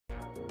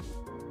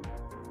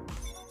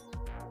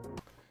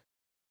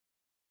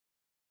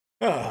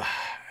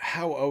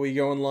How are we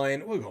going,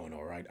 Lion? We're going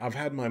alright. I've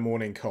had my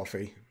morning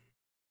coffee.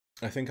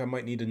 I think I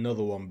might need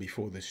another one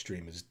before this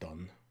stream is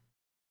done.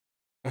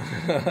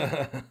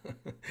 I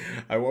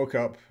woke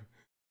up,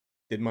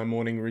 did my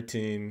morning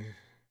routine,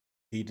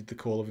 heeded the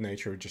call of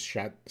nature, just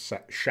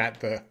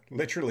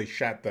literally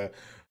shat there,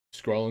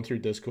 scrolling through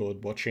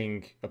Discord,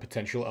 watching a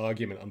potential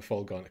argument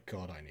unfold, going,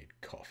 God, I need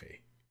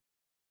coffee.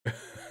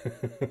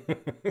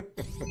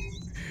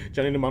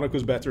 Johnny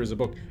Mnemonical's better as a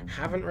book.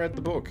 Haven't read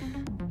the book.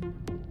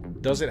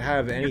 Does it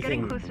have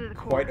anything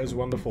quite as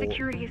wonderful as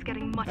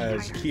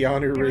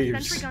Keanu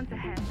Reeves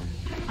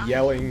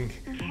yelling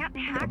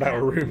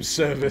about room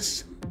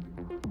service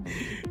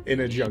in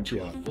a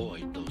junkyard?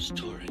 Avoid those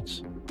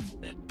turrets.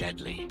 They're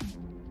deadly.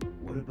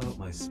 What about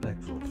my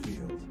spectral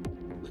field?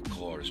 The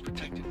core is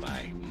protected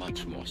by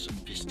much more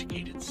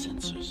sophisticated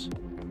sensors.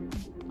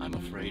 I'm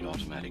afraid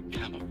automatic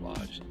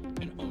camouflage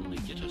can only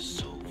get us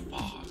so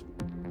far.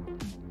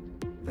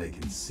 They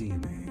can see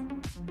me.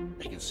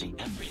 They can see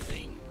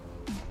everything.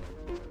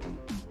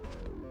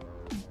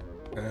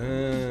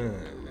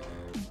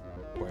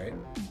 Wait.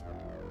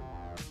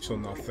 So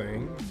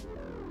nothing.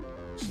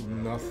 So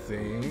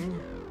nothing.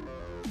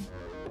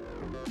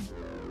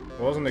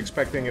 I wasn't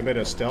expecting a bit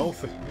of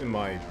stealth in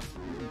my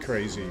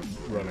crazy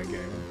runner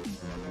game.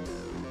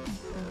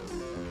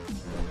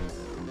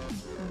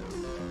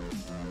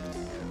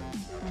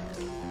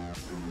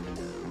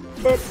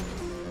 But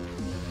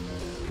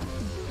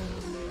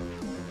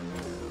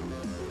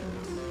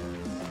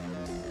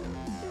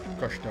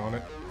gosh darn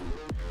it.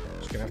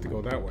 Just gonna have to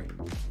go that way.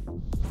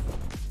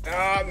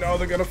 Ah, no,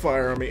 they're gonna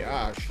fire on me.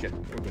 Ah, shit.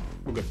 We're good.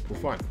 We're good. We're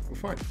fine. We're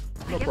fine.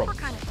 No problem.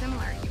 We're kind of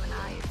similar, you and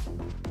I.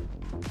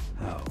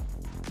 How?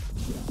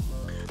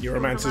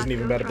 Neuromancer's an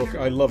even better book.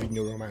 I love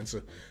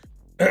Neuromancer.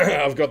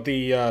 I've got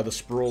the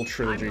Sprawl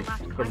trilogy.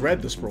 I've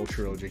read the Sprawl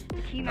trilogy.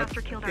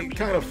 It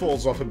kind of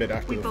falls off a bit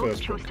after the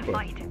first book, but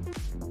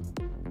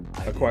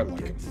I quite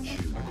like it.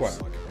 I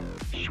quite like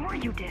it. Sure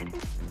you did.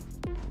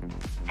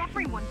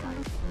 Everyone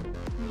does.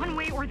 One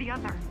way or the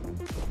other.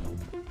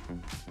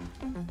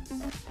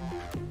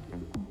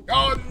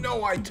 Oh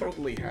no, I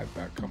totally had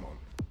that. Come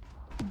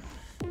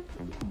on.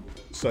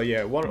 So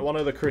yeah, one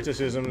of the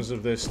criticisms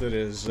of this that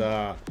is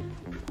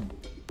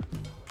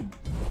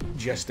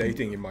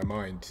gestating in my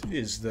mind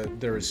is that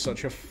there is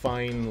such a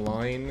fine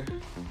line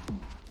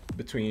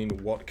between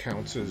what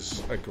counts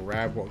as a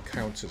grab, what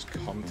counts as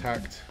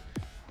contact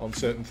on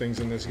certain things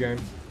in this game.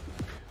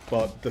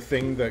 But the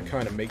thing that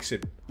kind of makes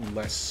it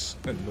less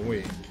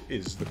annoying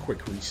is the quick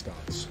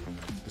restarts.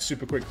 The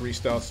super quick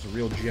restarts, the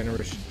real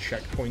generous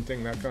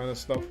checkpointing, that kind of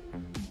stuff.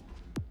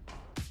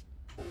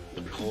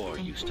 The core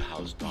used to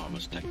house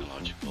Dharma's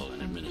technological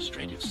and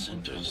administrative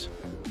centers.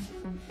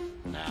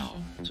 Now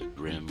it's a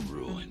grim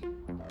ruin.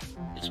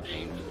 It's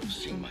painful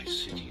seeing my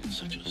city in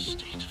such a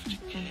state of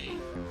decay.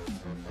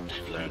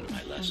 I've learned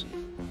my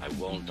lesson. I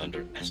won't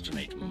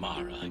underestimate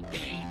Mara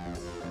again.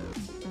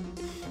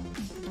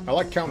 I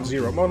like Count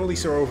Zero. Mona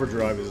Lisa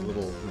Overdrive is a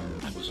little...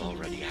 I was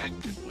already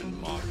active when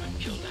Mara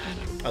killed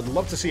Adam. I'd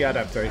love to see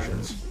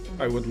adaptations.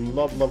 I would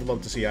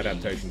love to see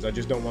adaptations. I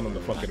just don't want them to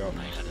fuck it up.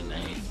 I had a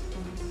name.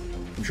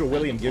 I'm sure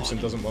William Gibson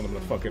doesn't want them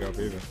to fuck it up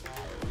either.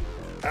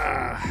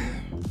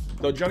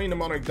 Though Johnny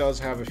Mnemonic does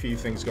have a few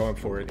things going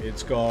for it.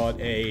 It's got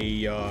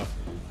a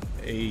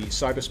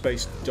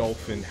cyberspace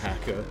dolphin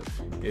hacker.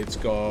 It's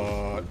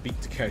got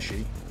Beat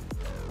Takeshi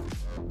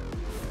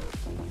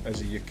as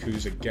a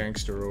Yakuza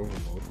gangster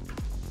overlord.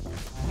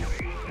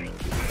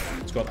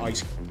 It's got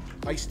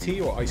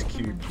Ice-T or Ice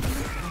Cube.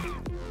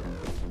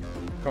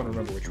 Can't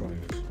remember which one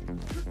it is.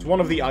 It's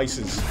one of the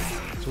Ices.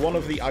 It's one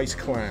of the Ice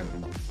Clan.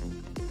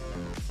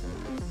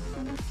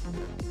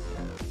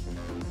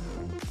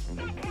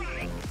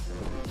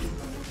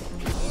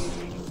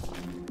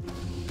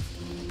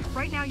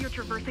 Right now you're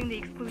traversing the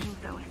exclusion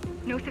zone.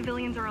 No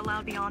civilians are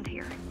allowed beyond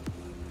here.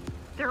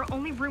 There are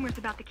only rumors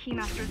about the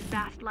Keymaster's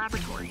vast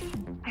laboratory.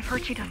 I've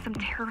heard she does some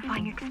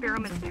terrifying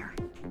experiments there.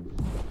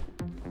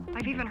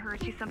 I've even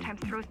heard she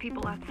sometimes throws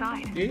people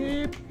outside.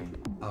 Yep.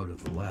 Out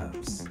of the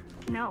labs.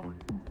 No,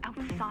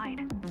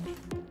 outside.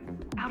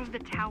 Out of the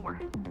tower.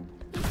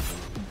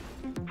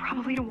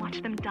 Probably to watch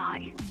them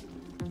die.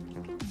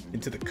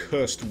 Into the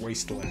cursed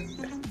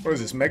wasteland. What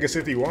is this, Mega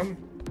City 1?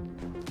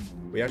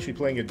 We actually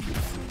playing a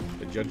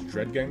Judge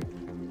Dredd game?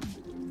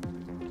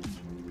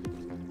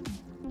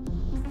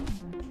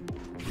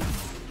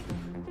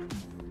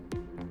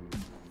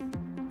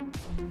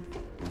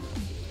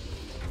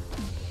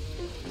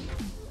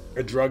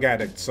 A drug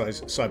addict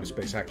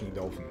cyberspace hacking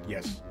dolphin,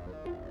 yes.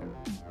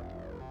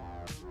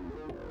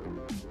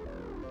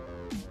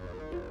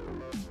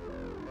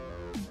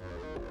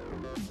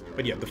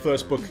 But yeah, the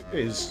first book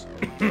is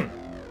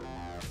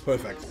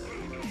perfect.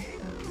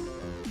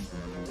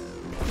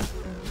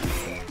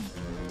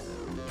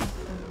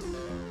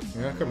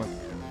 Yeah, come on.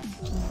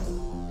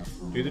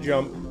 Do the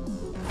jump.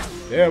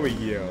 There we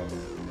go.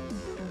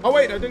 Oh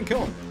wait, I didn't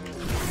kill him.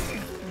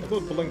 I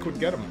thought Blink would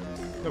get him.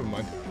 Never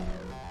mind.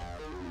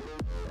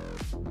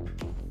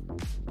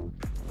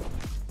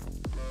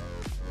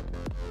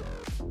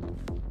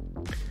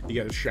 You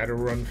get a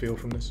Shadowrun feel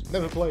from this.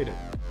 Never played it.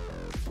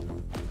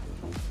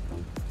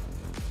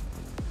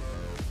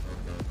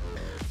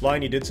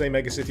 Lion, you did say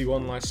Mega City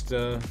 1 last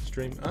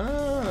stream.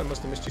 Ah, I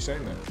must have missed you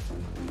saying that.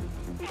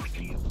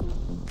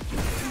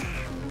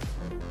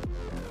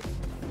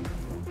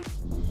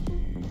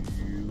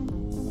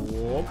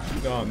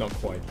 No, not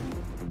quite.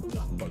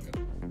 Bugger.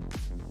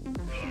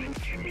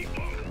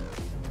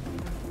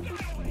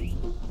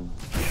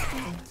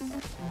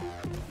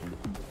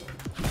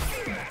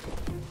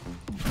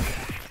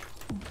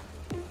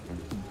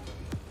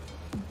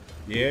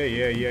 Yeah,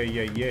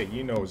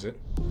 you knows it.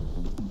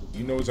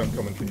 You knows I'm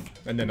coming for you.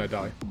 And then I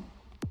die.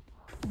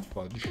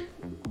 Fudge.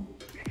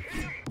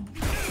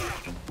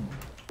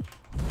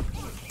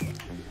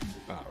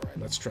 Alright,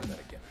 let's try that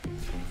again.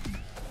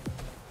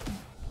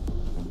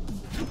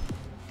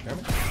 Damn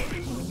it.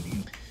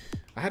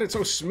 I had it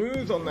so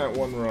smooth on that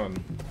one run.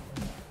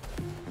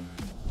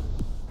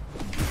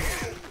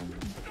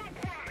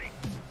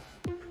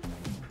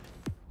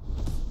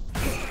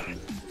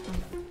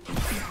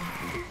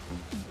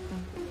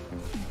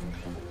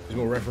 He's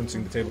more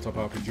referencing the tabletop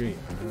RPG.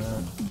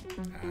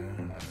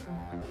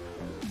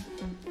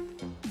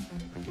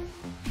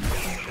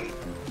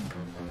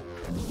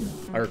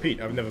 I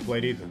repeat, I've never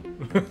played either.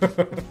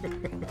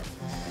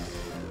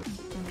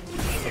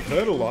 I've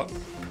heard a lot.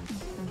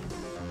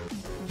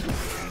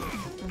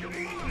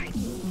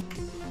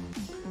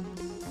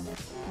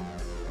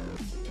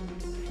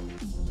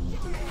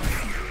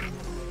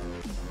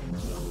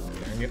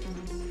 Dang it.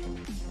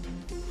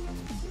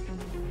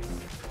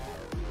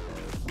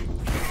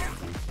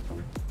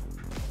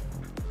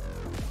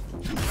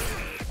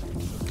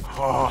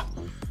 Ah,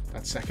 oh,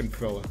 that second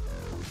fella.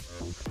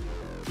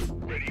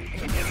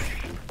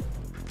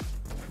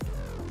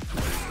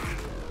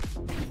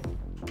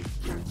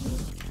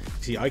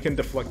 See, I can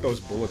deflect those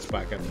bullets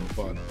back at them,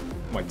 but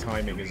my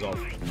timing is off.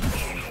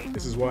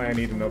 This is why I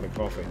need another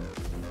coffee.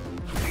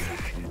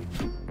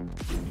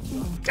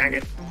 Dang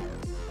it!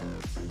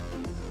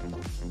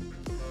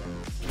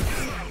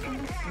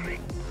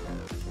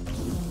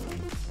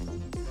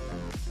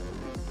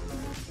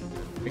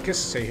 Because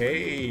say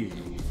hey!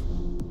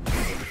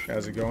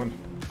 How's it going?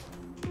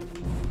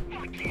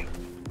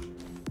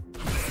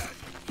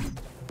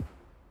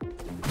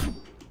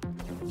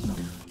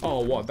 Oh,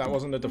 what? That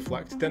wasn't a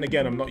deflect? Then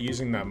again, I'm not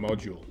using that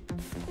module.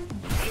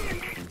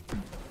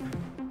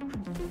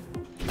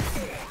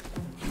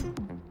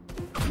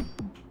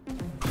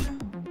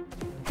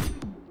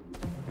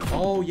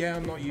 Oh, yeah,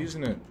 I'm not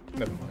using it.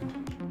 Never mind.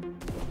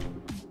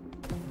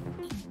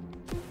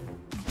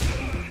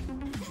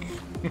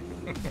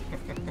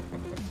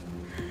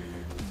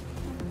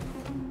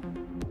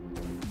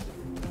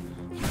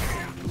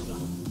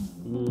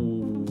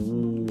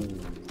 Ooh.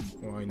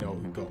 Oh, I know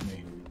who got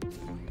me.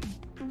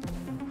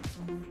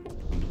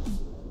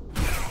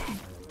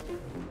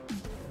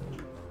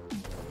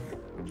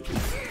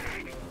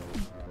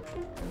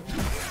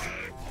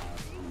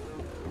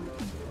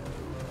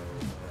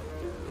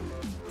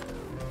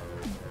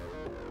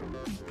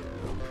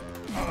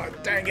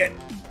 Dang it!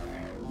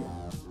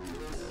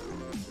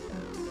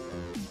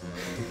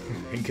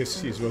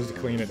 Incus, you're supposed to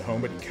clean at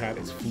home, but your cat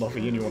is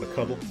fluffy and you want to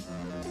cuddle.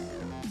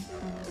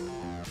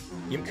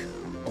 Yimk,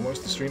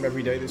 almost to stream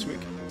every day this week.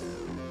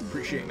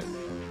 Appreciating it.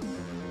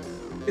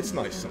 It's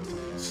nice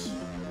sometimes.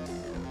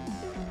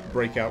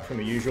 Break out from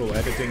the usual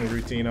editing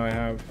routine I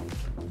have.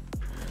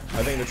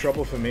 I think the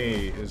trouble for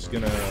me is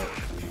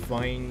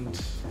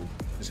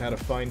how to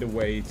find a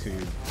way to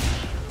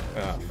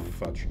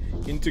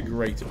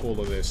integrate all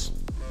of this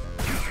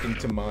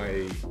into my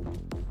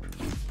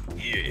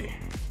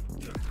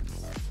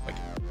like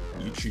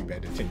YouTube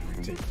editing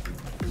routine.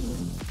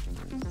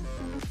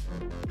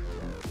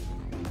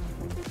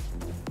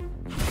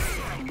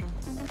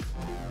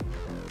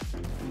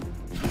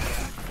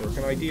 Or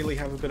can ideally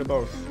have a bit of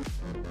both.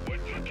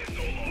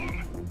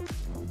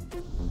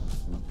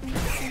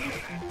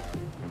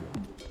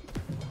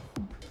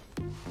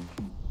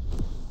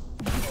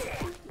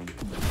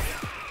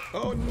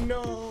 Oh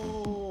no!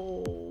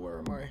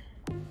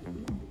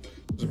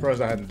 I'm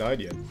surprised I hadn't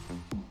died yet.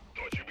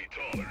 Thought you'd be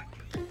taller.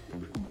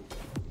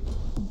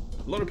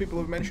 A lot of people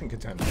have mentioned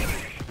Katana.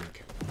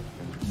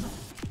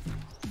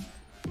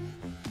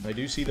 I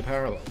do see the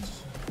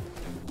parallels.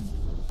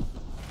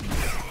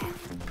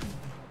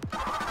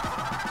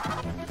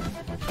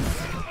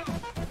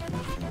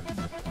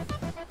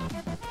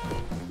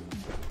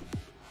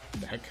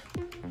 The heck?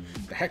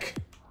 The heck?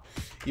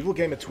 Evil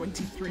Gamer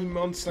 23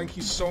 months, thank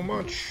you so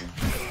much.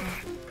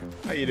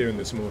 How you doing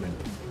this morning?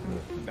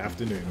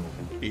 Afternoon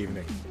or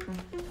evening?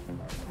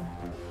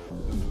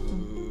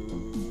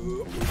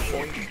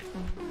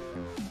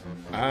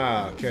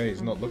 Ah, okay,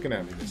 he's not looking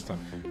at me this time.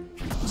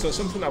 So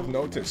something I've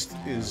noticed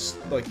is,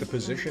 like, the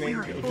positioning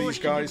of these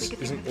guys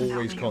isn't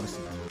always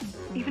constant.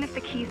 Even if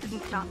the keys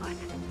didn't stop us,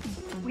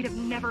 we'd have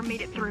never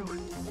made it through.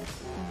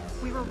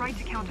 We were right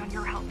to count on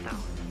your help,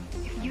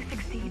 though. If you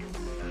succeed,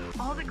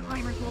 all the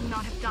climbers will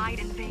not have died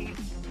in vain.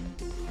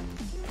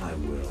 I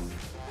will.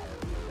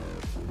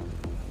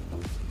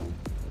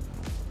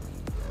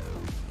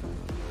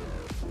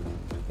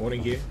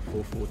 Morning here,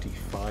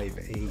 4:45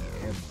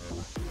 a.m.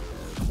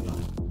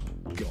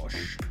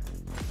 Gosh.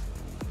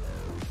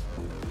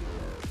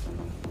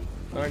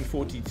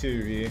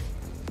 9:42 here.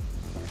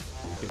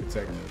 Give or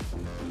take.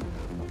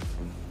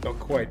 Not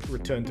quite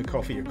returned to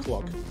coffee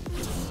o'clock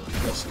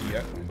just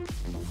yet.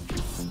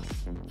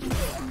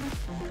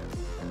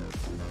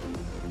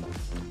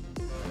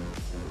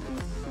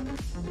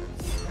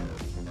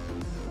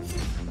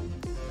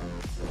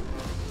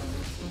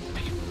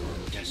 People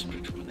are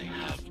desperate when they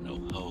have no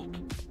hope.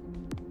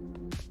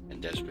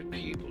 And desperate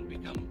people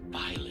become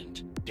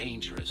violent,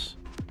 dangerous.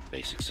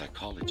 Basic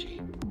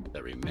psychology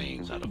that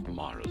remains out of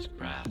Mara's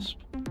grasp.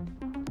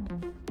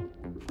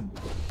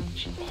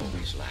 She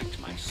always lacked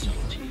my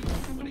subtlety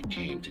when it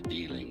came to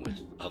dealing with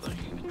other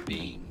human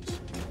beings.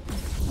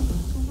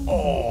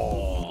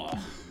 Oh!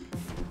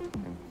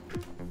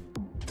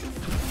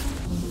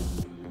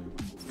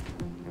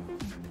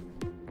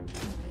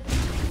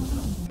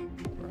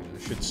 Right, I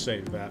should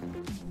save that.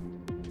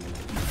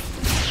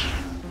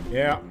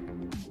 Yeah.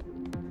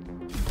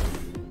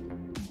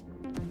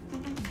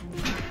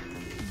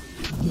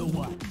 You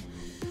what?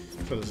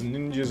 So there's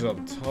ninjas up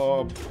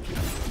top.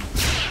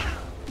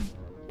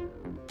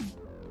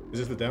 Is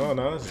this the demo?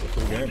 No, this is the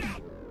full game.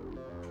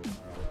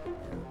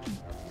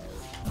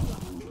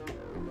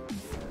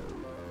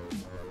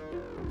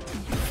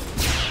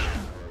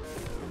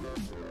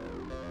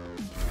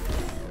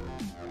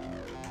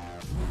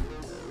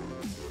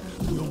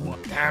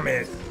 Damn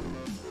it!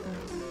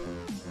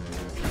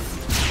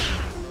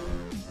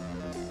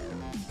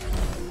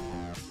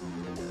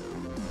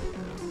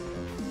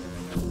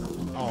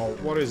 Oh,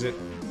 what is it?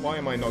 Why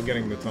am I not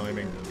getting the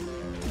timing?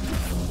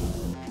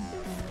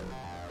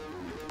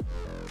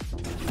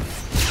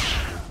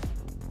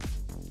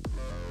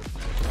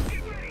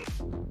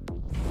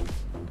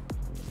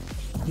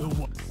 You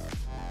what?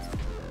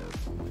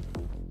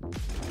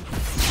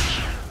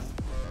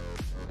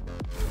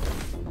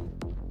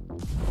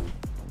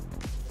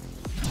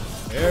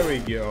 There we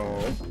go.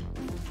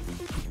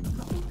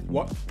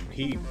 What?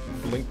 He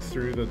blinked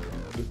through the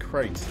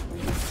crate.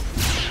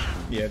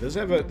 Yeah, there's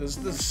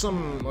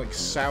some like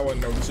sour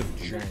notes of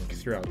jank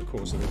throughout the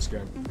course of this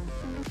game.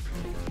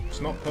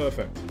 It's not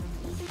perfect.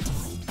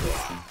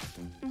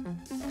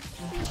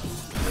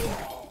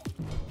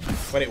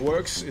 When it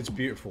works, it's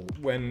beautiful.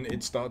 When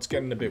it starts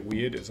getting a bit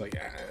weird, it's like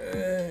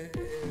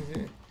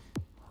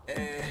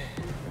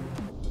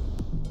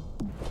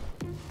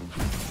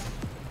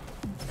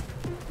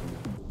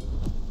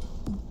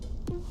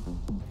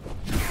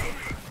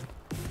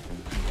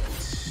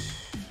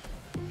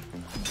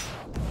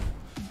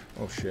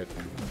oh shit,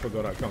 I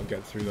forgot I can't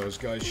get through those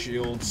guys'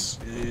 shields.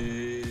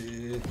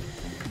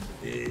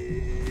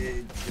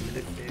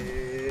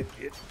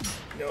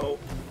 No.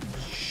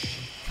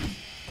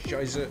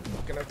 Scheiße,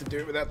 I'm gonna have to do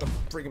it without the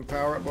freaking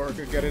power up, or I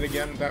could get it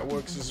again. That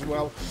works as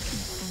well.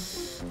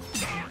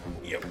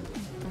 Yep.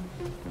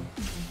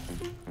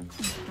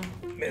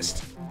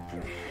 Missed.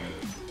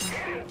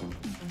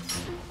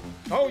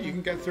 Oh, you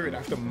can get through it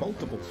after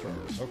multiple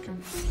throws. Okay.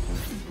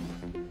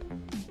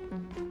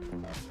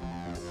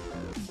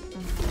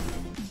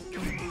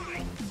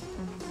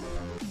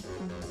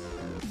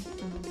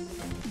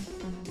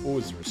 Oh,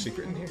 is there a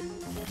secret in here?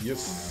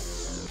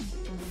 Yes.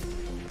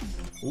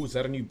 Oh, is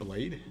that a new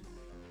blade?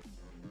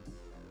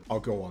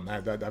 I'll go on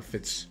that. That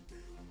fits.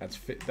 That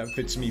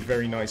fits me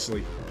very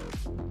nicely.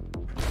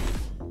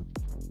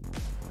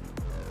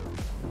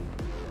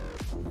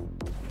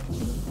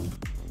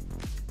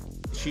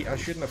 I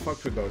shouldn't have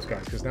fucked with those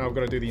guys, because now I've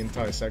got to do the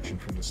entire section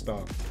from the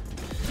start.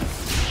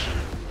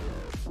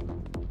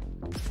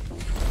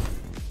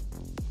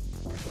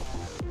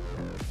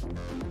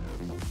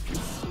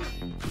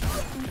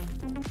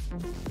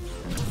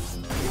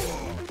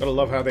 Gotta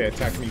love how they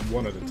attack me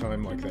one at a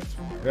time like that.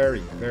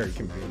 Very, very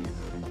convenient.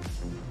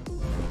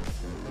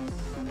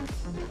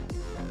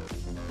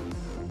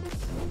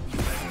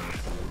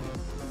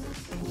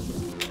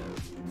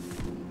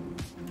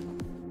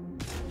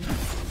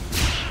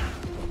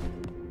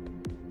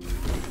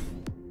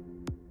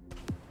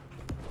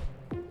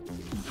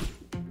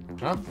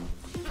 Huh?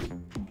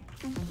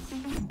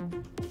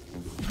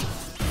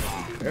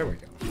 There we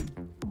go.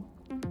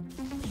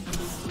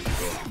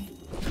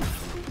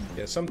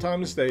 Yeah,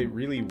 sometimes they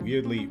really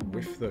weirdly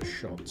whiff the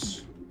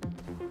shots.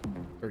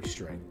 Very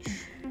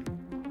strange.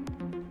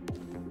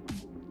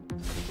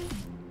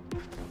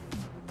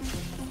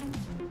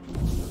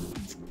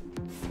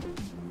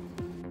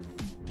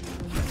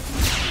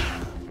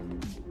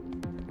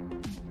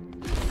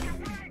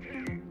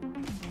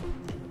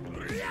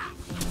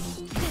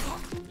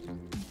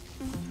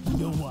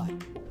 You what?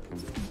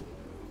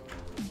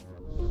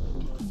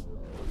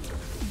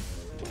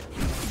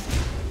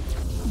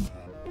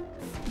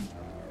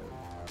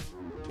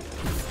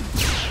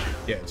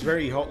 Yeah, it's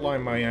very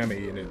Hotline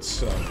Miami in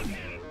its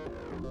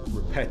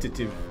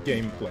repetitive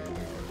gameplay.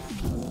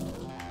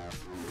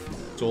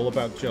 It's all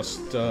about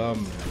just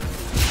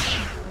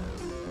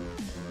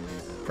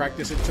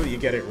practice it till you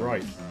get it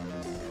right.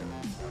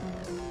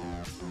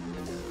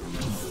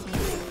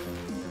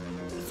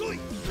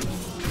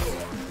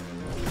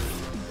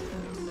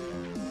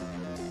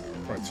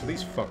 so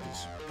these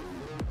fuckers.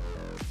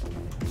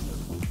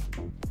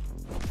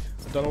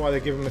 I don't know why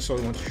they're giving me so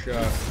much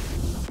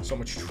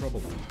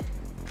trouble.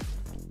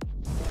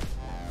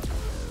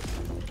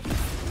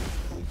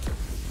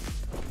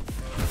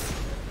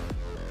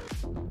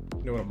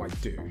 You know what I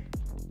might do?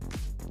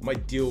 I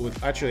might deal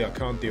with... Actually, I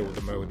can't deal with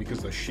them early because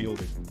they're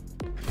shielded.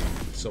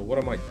 So what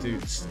I might do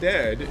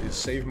instead is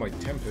save my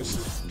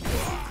Tempest.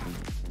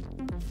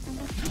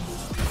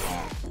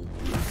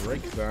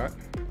 Break that.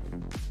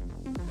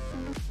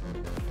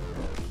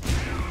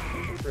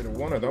 Get rid of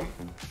one of them.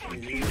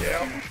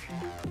 Yeah.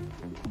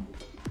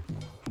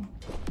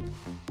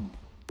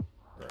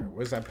 Alright,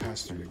 where's that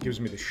pass through? It gives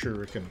me the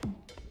shuriken.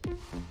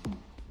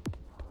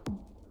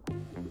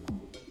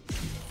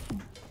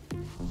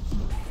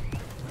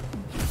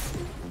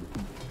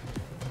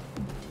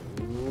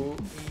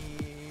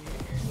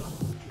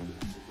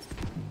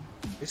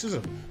 This is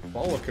a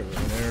bollocker in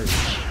there.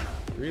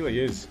 It really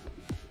is.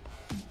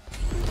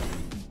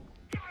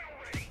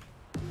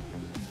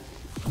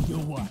 You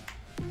know what?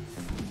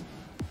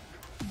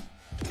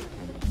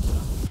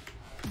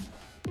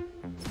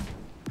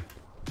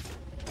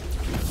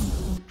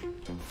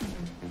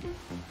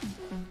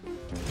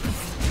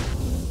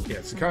 Yeah,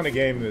 it's the kind of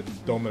game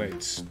that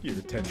dominates your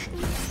attention.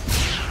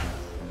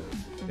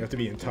 You have to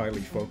be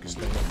entirely focused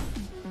on it.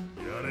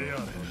 Yada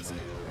yada.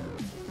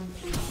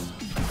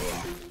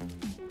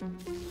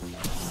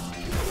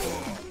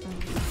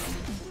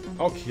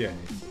 Okay.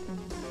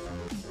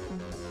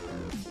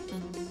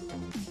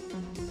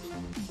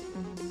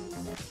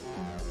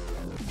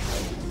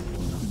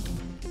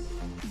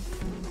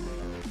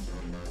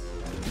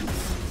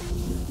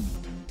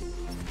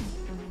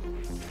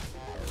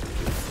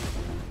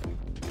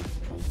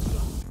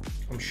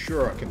 I'm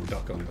sure I can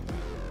duck under that.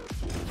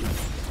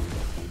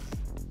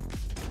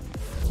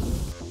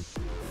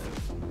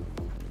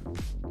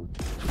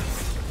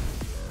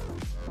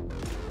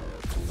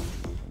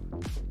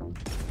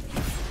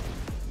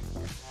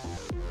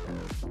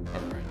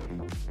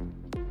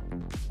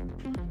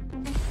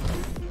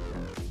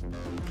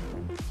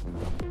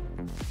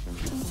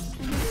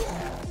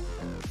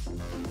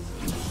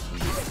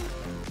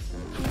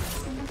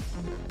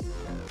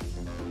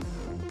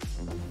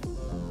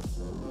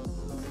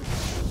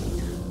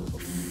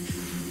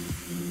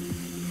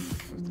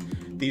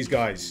 These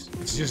guys.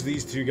 It's just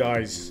these two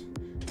guys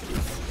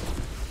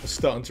are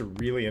starting to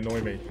really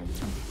annoy me.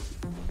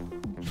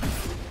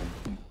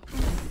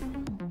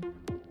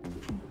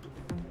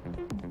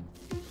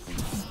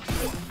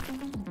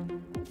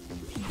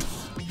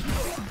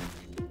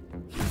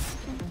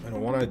 I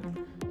don't want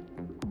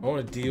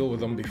to deal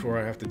with them before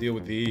I have to deal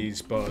with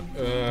these, but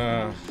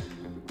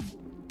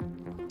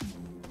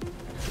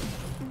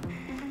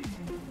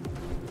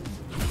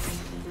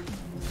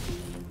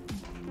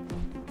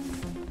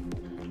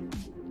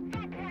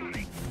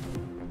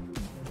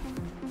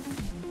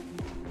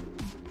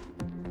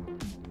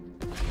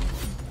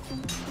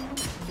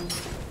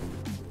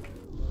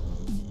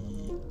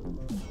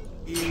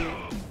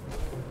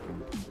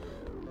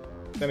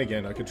then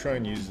again, I could try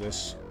and use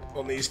this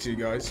on these two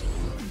guys.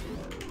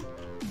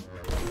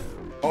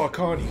 Oh, I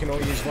can't. You can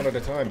only use one at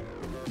a time.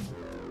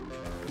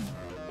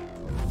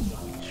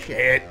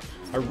 Shit.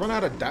 I run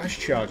out of dash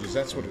charges.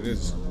 That's what it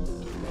is.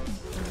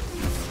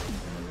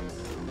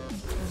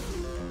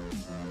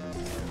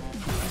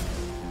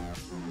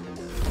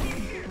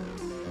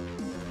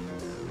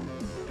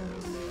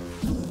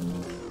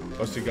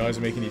 Those two guys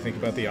are making you think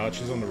about the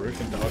archers on the roof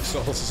in Dark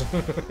Souls.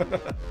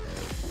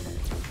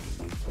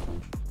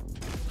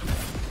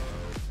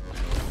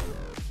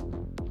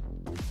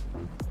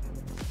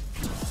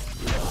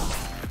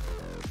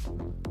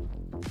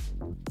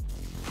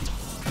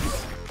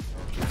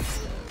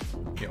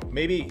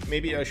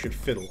 Maybe I should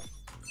fiddle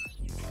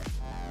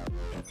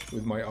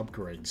with my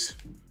upgrades.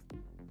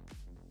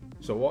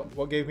 So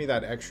what gave me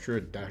that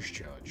extra dash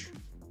charge?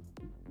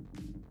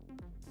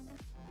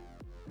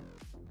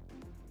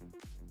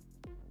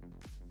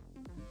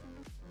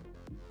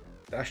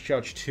 Dash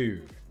charge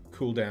 2.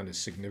 Cooldown is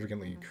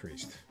significantly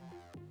increased.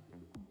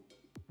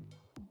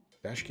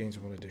 Dash gains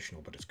 1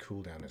 additional, but its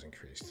cooldown is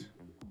increased.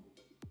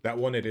 That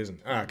one it isn't.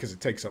 Ah, because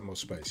it takes up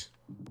most space.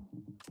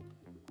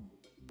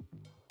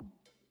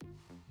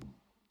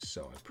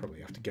 So I'd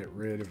probably have to get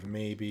rid of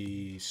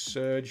maybe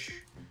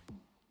Surge.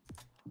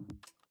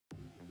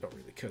 Don't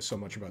really care so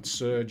much about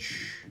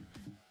Surge.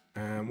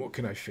 What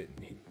can I fit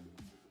in here?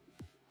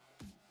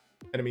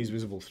 Enemies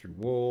visible through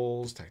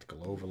walls,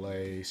 tactical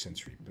overlay,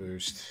 sensory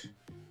boost,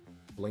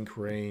 blink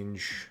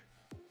range,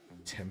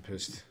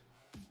 Tempest.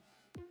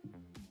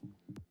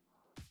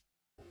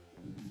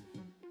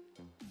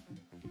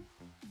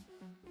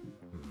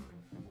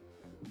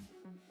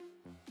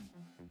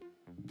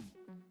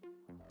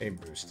 Aim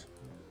boost.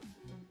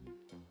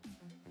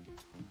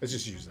 Let's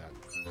just use that.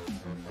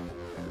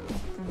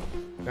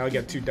 Now I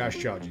get 2 dash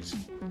charges,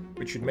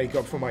 which should make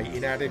up for my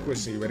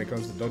inadequacy when it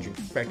comes to dodging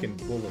feckin'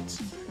 bullets.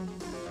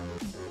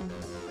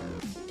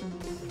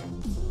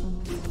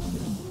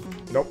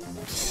 Nope.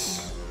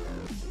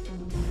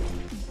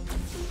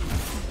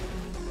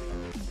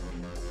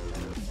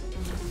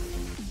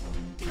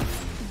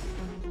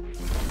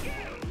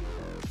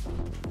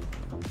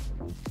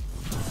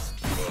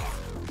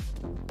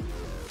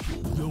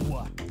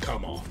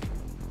 come on.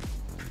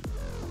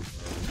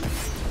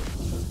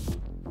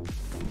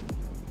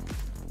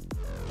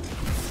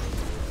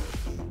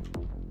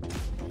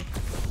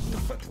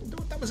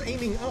 That was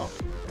aiming up.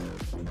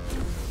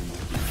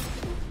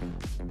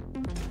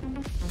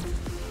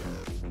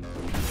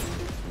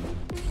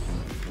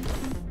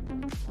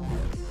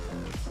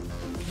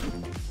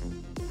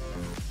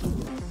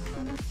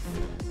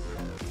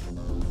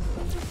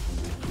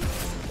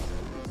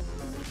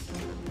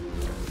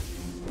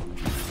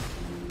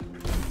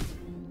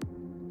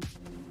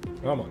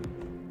 Come on.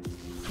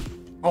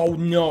 Oh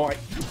no,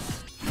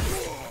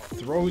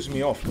 throws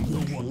me off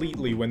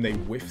completely when they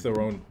whiff their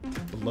own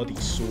bloody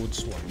sword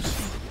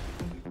swipes.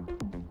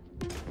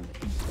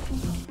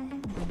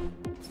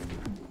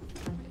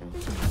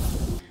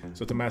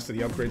 So to master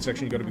the upgrade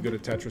section, you gotta be good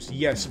at Tetris.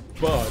 Yes,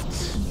 but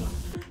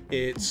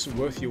it's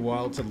worth your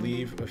while to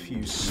leave a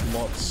few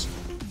slots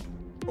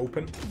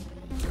open,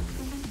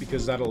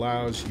 because that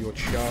allows your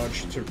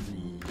charge to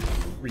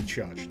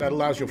recharge. That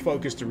allows your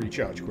focus to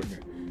recharge quicker.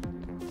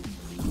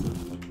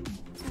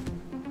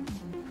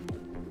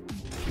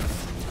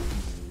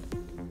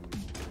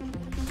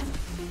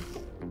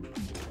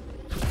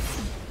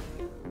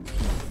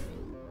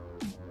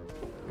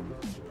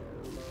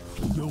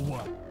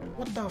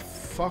 What the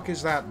fuck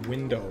is that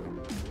window?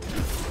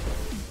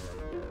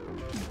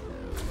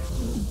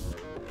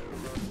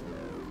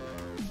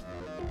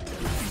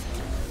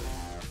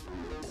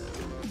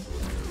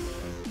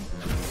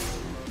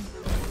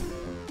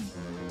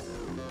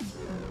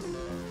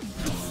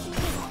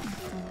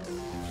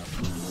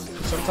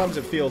 Sometimes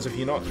it feels if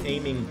you're not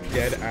aiming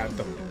dead at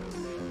them,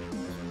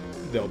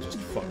 they'll just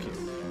fuck you.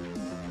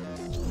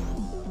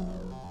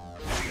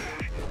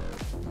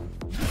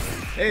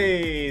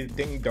 Hey,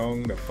 ding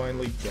dong, they're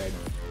finally dead.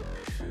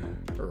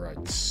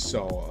 Alright,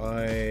 so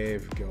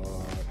I've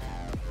got...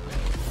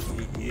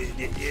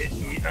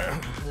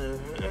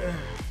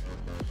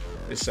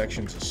 This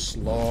section's a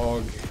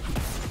slog.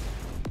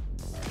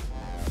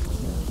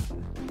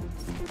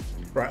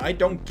 Right, I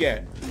don't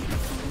get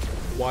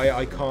why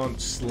I can't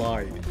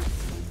slide.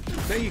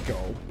 There you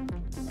go.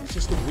 It's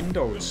just the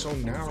window is so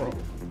narrow.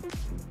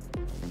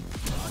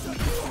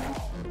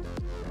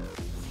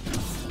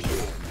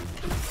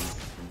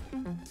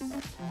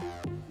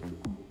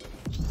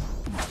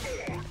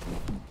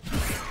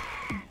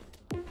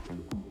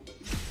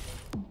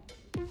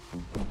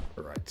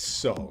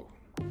 So,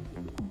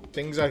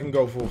 things I can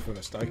go for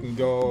first. I can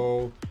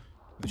go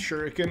the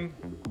shuriken,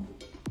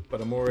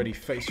 but I'm already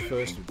face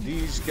first with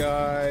these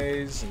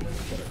guys, and then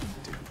I've got to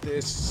do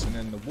this, and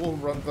then the wall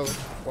run doesn't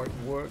quite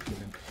work, and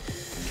then...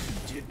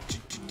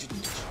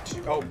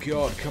 Oh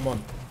god, come on.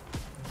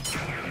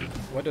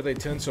 Why do they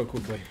turn so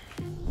quickly?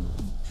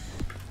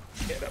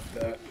 Get up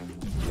there.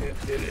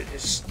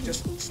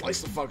 Just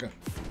slice the fucker.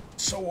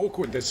 It's so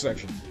awkward, this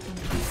section.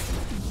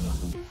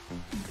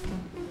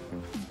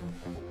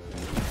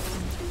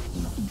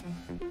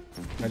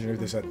 Imagine if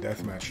this had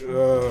deathmatch.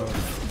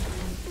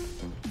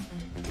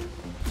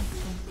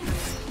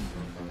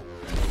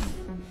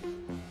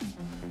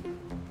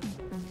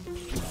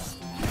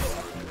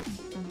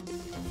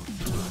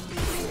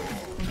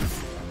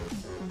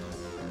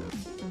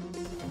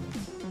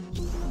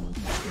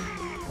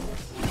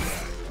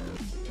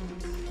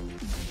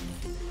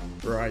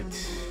 Right.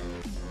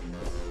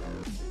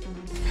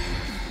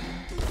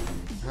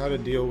 How to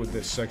deal with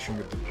this section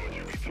with the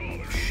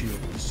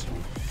shields.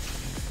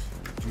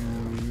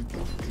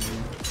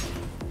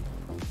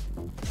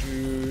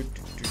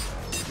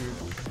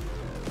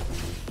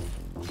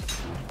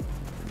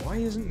 Why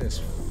isn't this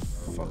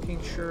fucking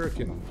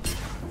shuriken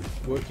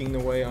working the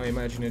way I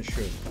imagine it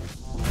should?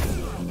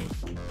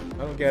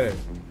 I don't get it.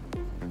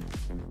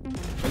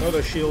 I know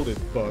they're shielded,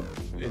 but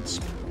it's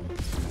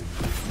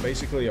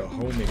basically a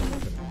homing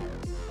weapon.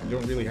 You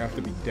don't really have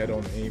to be dead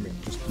on aiming.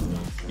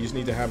 You just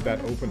need to have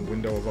that open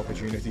window of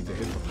opportunity to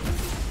hit them.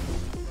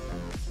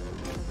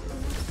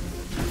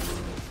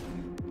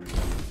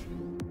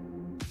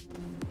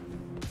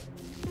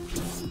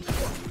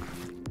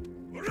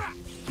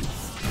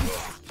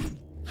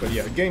 But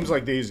yeah, games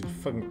like these are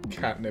fucking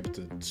catnip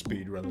to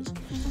speedrunners.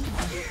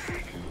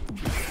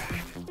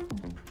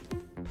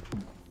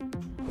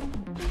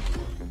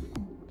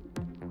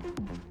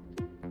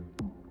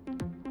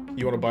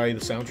 You want to buy the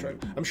soundtrack?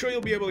 I'm sure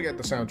you'll be able to get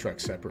the soundtrack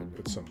separate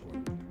at some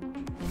point.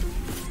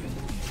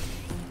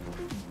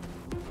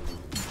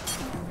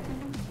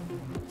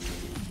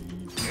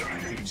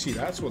 See,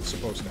 that's what's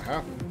supposed to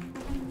happen.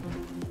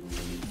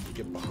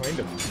 Get behind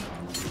him.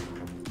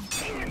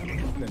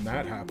 And then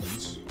that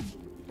happens.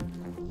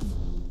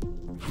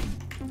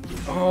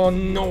 Oh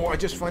no, I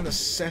just find the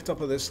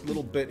setup of this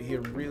little bit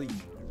here really,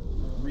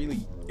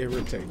 really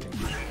irritating.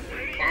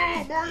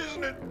 Oh, why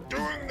isn't it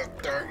doing the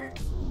thing?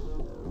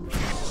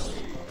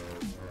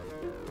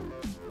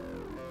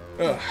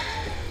 Ugh.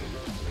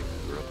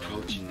 We're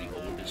approaching the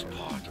oldest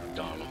part of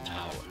Dharma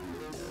Tower.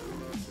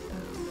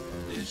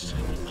 This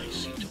had been my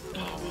seat of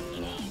power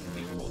long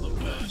before the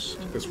burst.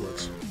 This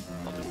works.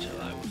 Up until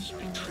I was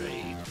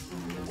betrayed.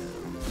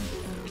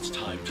 It's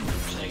time to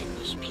reclaim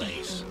this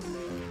place.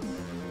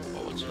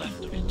 Or what's left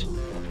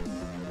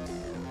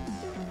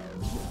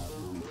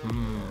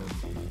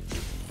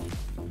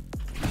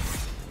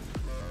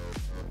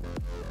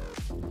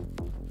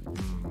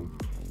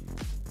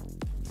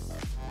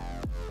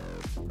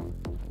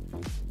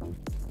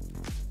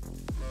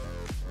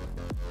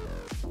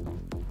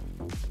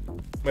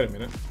Wait a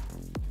minute.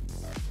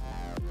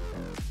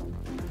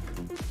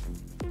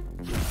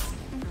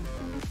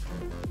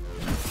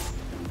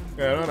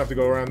 Yeah, I don't have to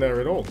go around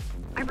there at all.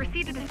 I've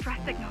received a distress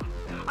signal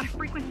on a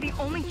frequency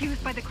only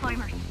used by the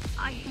climbers.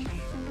 I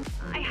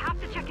have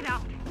to check it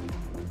out.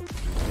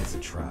 It's a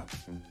trap.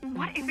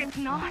 What if it's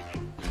not?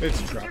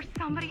 It's a trap. There's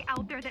somebody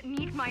out there that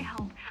needs my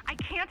help. I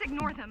can't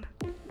ignore them.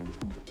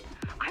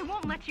 I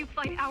won't let you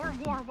fight our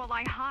war while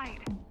I hide.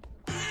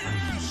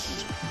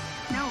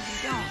 No,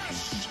 you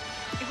don't.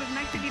 It was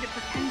nice of you to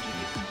pretend you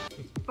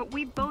do. But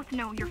we both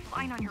know you're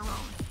fine on your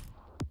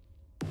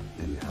own.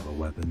 Do you have a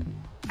weapon?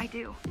 I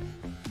do.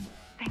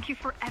 Thank you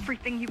for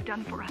everything you've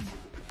done for us.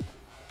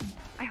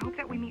 I hope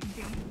that we meet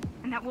soon,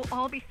 and that we'll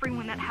all be free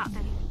when that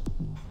happens.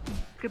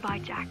 Goodbye,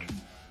 Jack.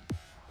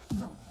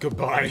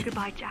 Goodbye.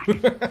 Goodbye, Jack.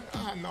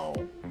 Ah, no.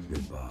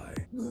 Goodbye.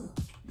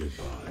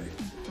 Goodbye.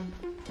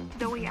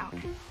 Zoe out.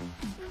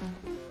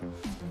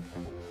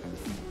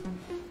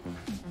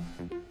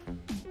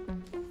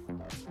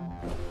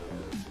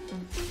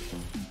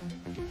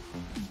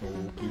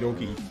 Okie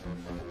dokie.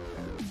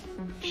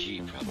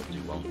 She probably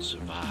won't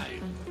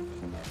survive.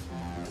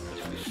 But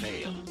if we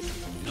fail,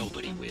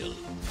 nobody will.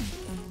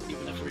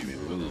 Even if we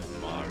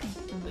remove Mara,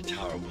 the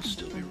tower will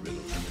still be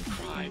riddled with the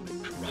crime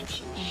and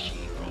corruption she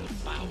brought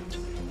about.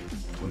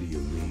 What do you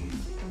mean?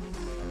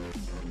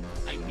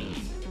 I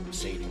mean,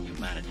 saving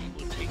humanity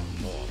will take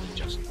more than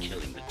just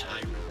killing the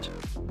tyrant.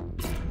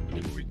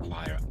 It will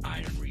require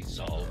iron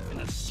resolve in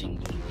a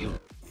single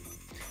unit.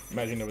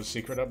 Imagine there was a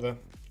secret up there.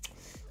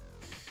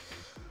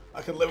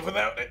 I can live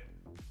without it.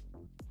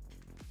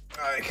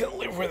 I can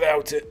live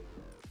without it.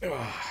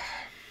 Ugh.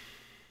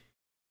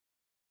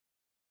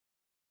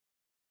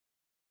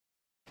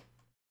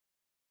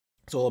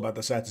 It's all about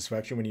the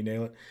satisfaction when you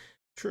nail it.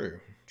 True,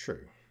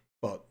 true.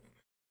 But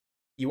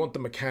you want the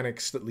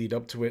mechanics that lead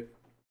up to it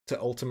to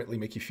ultimately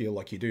make you feel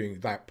like you're doing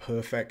that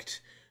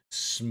perfect,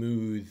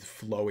 smooth,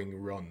 flowing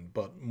run.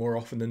 But more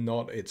often than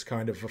not, it's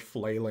kind of a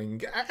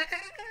flailing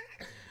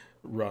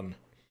run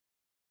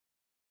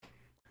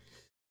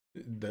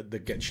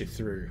that gets you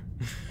through.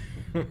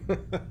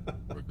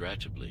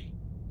 Regrettably,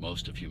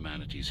 most of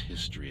humanity's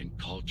history and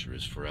culture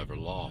is forever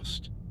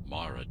lost.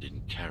 Mara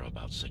didn't care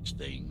about such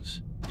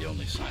things. The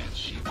only science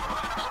she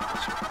practiced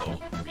was her own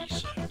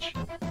research.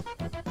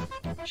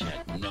 She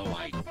had no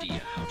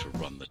idea how to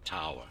run the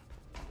tower.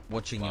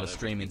 Watching your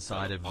stream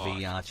inside of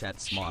VR chat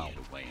smile.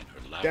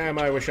 Damn,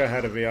 I wish I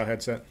had a VR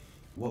headset.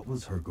 What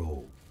was her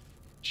goal?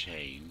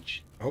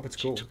 Change. I hope it's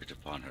cool. She took it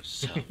upon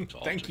herself to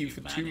Thank alter you for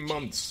humanity. 2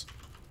 months.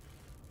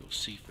 You'll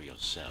see for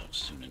yourselves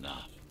soon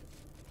enough.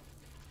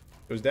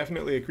 It was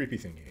definitely a creepy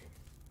thingy.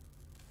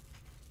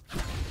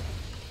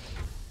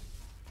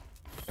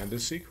 And a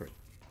secret.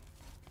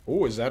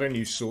 Oh, is that a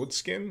new sword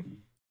skin?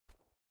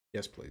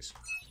 Yes, please.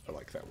 I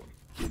like that one.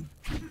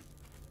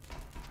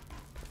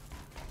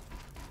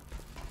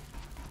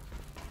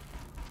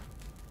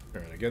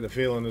 Alright, I get the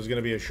feeling there's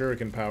gonna be a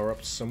shuriken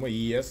power-up somewhere.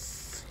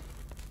 Yes.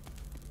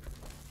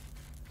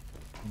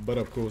 But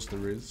of course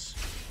there is.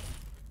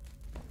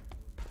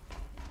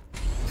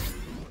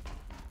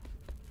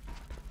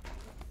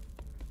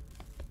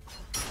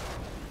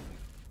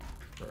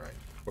 Alright,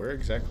 where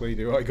exactly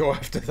do I go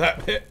after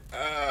that bit?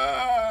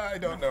 I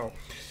don't know.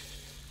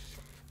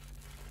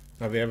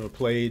 Have you ever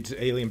played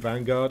Alien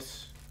Vanguard?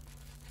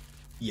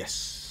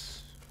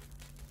 Yes.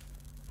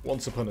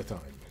 Once upon a time.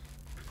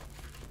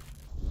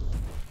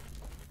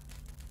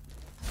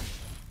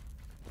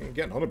 I'm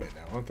getting on a bit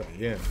now, aren't I?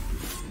 Yeah.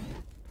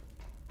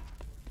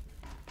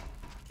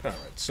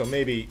 Alright, so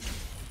maybe...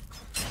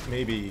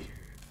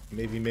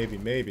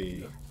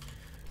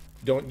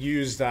 Don't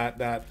use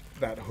that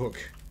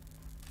hook.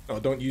 Oh,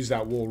 don't use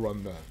that wall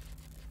run there.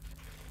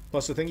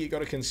 Plus, the thing you got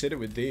to consider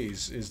with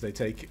these is they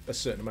take a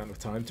certain amount of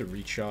time to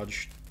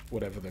recharge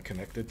whatever they're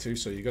connected to,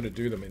 so you got to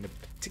do them in a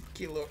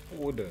particular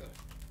order.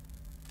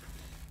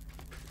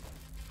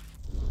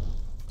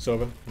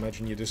 Sova,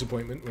 imagine your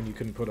disappointment when you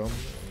couldn't put on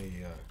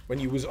when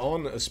you was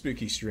on a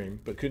spooky stream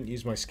but couldn't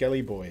use my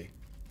Skelly Boy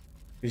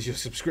because your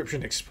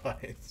subscription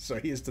expired. So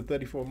here's to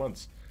 34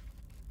 months.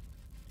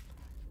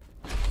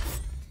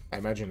 I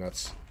imagine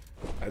that's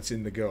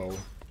in the go.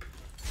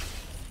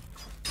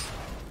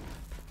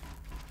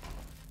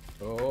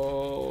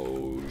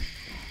 Oh,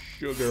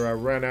 sugar, I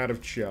ran out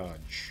of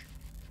charge.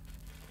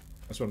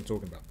 That's what I'm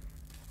talking about.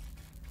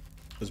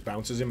 There's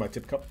bounces in my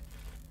tip cup.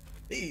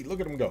 Hey,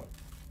 look at them go.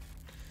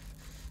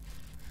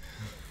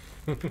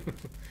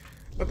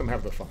 Let them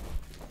have the fun.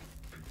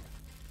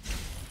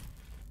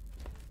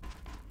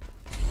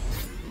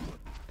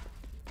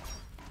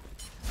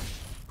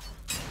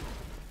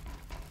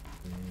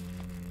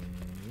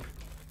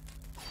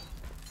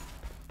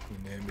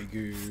 And then we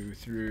go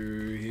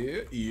through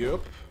here.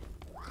 Yep.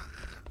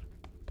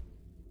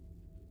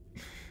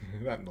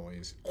 That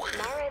noise.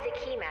 Mara the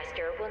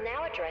Keymaster will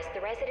now address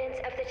the residents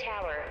of the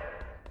tower.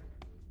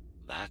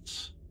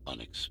 That's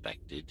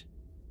unexpected.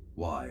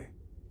 Why?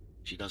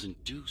 She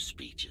doesn't do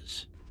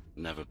speeches.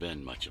 Never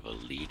been much of a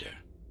leader.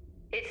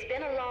 It's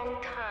been a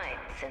long time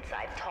since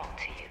I've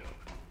talked to you.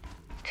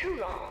 Too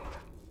long.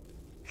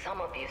 Some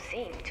of you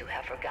seem to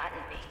have forgotten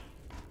me.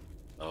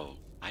 Oh,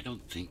 I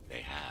don't think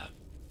they have.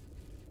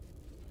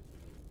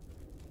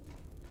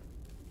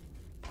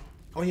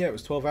 Oh yeah, it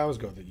was 12 hours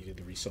ago that you did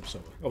the resub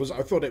server.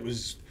 I thought it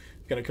was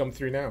gonna come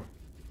through now.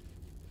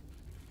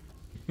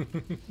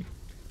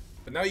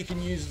 But now you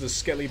can use the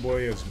Skelly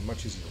Boy as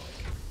much as you like.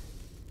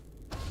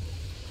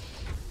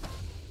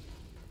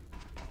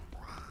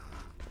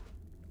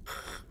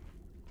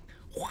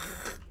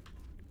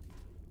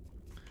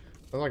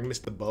 I like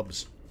Mr.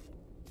 Bubs.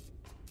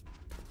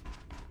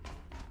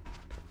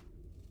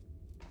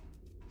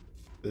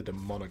 The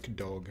demonic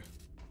dog.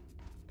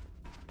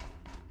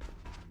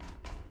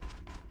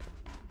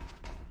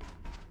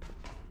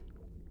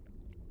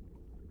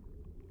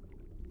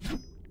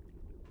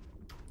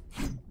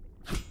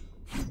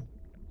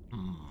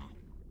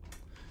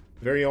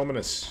 Very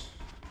ominous.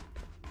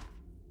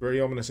 Very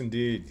ominous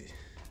indeed.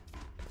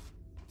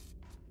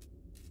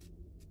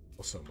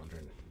 Also, I'm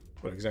wondering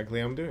what exactly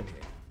I'm doing here.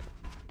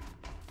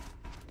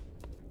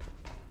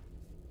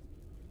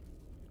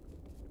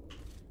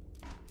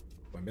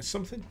 Did I miss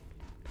something?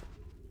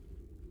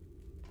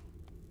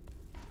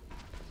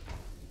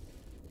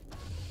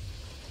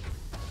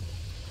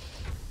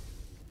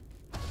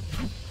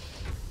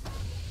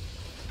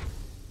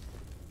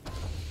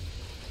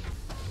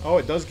 Oh,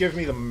 it does give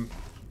me the...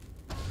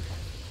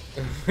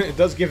 it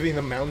does give me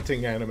the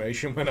mounting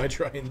animation when I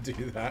try and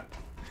do that.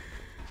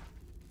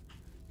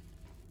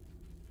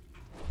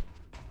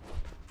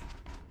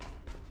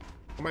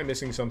 Am I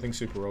missing something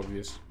super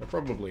obvious? I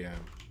probably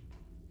am.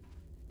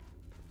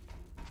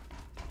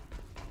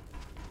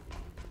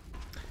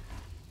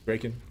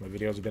 Breaking, my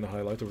videos have been a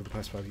highlight over the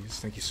past 5 years.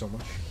 Thank you so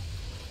much.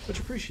 Much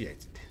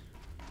appreciated.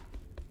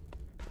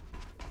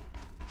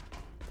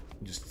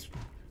 Just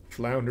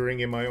floundering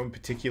in my own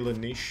particular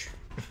niche.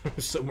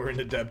 Somewhere in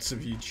the depths of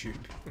YouTube.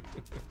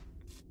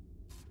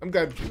 I'm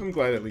glad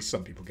at least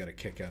some people get a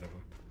kick out of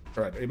them.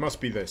 Alright, it must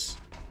be this.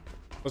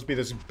 Must be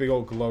this big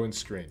old glowing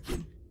screen.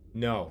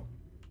 No.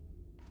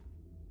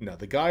 No,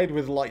 the guide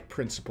with light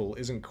principle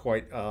isn't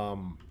quite,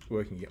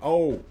 working here.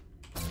 Oh!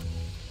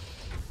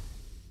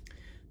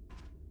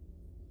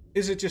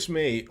 Is it just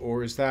me,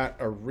 or is that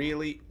a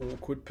really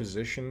awkward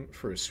position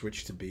for a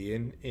switch to be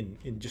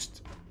in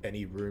just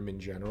any room in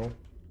general?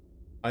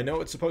 I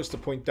know it's supposed to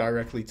point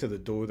directly to the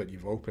door that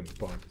you've opened,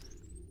 but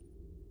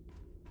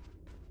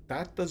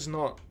that does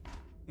not...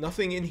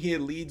 Nothing in here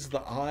leads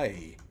the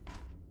eye.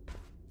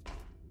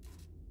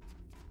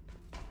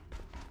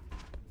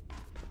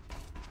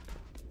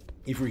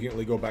 You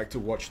frequently go back to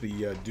watch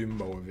the Doom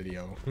Mower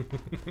video.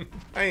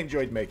 I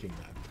enjoyed making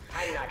that.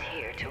 I'm not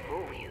here to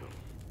rule you.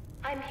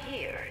 I'm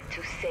here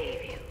to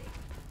save you.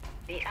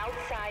 The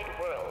outside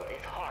world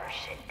is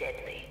harsh and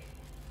deadly.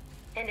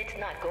 And it's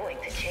not going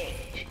to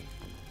change.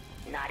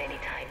 Not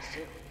anytime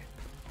soon.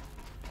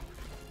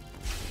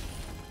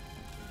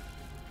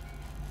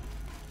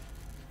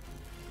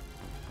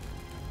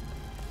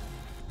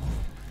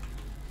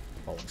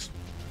 Bollocks.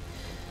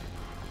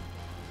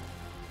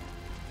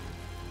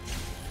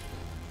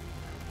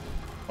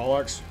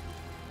 Bollocks.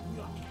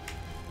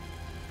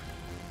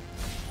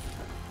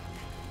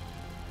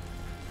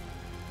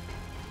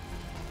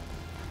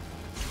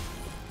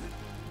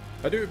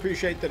 I do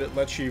appreciate that it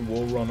lets you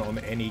wall run on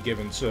any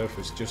given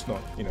surface, just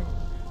not, you know,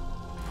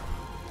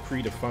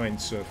 predefined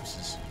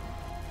surfaces.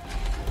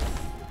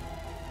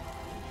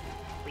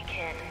 We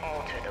can't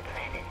alter the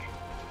planet,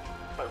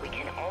 but we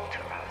can alter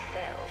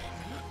ourselves.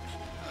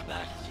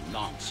 That's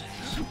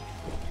nonsense.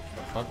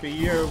 The fuck are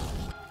you?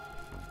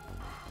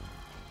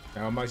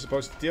 How am I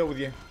supposed to deal with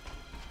you?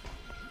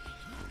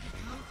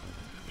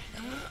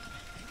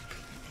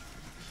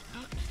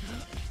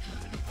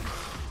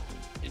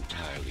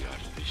 Entirely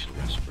artificial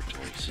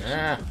respiratory system.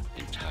 Ah.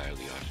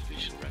 Entirely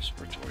artificial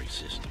respiratory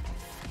system.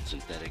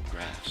 Synthetic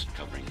grass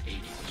covering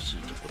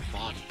 80% of the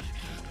body.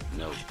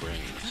 No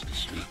brains to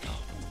speak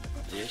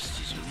of. This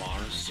is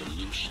Mara's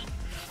solution.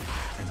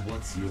 And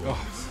what's yours?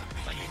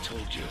 Oh, Like I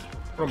told you,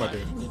 what am I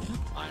doing?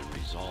 I'm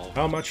resolved.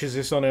 How much is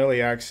this on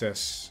early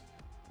access?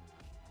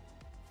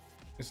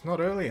 It's not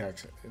early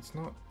access. It's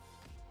not.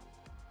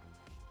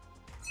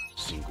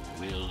 Single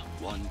will,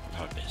 one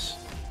purpose.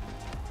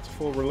 It's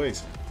full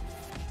release.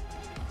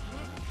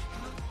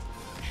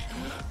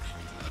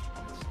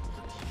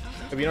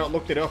 Have you not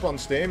looked it up on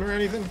Steam or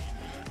anything?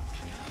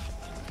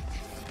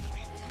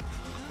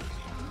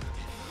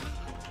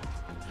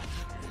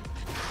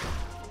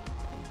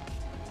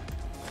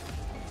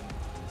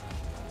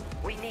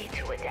 We need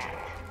to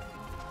adapt,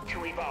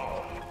 to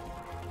evolve.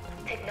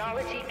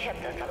 Technology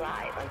kept us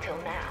alive until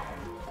now,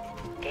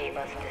 gave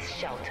us this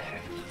shelter,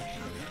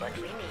 but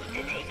we need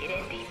to take it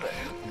in deeper,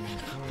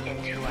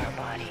 into our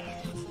bodies.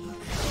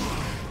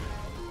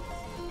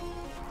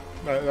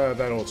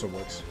 That also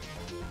works.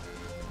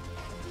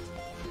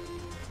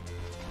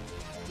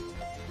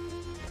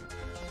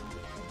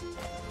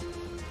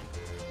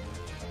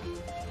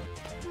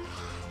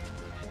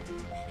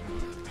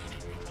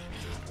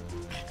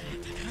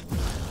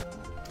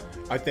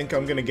 I think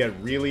I'm gonna get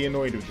really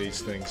annoyed with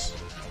these things.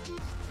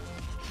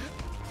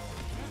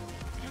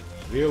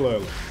 Real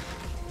early.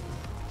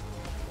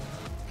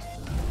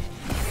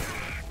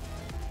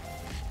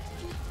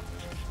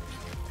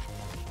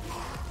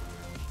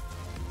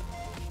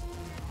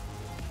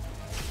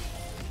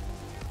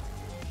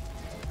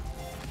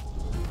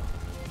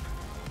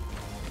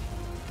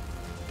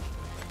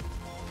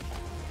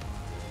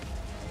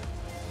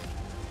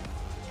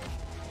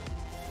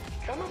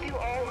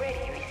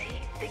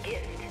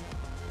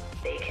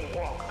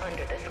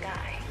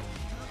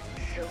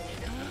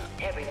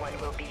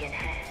 everyone will be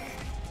enhanced.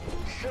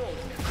 Soon,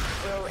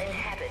 we'll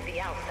inhabit the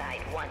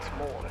outside once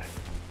more.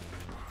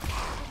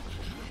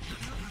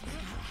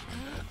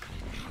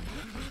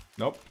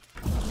 Nope.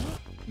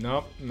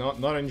 Nope.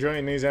 Not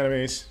enjoying these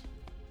enemies.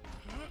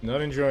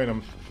 Not enjoying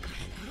them.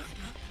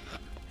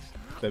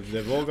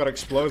 They've all got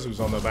explosives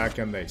on their back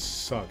and they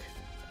suck.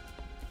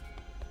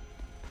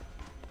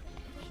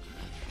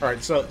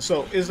 Alright,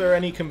 so is there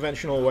any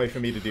conventional way for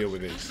me to deal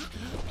with these?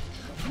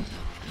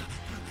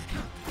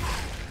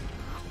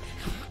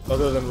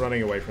 Other than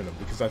running away from them,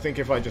 because I think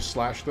if I just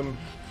slash them,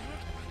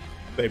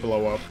 they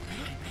blow up.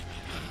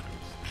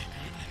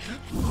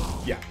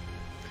 Yeah.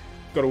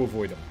 Gotta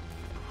avoid them.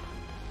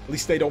 At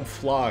least they don't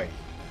fly.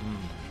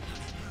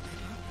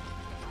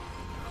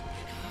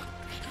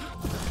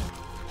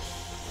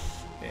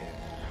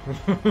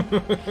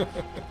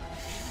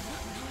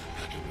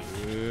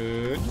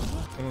 Good.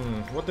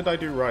 What did I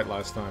do right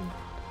last time?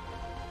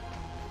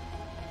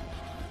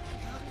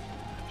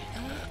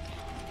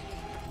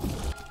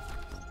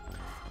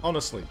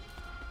 Honestly.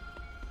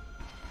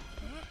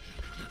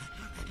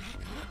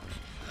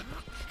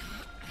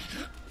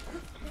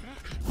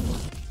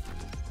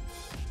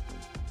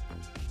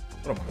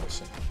 What am I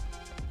missing?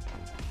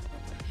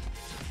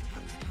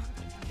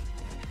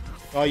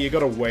 Oh, you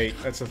gotta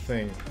wait. That's the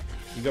thing.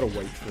 You gotta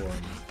wait for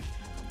him.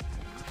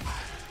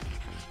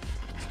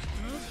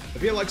 I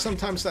feel like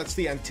sometimes that's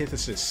the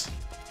antithesis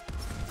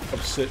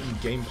of certain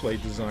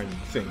gameplay design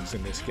things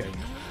in this game.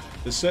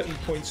 There's certain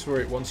points where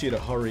it wants you to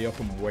hurry up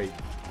and wait.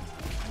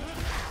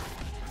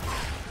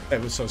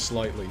 Ever so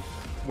slightly.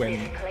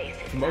 When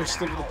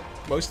most of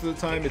the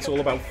time it's all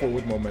about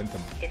forward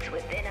momentum. It's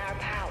within our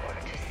power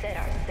to set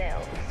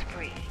ourselves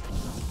free.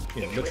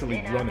 Yeah,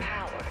 literally running.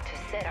 Power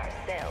to set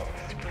ourselves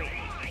free.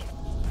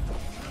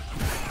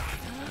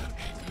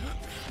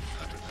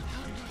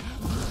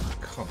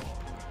 Come on.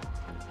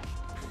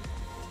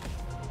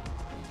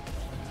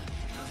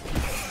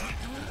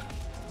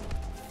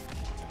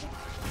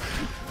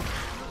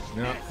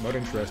 No, not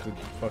interested.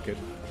 Fuck it.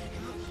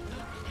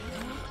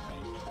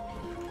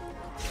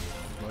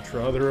 Much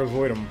rather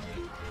avoid them.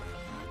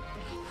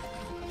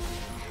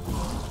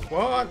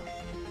 What?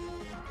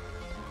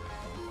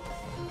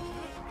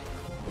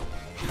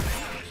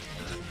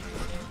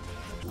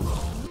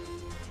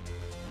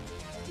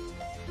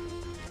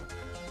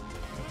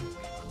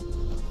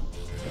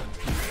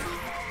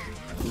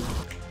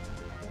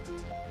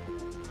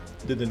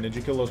 Did the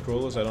ninja kill those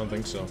crawlers? I don't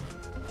think so.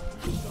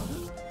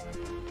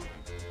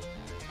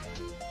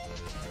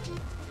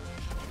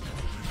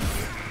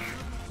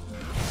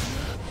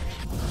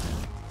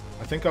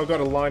 I think I've got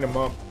to line them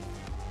up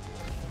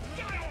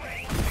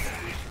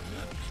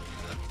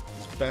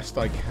as best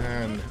I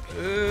can.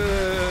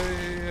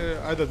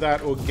 Either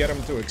that or get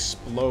them to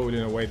explode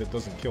in a way that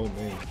doesn't kill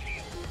me.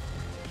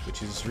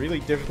 Which is really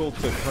difficult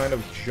to kind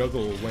of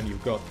juggle when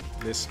you've got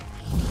this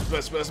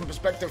first-person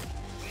perspective.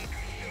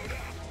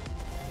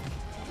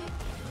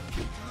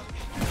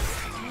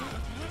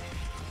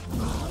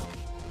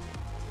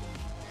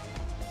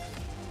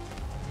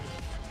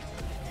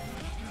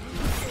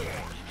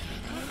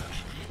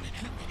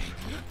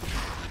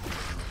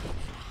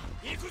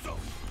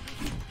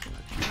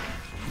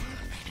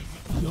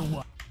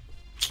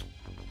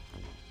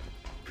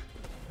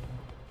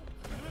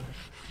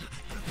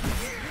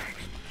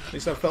 At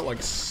least I felt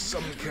like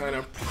some kind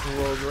of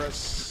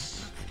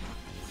progress.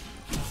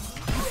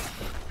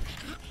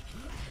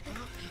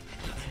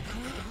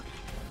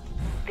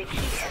 The key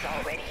has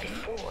already been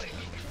forged.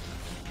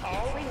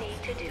 All we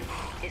need to do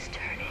is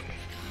turn it.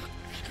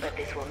 But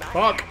this will not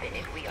happen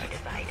if we are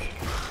divided.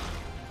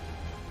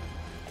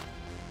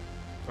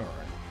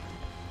 Alright.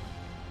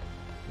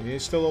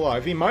 He's still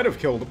alive. He might have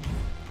killed him.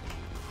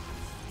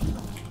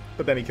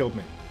 But then he killed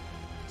me.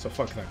 So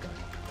fuck that guy.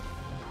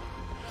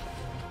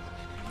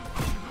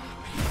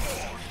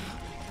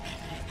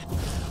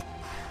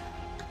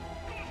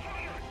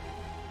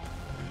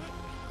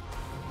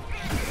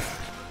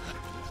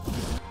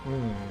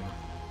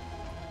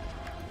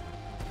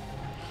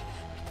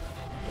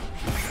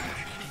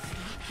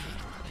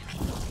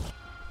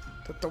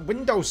 The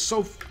window's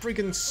so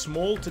freaking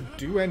small to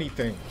do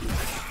anything.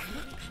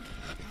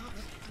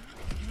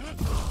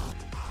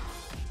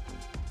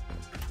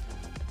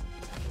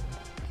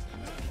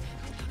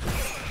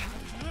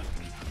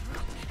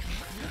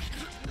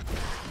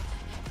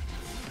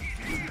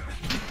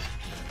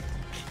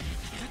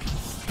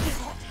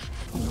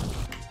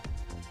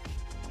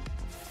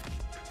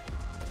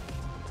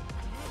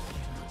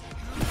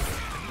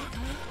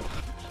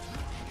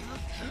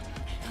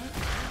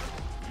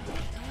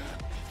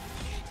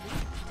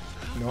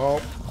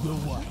 No.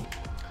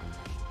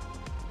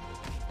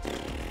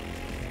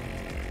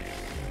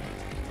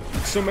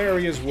 Some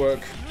areas work,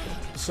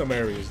 some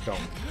areas don't.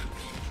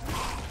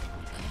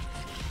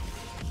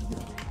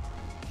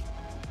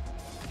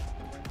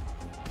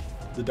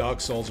 The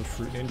Dark Souls of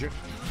Fruit Ninja.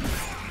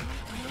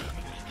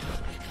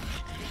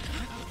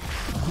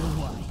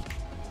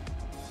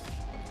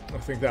 I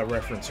think that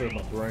reference hurt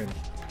my brain.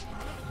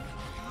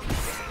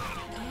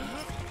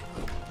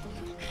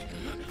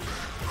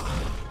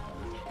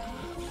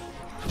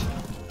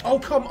 Oh,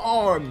 come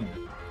on!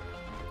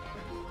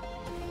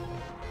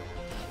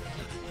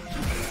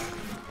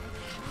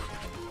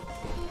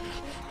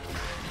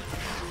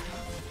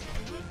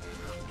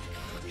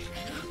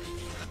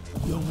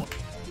 You're what?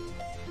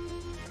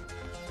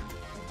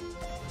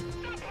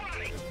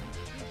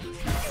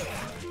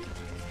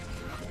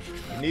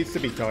 It needs to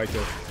be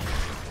tighter.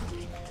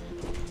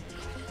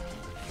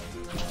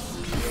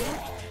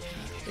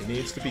 It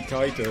needs to be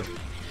tighter.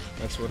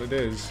 That's what it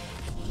is.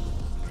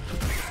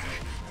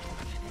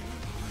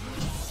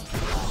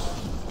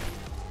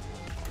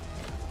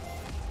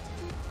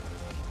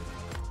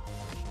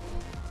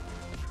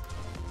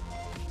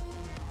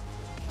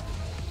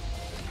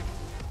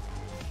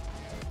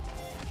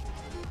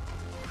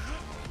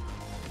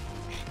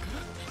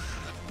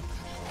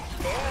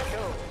 There are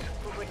those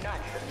who would not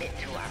submit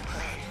to our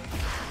plan.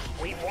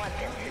 We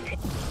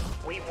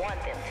want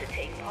them to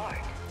take part,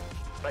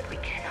 but we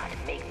cannot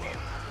make them.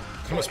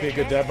 It must be a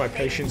good dad. My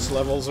patience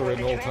levels are at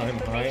an all-time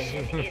high.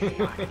 Is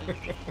not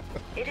easy.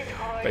 It is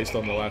hard Based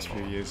on the and last few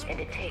painful, years. and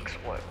it takes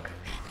work.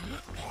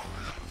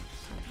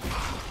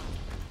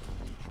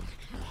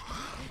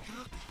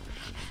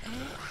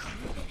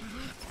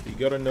 You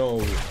gotta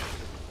know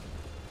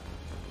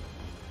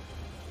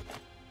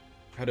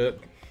how to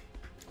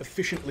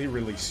efficiently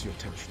release your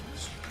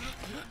tensions.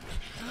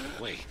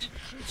 Wait,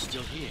 it's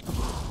still here.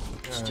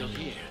 It's still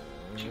here.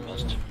 She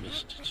must have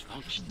missed its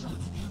function.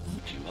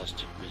 She must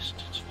have missed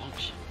its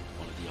function.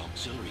 One of the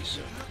auxiliary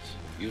circuits.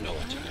 You know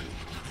what to do.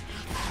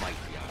 Might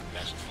be our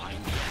best find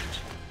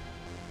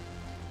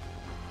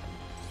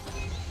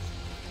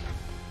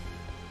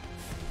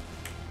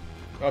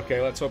yet. Okay,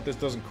 let's hope this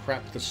doesn't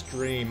crap the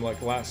stream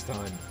like last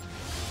time.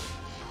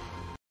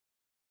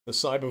 The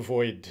Cyber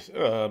Void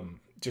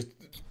just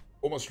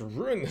almost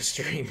ruined the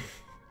stream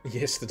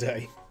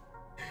yesterday.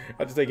 I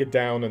had to take it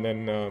down and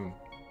then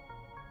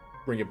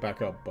bring it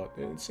back up, but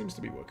it seems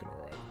to be working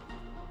alright.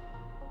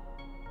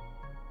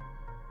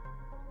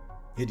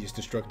 Hideous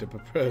Destructor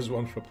prepares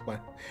one for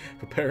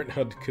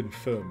Parenthood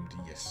confirmed,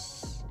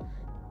 yes.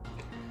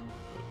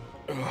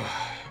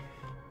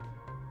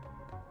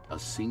 A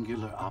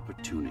singular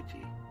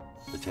opportunity.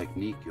 The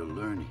technique you'll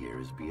learn here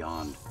is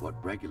beyond what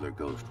regular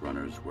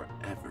Ghostrunners were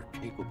ever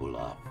capable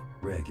of.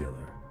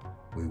 Regular.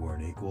 We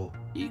weren't equal?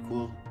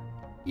 Equal?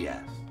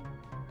 Yes.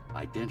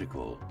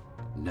 Identical?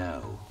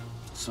 No.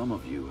 Some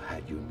of you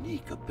had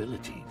unique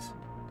abilities.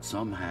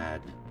 Some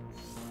had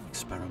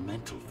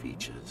experimental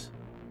features.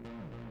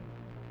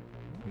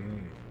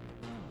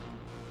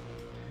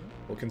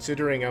 Well,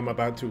 considering I'm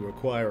about to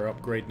acquire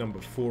upgrade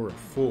number 4 of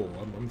 4,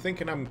 I'm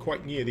thinking I'm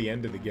quite near the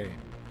end of the game.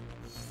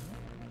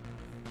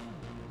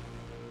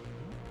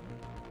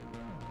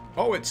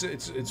 Oh, it's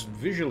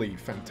visually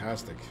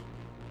fantastic.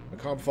 I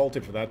can't fault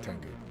it for that,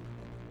 Tengu.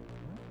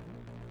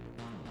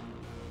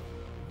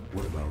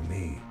 What about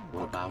me?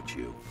 What about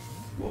you?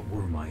 What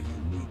were my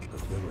unique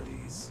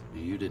abilities?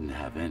 You didn't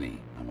have any,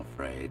 I'm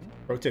afraid.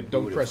 Pro tip, Who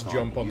don't would press have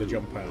jump thought on the you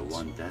jump were pads. the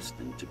one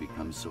destined to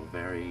become so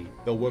very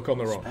They'll work on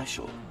their own.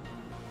 special.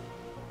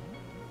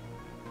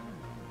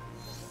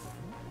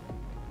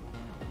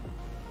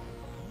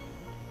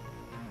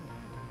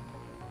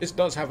 This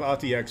does have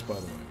RTX, by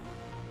the way.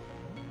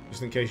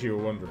 Just in case you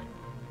were wondering.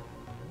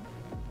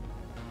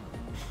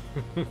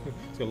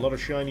 It's got a lot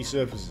of shiny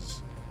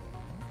surfaces.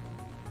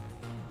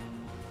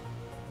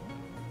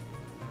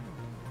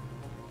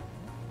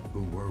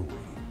 Who were we?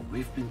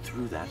 We've been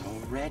through that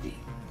already.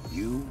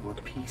 You were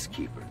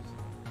peacekeepers.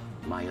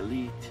 My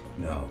elite.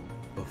 No,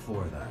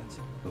 before that.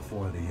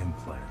 Before the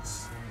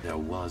implants. There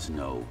was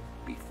no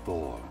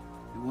before.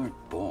 You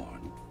weren't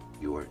born.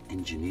 You were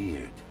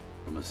engineered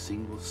from a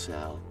single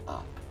cell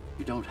up.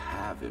 You don't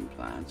have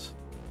implants.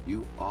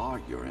 You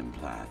are your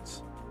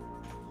implants.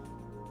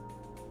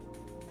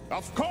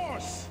 Of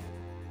course!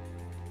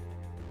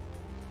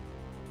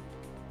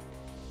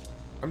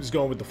 I'm just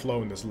going with the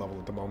flow in this level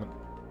at the moment.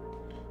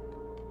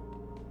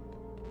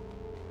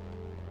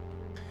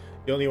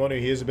 The only one who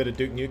hears a bit of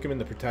Duke Nukem in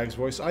the protagonist's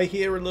voice. I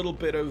hear a little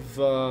bit of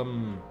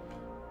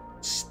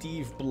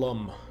Steve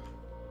Blum.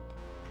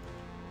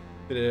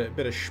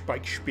 Bit of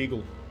Spike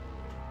Spiegel.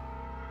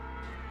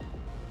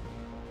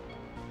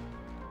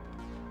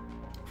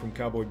 From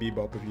Cowboy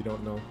Bebop, if you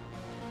don't know.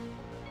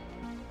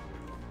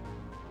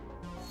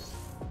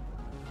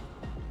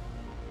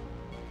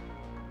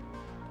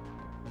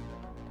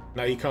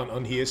 Now you can't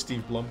unhear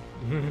Steve Blum.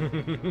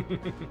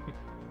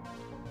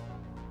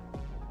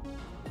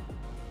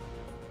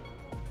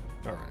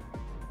 Alright.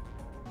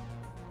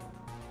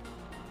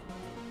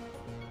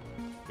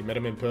 You met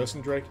him in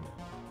person, Drake?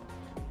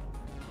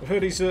 I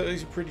heard he's a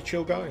pretty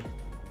chill guy.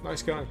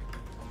 Nice guy.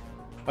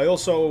 I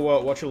also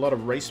watch a lot of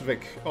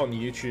Racevic on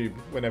YouTube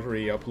whenever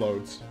he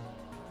uploads.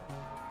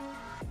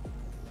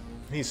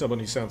 He's someone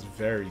who sounds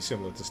very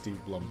similar to Steve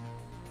Blum.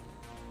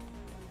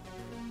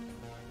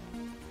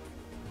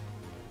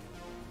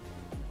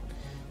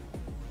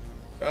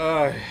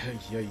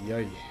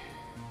 Yay.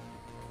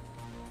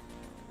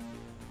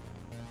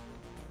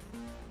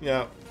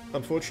 Yeah,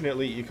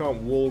 unfortunately you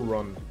can't wall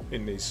run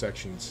in these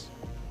sections,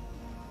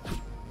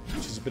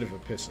 which is a bit of a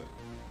pisser.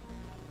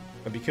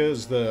 And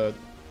because the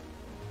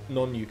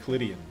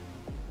non-Euclidean,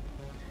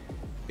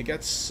 it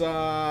gets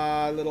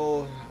a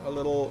little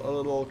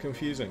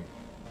confusing.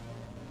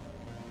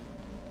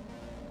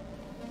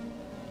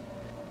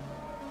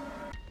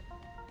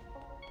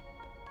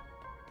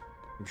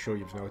 I'm sure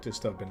you've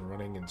noticed I've been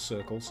running in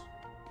circles.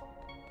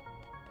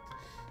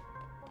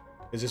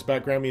 Is this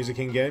background music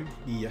in game?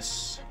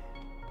 Yes.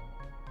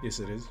 Yes,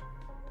 it is.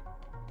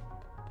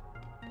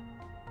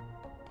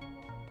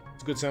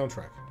 It's a good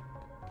soundtrack.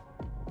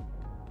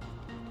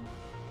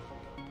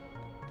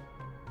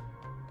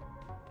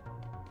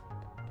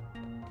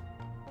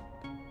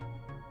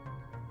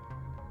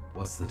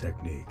 What's the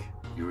technique?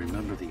 You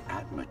remember the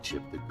Atma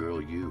chip the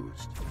girl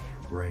used?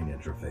 Brain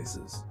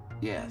interfaces.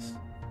 Yes.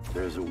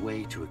 There's a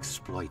way to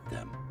exploit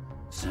them.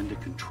 Send a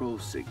control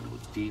signal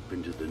deep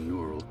into the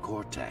neural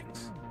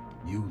cortex.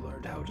 You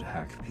learned how to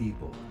hack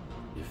people.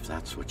 If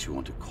that's what you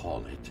want to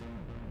call it.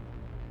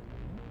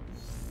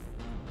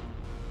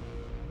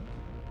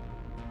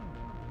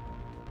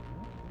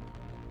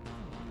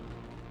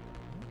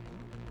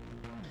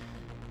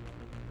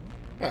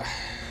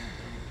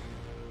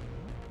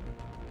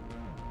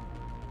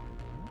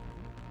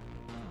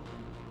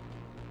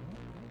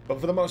 But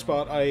for the most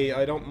part,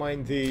 I don't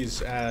mind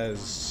these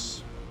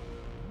as,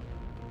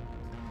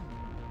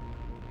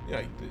 you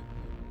know,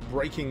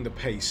 breaking the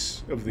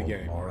pace of the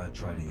game. Mara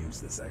try to use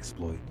this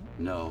exploit?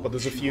 No. But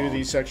there's a she few of won't.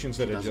 these sections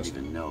that She are just... doesn't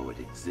even know it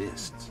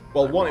exists.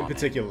 Well, one in Ironic,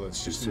 particular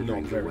that's just not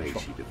considering very the way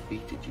fun. she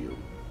defeated you.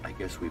 I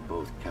guess we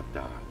both kept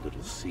our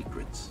little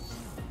secrets.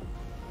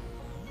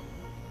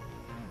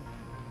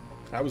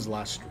 That was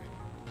last stream.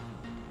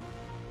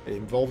 It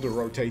involved a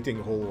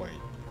rotating hallway.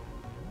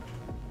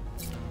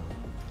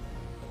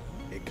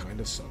 It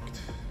kinda sucked.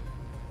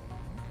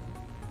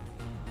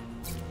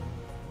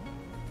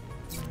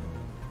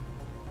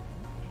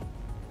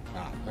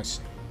 Ah, I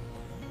see.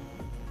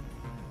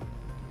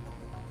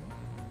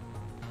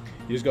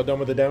 You just got done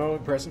with the demo?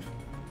 Impressive.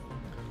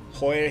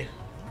 Hoi.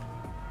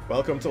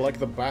 Welcome to, like,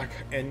 the back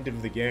end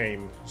of the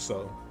game,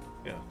 so,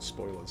 yeah,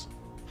 spoilers.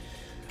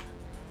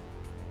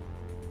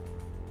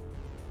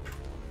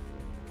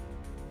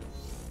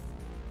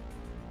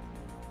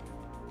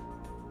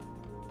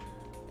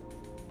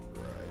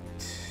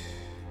 Right.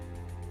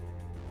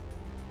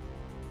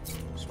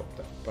 Swap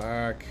that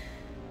back.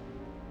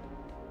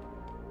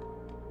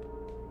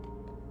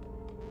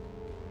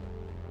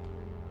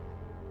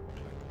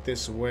 Like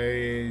this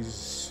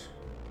ways.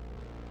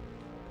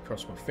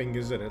 Cross my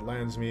fingers that it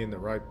lands me in the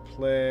right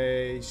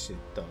place. It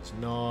does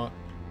not.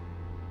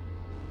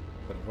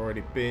 But I've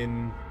already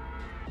been.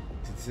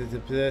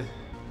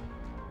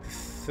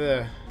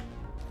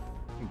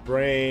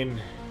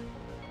 Brain.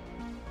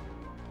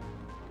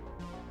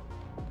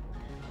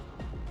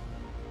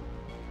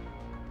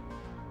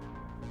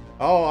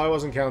 Oh, I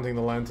wasn't counting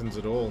the lanterns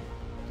at all.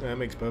 That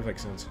makes perfect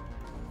sense.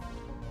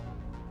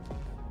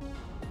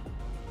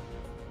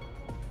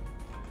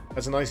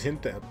 That's a nice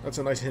hint there. That's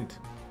a nice hint.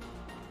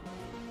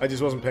 I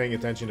just wasn't paying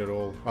attention at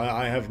all.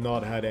 I have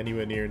not had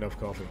anywhere near enough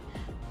coffee.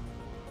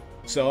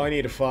 So I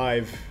need a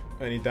 5.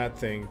 I need that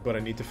thing, but I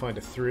need to find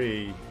a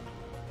 3.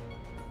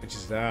 Which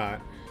is that.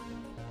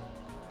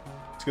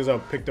 It's because I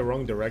picked the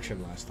wrong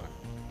direction last time.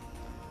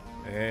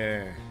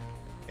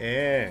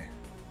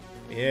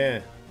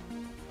 Yeah.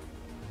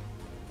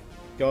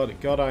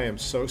 God, I am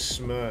so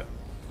smart.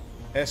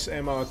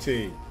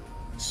 SMRT.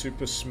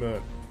 Super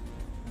smart.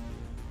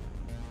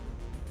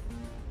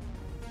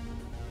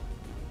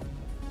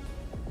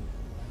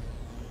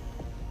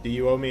 Do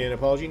you owe me an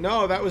apology?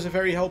 No, that was a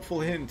very helpful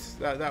hint.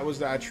 That was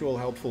the actual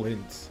helpful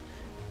hint.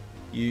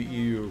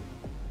 You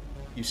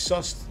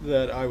sussed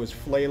that I was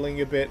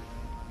flailing a bit,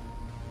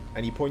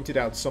 and you pointed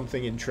out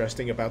something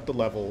interesting about the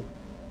level,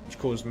 which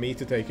caused me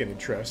to take an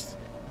interest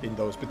in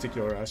those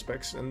particular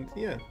aspects. And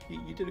yeah,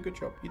 you did a good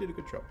job. You did a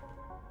good job.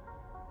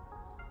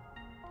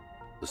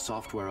 The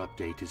software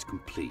update is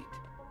complete.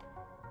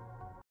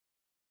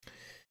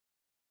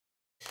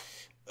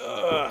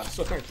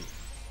 So thank you.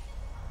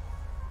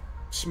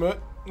 Smrt?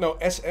 No,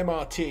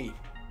 SMRT.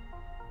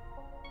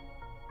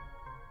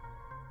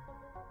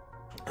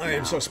 I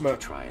am so smart.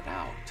 To try it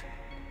out.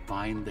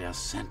 Find their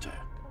center.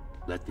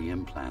 Let the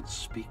implants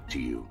speak to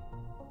you.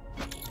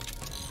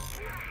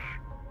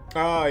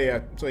 Ah,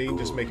 yeah. So you can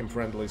just make them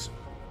friendlies.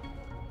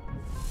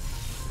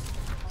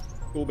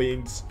 Cool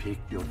beans. Pick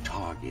your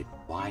target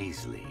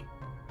wisely.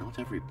 Not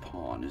every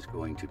pawn is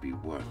going to be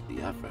worth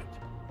the effort.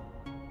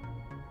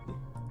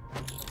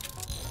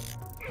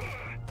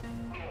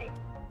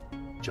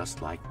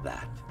 Just like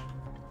that.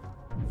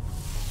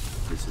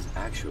 This is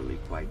actually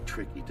quite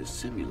tricky to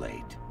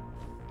simulate.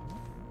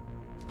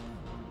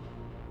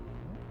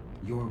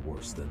 You're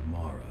worse than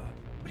Mara.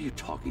 What are you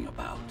talking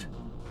about?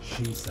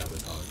 She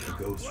sabotaged the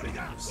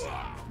Ghostrunners.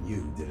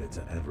 You did it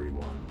to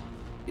everyone.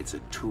 It's a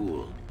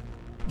tool.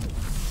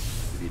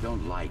 If you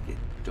don't like it,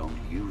 don't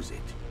use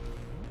it.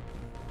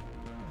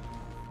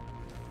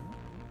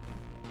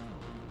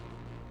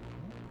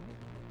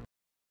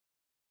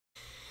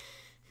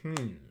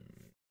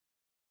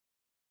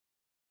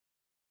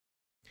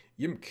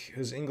 Yimk,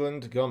 has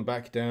England gone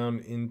back down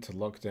into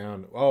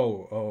lockdown?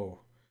 Oh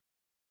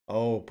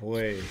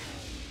boy.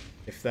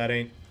 If that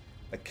ain't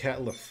a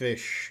kettle of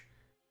fish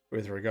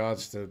with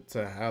regards to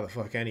how the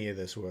fuck any of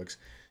this works.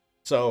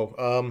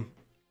 So,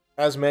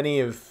 as many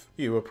of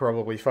you are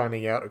probably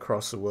finding out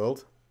across the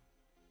world,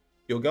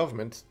 your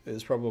government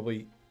is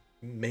probably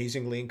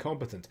amazingly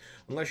incompetent.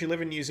 Unless you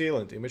live in New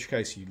Zealand, in which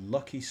case, you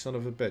lucky son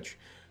of a bitch.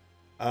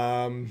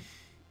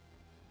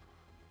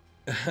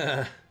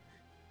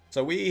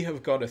 So we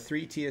have got a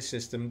 3-tier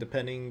system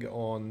depending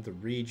on the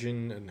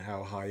region and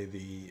how high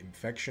the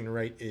infection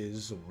rate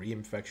is, or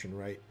reinfection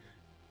rate.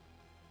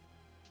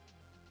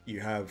 You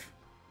have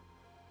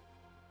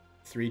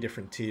 3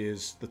 different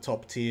tiers. The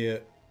top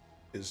tier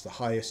is the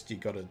highest. You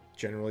gotta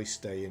generally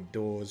stay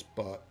indoors,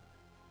 but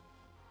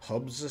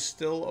pubs are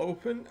still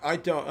open. I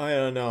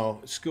don't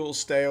know. Schools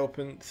stay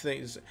open.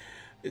 Things,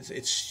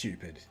 it's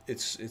stupid.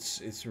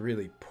 It's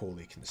really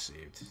poorly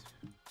conceived.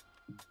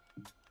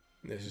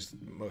 This is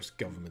most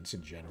governments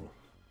in general.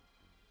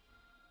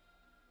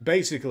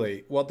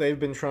 Basically, what they've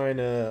been trying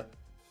to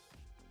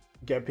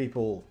get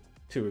people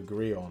to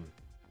agree on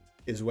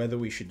is whether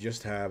we should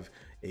just have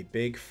a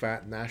big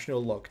fat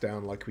national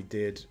lockdown like we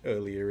did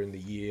earlier in the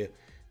year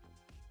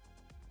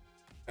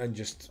and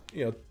just,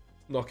 you know,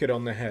 knock it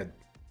on the head.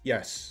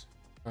 Yes,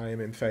 I am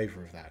in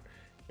favor of that.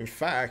 In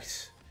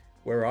fact,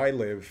 where I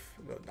live,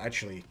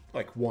 actually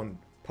like one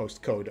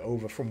postcode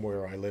over from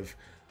where I live,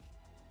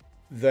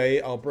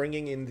 they are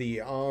bringing in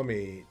the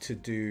army to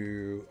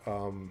do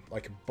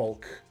like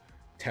bulk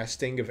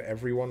testing of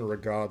everyone,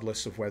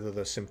 regardless of whether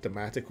they're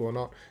symptomatic or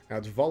not. Now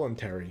it's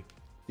voluntary.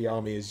 The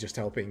army is just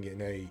helping in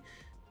a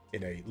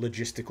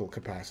logistical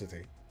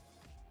capacity.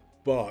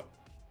 But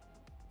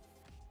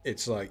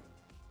it's like,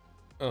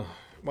 oh,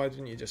 why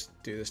didn't you just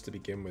do this to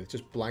begin with?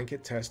 Just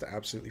blanket test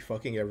absolutely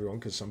fucking everyone,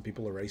 because some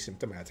people are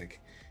asymptomatic,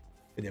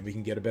 and then we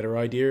can get a better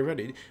idea of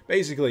it.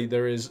 Basically,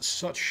 there is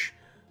such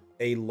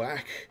a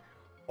lack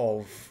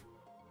of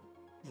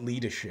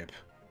leadership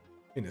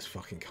in this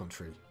fucking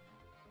country.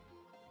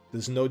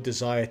 There's no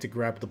desire to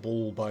grab the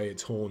bull by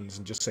its horns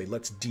and just say,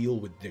 let's deal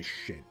with this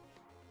shit.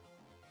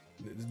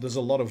 There's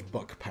a lot of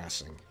buck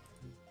passing.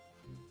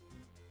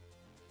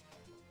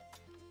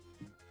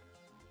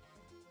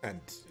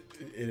 And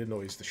it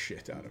annoys the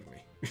shit out of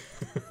me.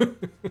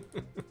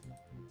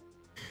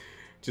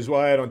 Which is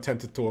why I don't tend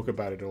to talk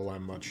about it all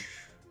that much.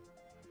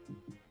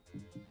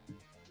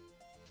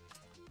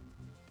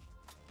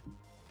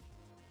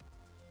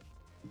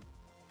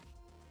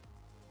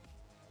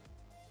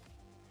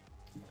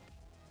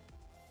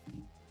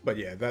 But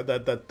yeah,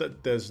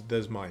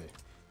 there's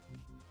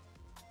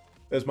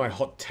my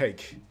hot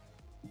take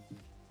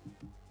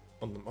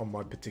on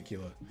my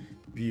particular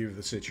view of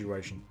the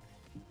situation.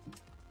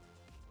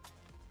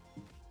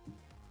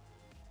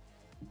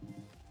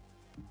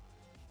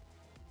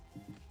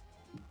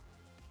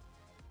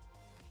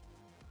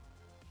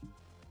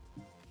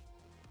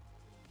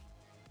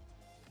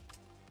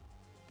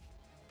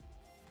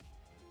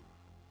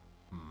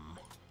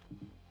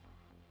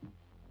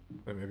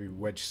 Maybe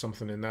wedge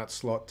something in that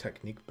slot.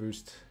 Technique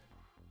boost.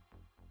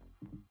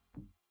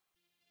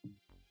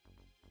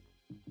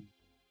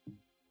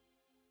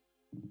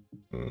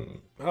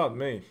 Oh,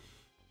 me.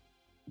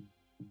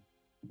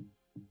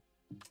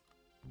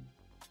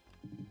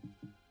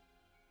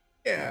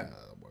 Yeah,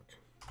 that'll work.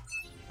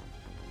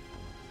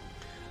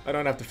 I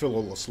don't have to fill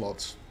all the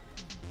slots.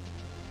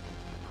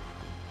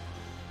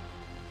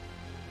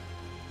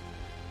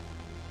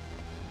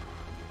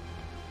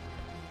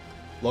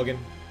 Login.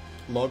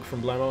 Log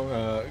from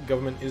Blamo.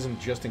 Government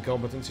isn't just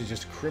incompetence, it's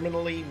just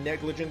criminally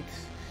negligent.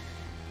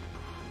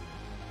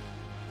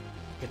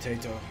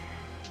 Potato.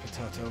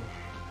 Potato.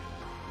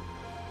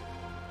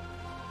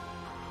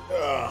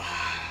 Ugh.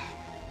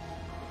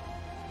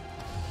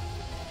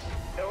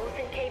 Those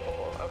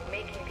incapable of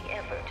making the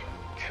effort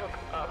took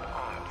up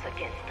arms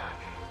against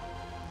us.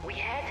 We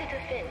had to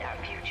defend our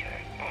future,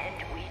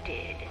 and we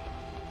did.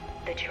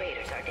 The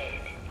traitors are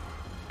dead,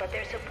 but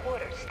their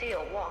supporters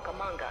still walk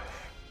among us.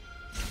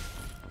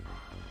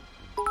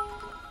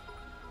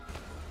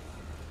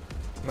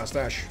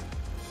 Mustache.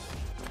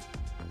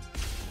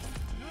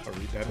 I'll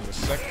read that in a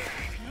sec.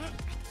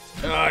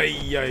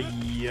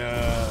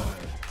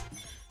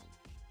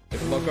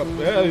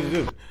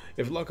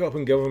 If lockup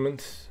and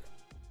government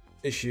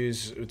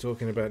issues we're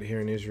talking about here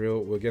in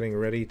Israel, we're getting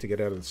ready to get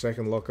out of the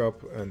second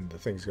lockup, and the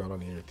things going on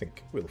here, I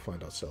think we'll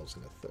find ourselves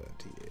in the third.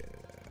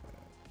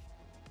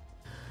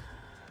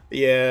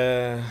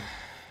 Yeah.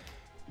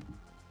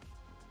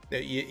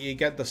 You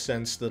get the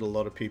sense that a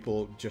lot of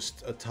people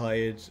just are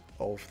tired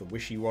of the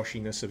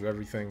wishy-washiness of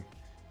everything.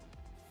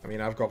 I mean,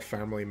 I've got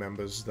family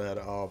members that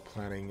are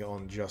planning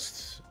on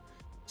just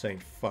saying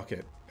fuck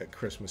it at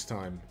Christmas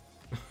time.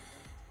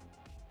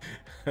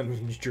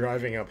 And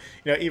driving up.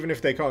 You know, even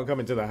if they can't come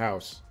into the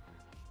house.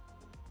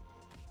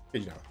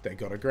 You know, they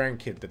got a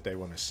grandkid that they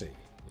want to see.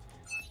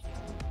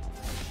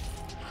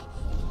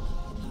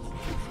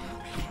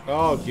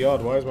 Oh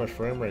god, why is my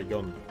frame rate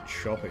gone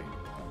choppy?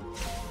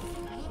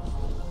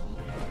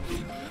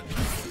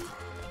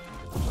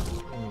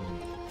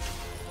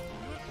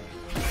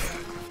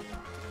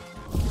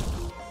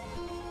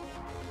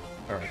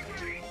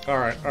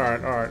 Alright.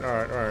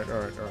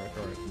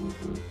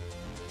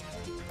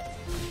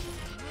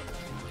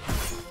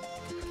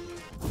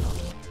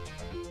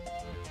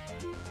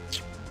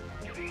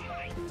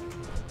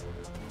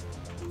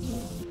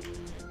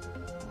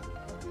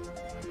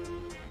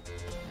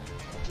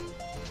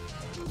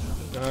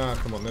 Ah,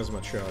 come on, there's my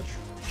charge.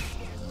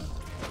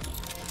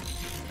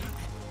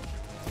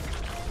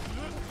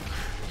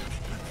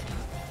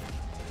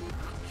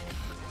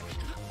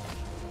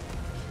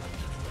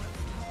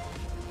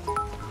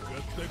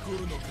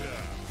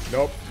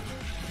 Nope.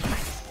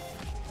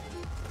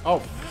 Oh,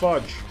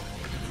 fudge.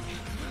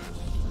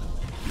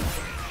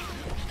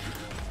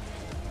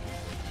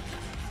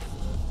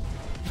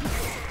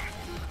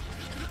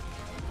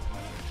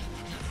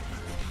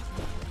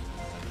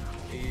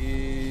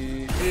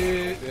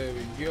 There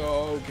we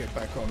go. Get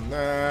back on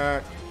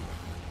that.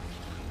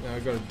 Now I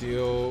gotta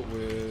deal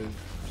with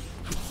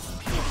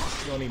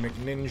Johnny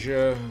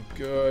McNinja.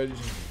 Good.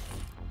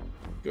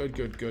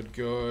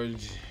 Good.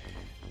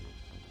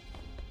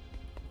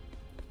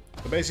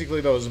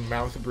 Basically, those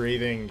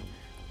mouth-breathing,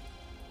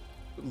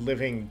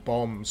 living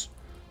bombs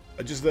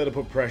are just there to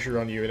put pressure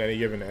on you in any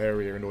given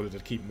area in order to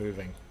keep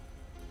moving.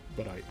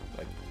 But I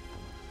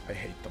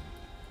hate them.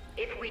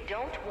 If we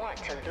don't want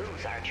to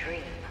lose our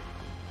dream,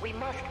 we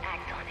must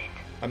act on it.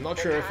 I'm not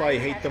sure if I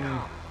hate them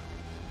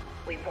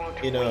We won't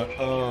in wait any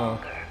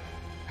longer.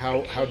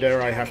 how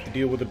dare I have to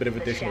deal with a bit of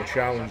additional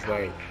challenge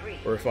way,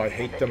 or if I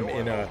hate them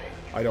in a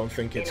I don't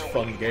think it's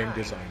fun game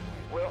design.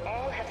 We'll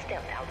all have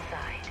stepped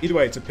outside. Either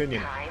way, it's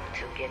opinion. Time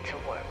to get to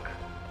work.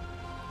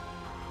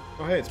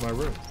 Oh hey, it's my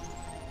room.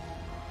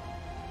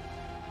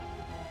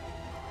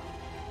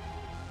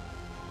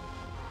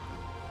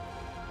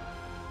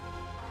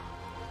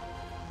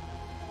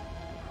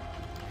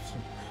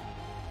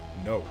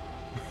 No.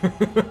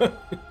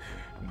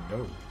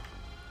 No.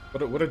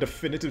 What a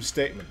definitive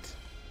statement.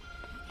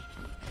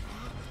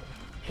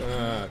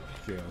 Ah,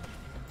 God.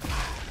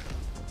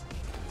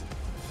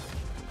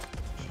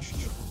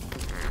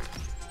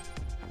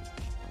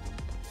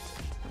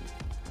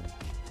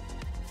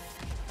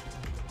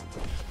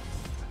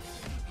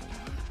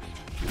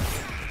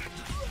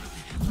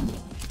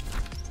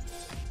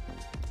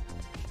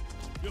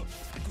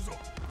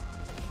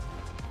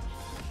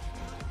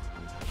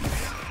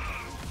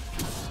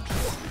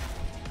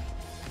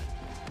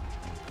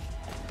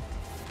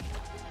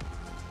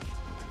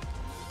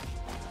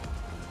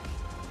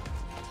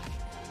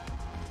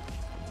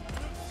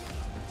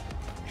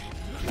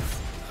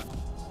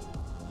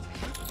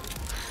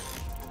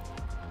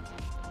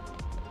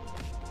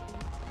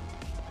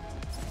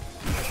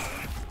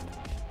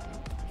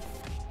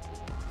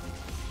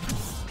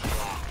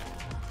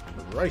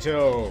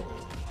 Righto.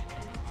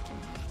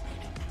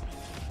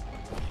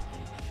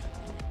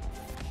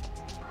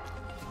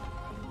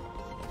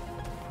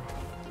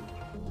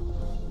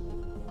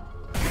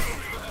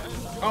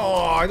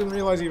 Oh, I didn't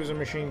realize he was a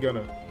machine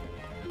gunner.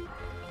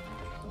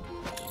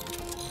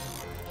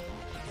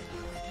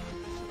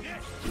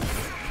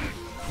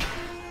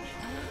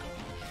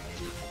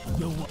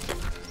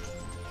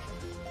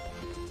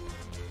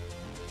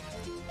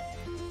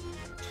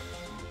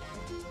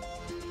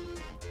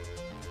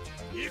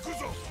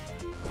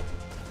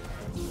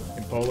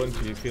 In Poland,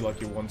 do you feel like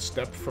you're one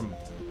step from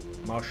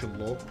martial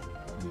law?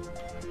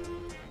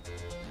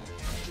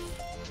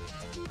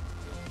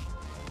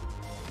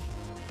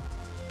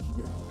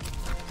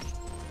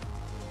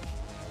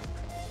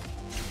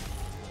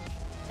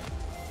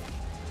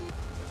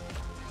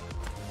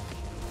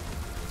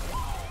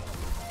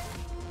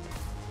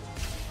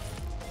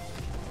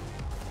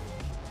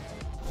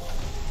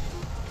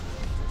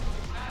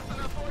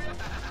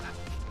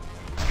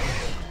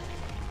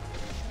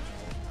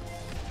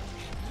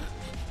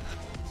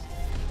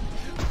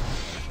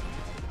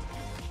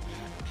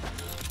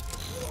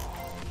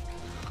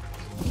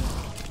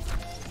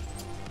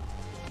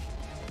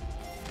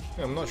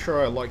 I'm not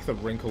sure I like the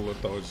wrinkle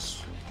that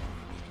those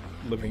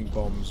living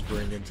bombs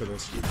bring into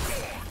this.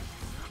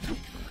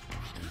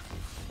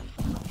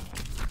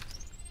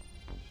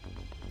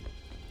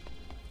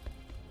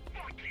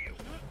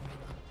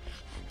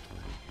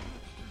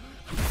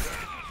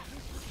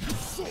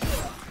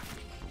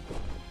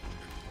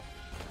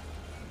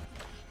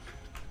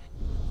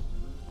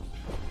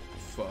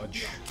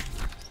 Fudge.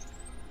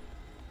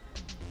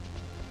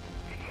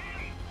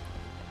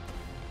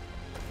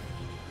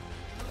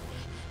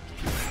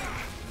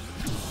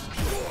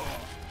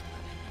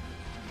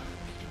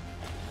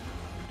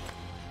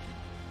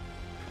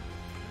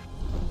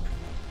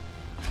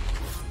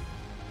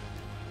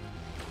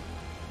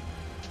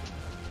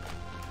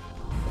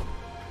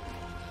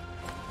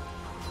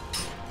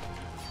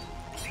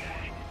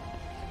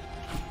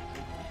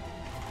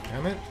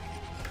 Damn it.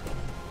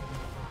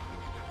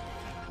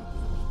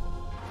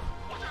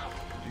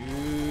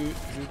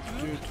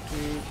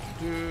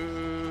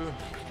 Do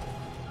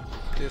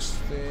this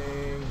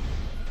thing.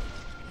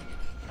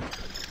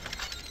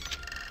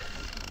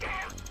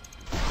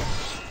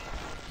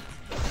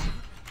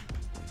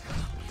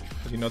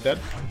 Is he not dead?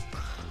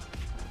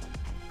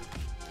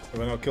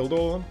 Have I not killed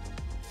all of them?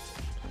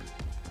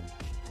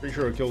 Pretty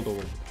sure I killed all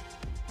of them.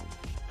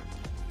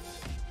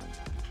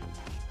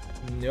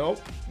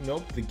 Nope,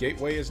 nope, the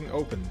gateway isn't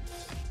open.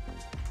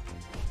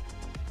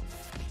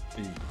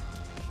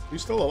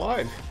 Who's still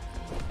alive?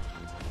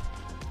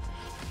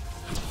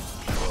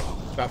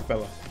 That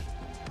fella.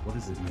 What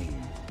does it mean?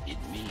 It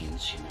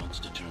means she wants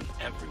to turn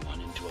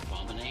everyone into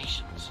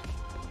abominations.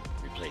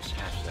 Replace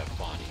half their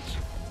bodies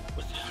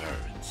with her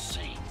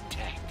insane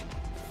tech.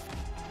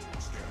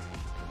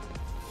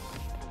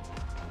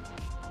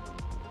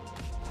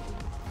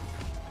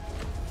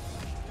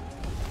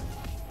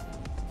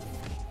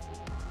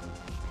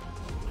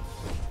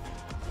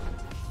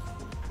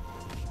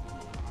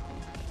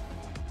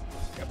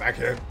 Get back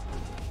here.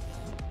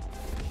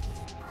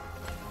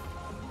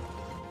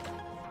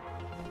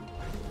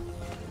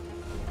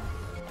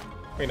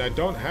 I mean, I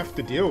don't have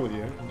to deal with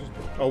you.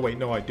 Oh wait,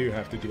 no, I do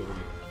have to deal with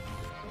you.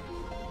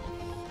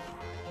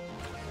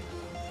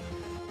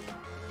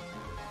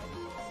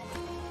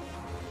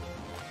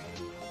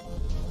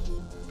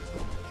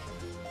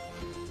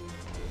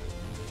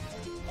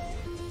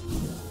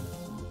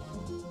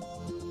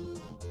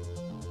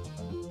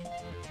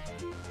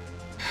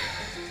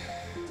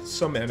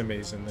 Some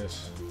enemies in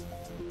this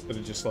that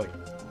are just like,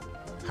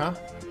 huh?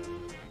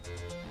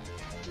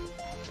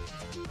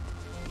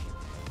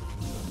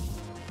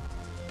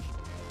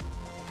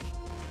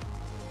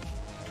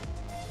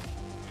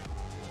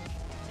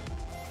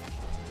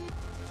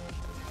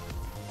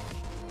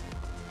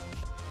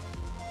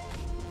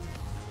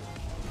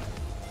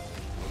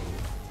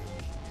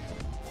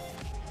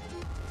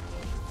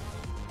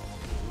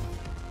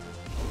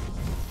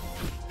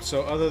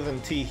 So other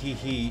than tee hee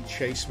hee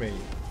chase me,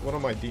 what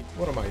am I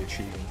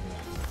achieving here?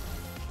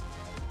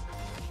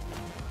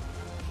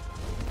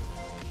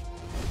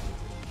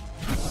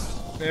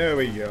 There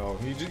we go.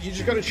 You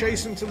just gotta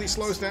chase him till he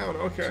slows down.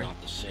 Okay. It's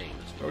not the same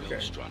as the Okay.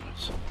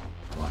 Ghostrunners.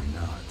 Why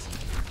not?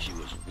 She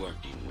was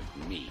working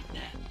with me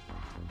then.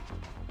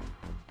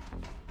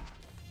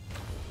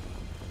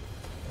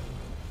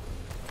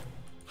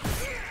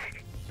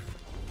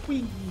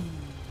 Whee!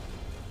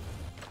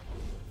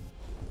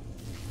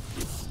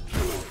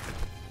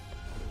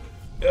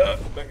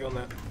 Back on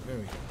that. There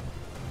we go.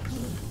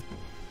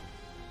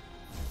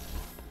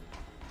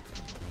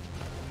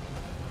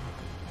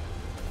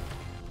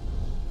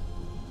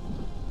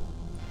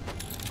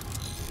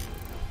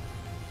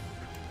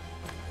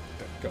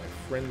 That guy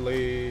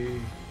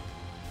friendly.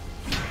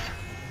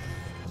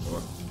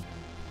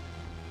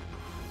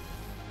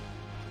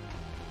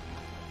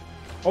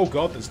 Oh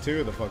god, there's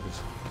two of the fuckers.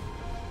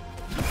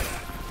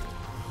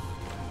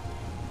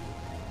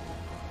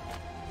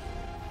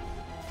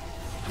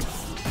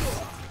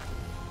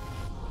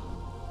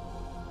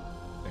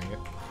 Dang it.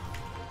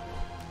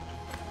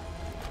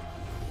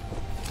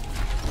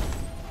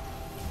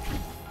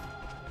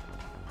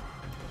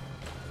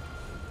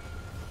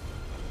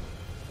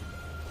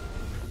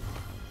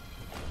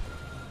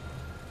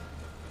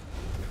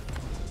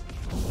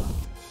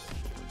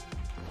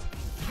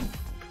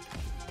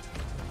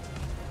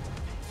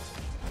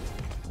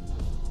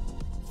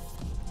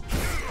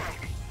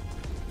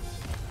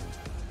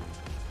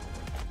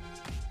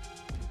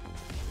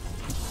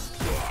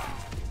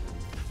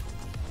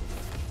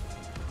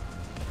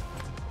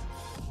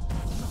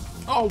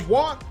 Oh,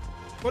 what?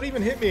 What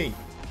even hit me?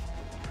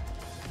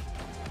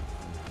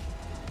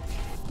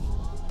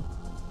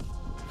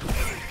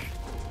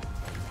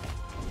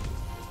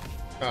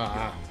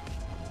 Ah.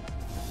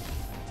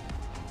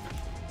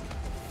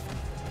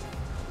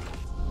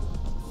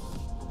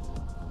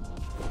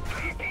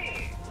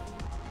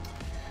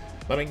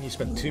 Fleming, you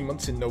spent 2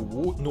 months in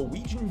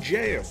Norwegian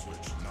jail.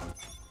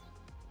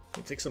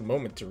 It takes a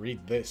moment to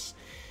read this.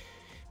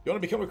 You want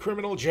to become a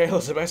criminal? Jail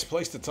is the best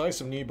place to tie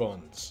some new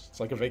bonds. It's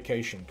like a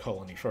vacation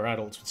colony for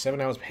adults with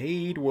 7 hours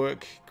paid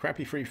work,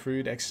 crappy free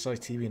food, exercise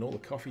TV, and all the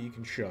coffee you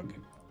can chug.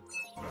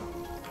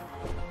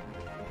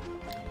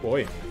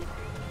 Boy.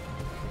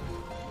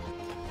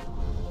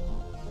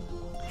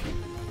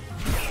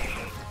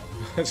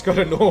 Let's go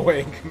to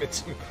Norway and commit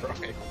some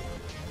crime.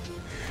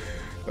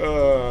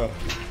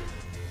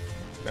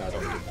 Nah,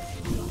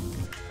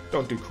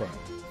 don't do crime.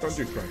 Don't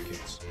do crime,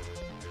 kids.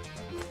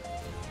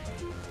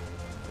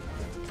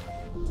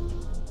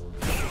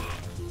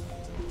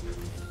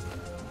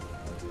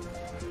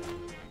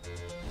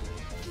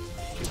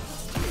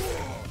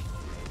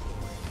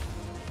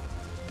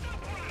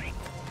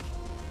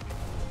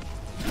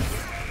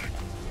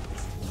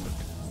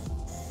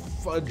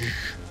 Fudge.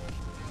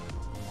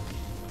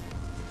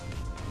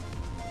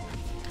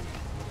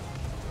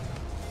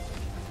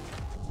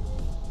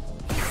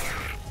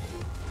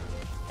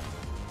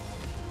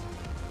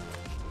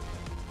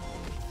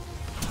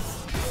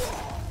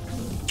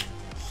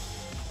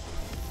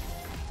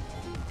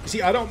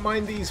 See, I don't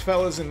mind these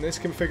fellas in this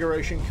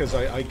configuration because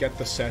I get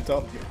the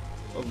setup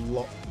a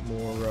lot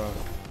more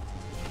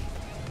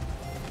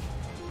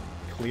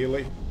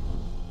clearly.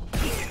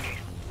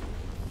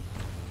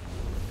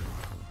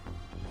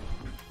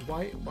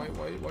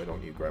 Why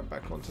don't you grab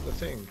back onto the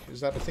thing? Is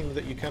that a thing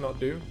that you cannot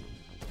do?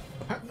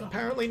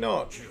 Apparently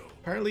not.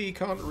 Apparently you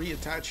can't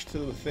reattach to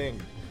the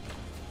thing.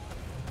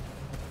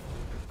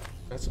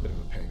 That's a bit of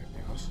a pain in the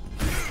ass.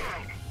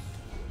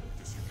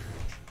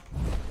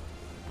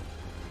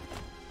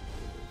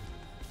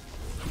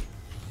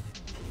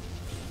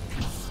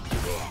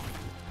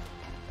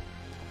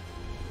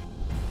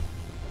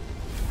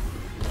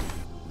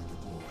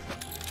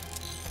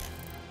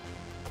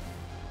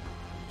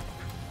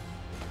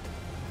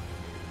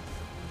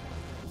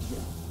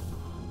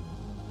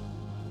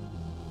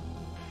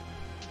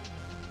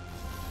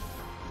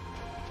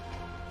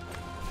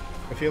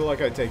 I feel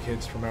like I take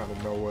hits from out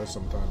of nowhere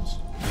sometimes.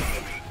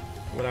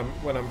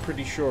 When I'm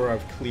pretty sure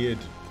I've cleared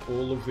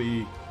all of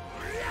the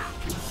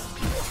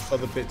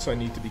other bits I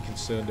need to be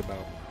concerned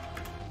about.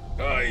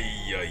 Ay,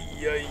 ay,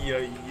 ay,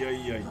 ay, ay,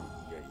 ay,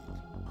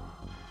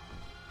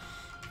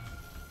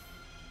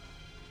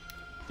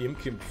 ay.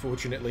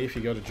 Unfortunately, if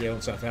you go to jail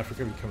in South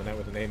Africa, you're coming out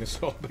with an anus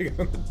hole bigger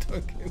than the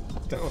Dunkin'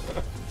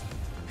 Donut.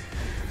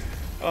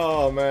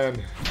 Oh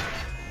man.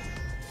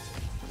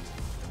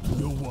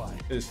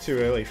 It's too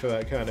early for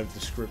that kind of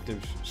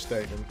descriptive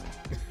statement.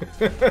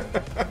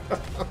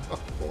 Oh,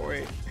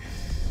 boy.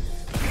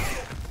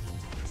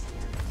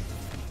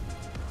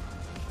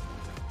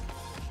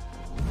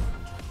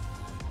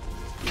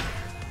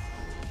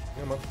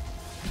 Come on.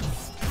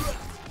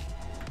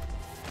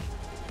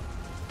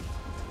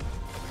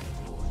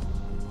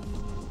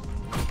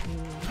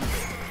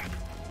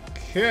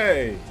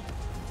 Okay.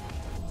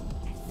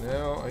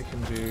 Now I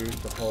can do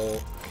the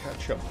whole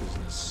catch-up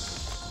business.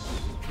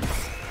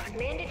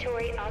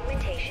 Mandatory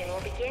augmentation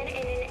will begin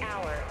in an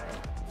hour.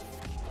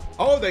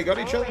 Oh, they got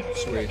each All other.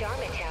 residents Sweet. of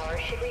Dharma Tower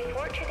should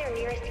report to their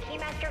nearest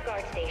Keymaster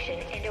guard station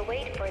and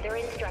await further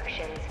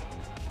instructions.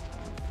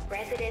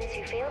 Residents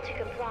who fail to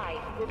comply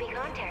will be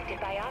contacted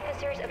by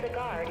officers of the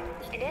guard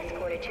and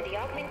escorted to the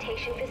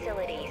augmentation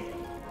facilities.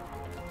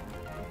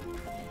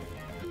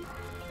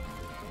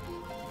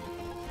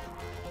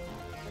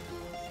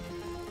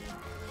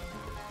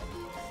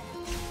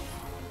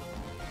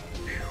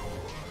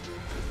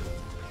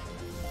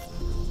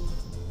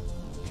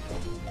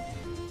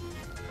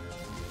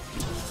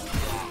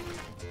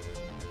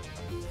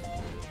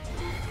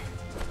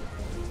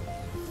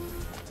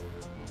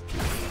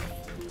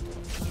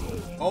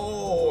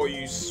 Oh,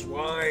 you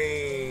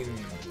swine!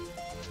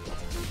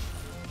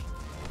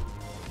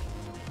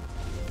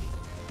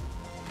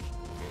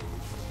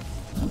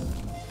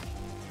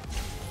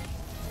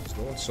 It's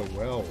going so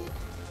well.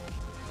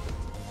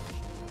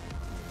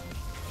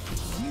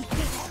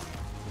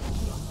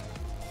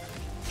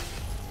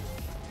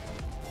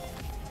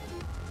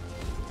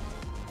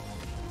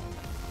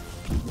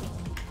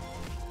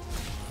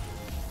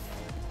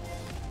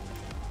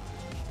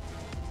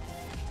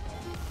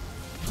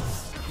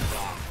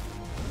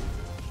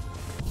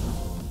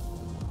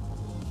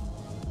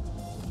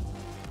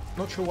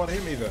 Not sure what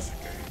hit me there.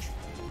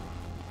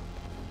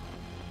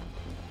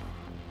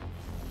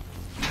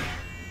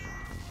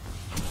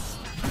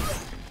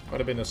 Might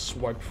have been a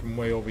swipe from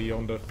way over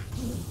yonder.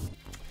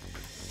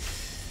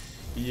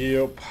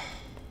 Yep.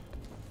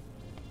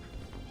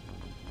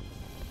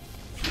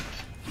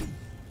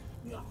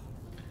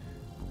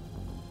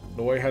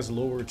 Norway has a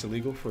law where it's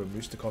illegal for a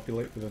moose to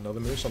copulate with another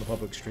moose on a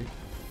public street.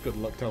 Good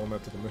luck telling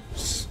that to the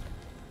moose.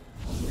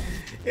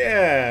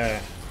 Yeah.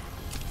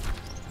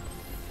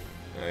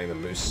 I think the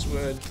moose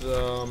would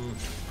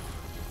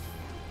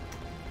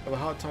have a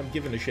hard time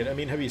giving a shit. I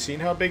mean, have you seen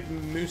how big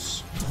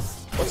moose?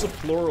 What's a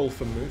plural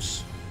for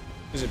moose?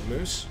 Is it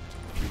moose?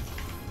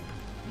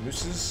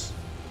 Mooses?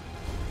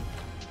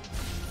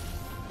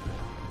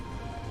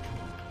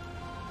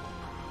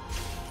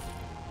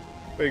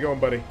 Where you going,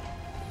 buddy?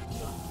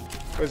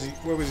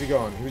 Where was he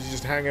going? He was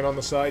just hanging on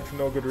the side for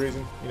no good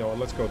reason? You know what,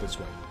 let's go this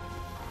way.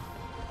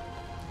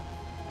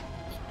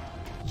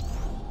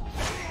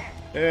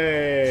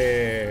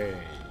 Hey!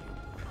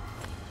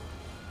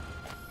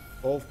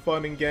 All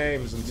fun and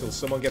games until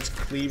someone gets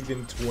cleaved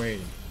in twain.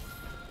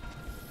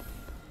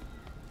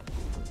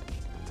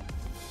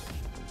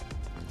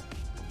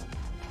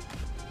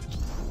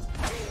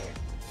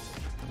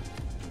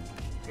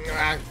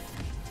 Ah.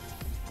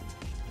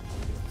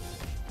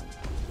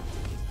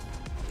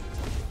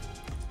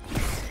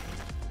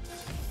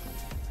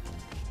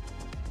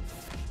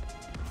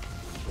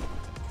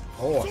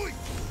 Oh, I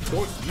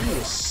thought you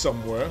were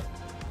somewhere.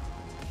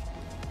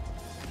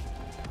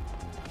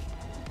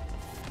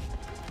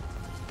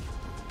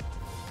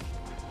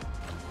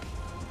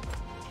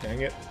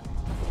 Dang it.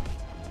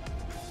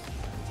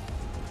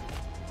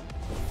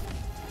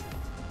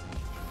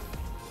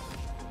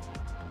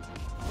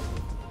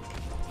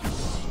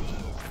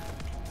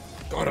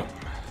 Got him.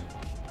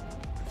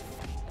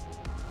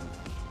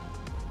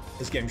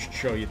 This game should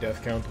show you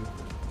death counting.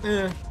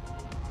 Eh.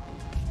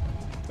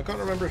 I can't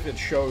remember if it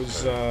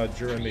shows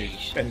during the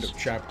end of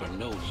chapter. Are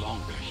no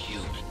longer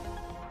human.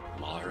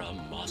 Mara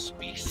must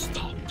be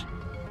stopped.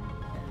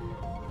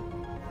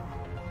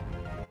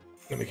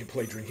 Then we can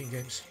play drinking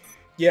games.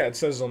 Yeah, it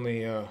says on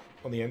the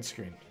end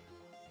screen.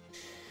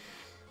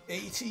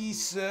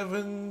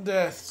 87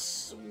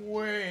 deaths.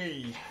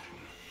 Way.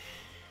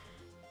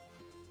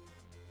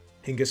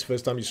 Hingus,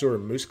 first time you saw a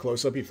moose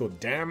close up, you thought,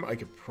 damn, I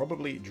could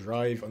probably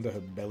drive under her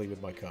belly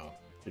with my car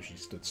if she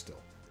stood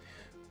still.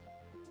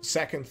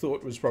 Second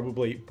thought was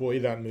probably, boy,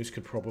 that moose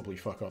could probably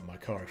fuck up my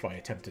car if I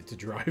attempted to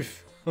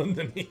drive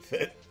underneath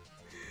it.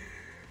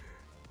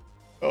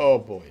 Oh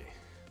boy.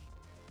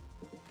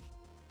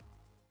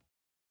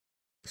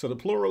 So the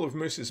plural of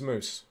moose is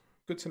moose.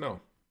 Good to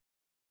know.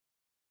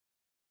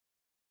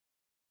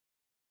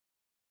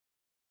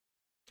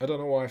 I don't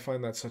know why I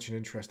find that such an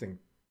interesting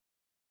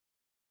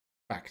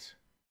fact.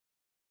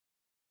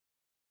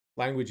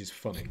 Language is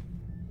funny.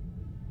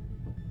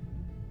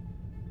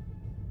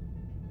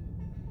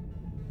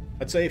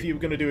 I'd say if you were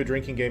going to do a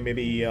drinking game,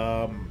 maybe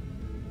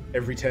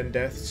every 10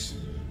 deaths.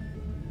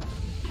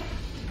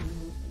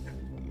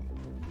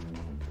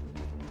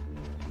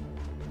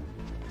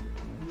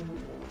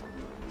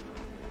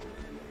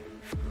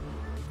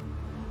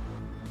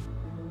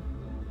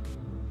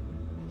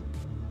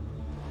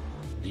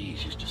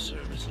 These used to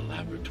serve as the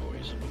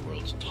laboratories of the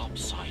world's top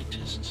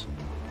scientists.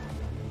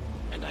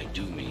 And I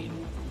do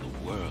mean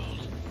the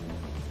world.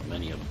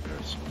 Many of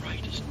Earth's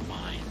brightest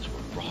minds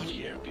were brought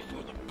here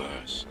before the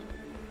burst.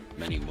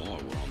 Many more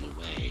were on the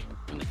way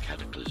when the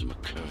cataclysm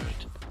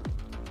occurred.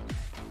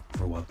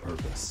 For what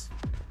purpose?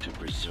 To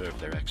preserve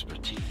their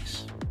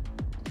expertise.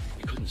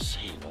 We couldn't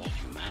save all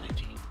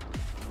humanity,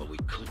 but we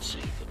could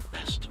save the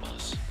best of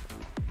us.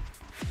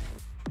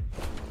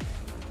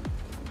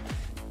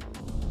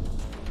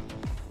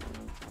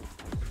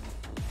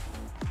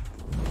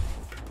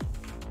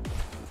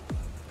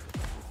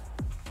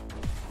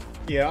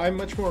 Yeah, I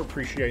much more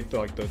appreciate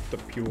the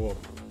pure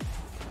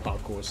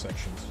hardcore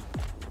sections.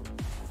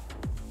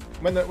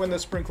 When they're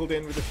sprinkled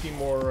in with a few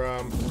more,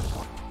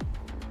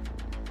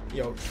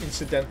 you know,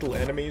 incidental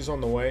enemies on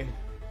the way.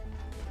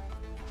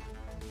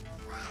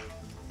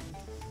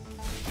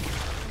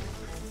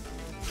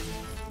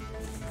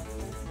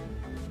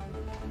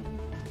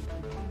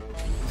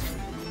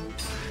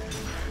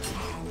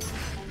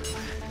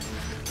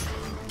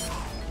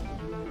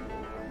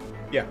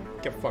 Yeah,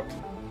 get fucked.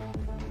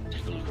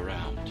 Take a look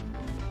around.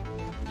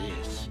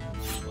 This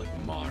is what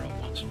Mara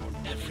wants for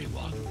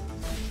everyone.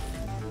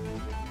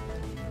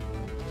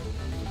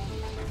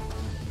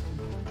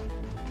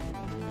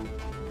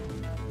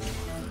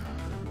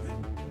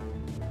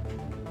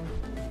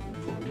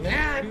 Nah,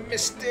 I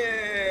missed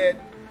it!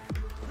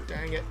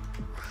 Dang it.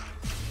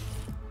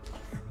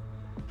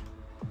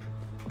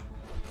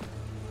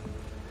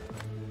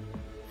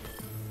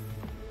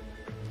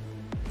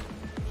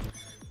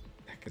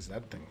 Heck is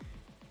that thing?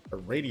 A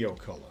radio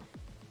collar.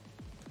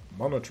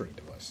 Monitoring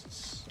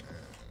devices.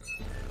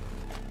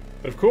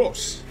 But of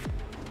course,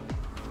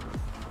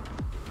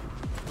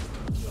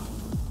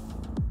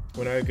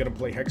 when are you gonna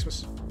play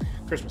Hexmas?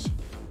 Christmas.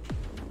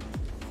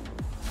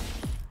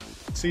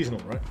 Seasonal,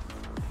 right?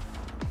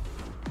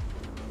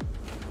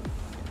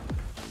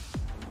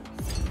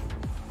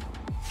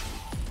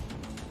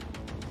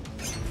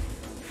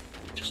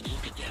 Just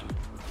look at them.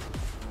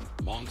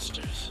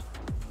 Monsters.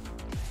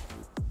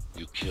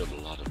 You killed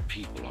a lot of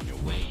people on your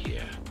way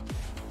here.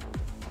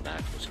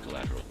 That was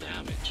collateral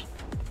damage.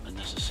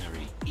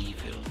 Unnecessary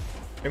evil.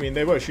 I mean,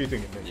 they were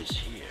shooting at me. This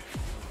here,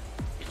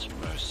 it's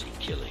mercy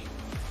killing.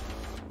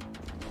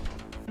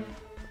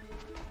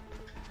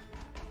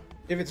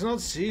 If it's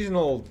not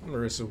seasonal,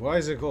 Marissa, why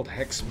is it called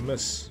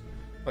Hexmas?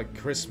 Like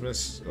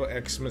Christmas or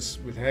Xmas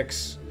with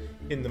Hex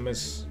in the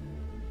miss.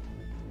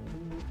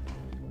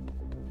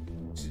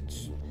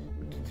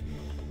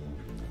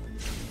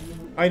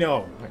 I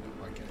know, I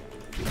get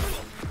it.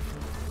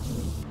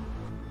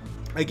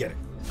 I get it.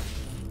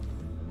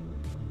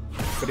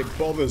 But it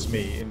bothers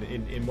me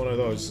in one of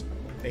those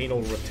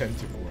anal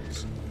retentive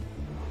ways.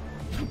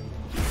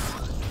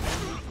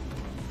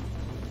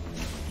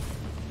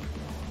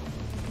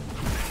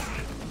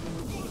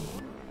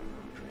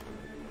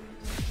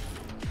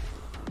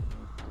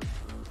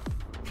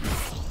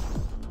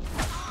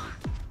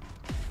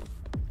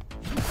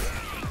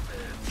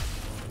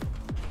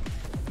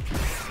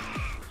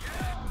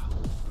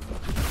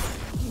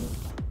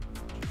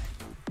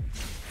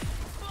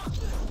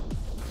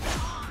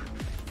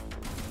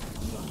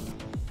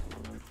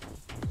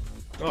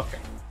 Okay.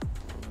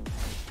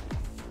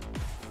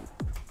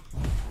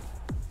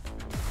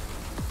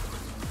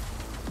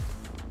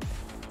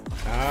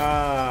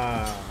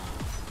 Ah.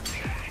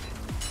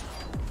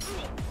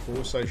 Of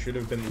course I should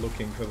have been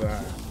looking for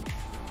that.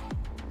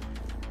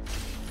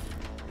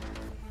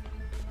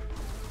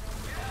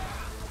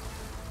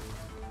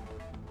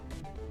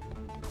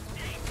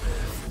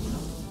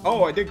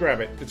 Oh, I did grab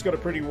it. It's got a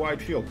pretty wide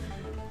field.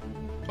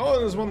 Oh,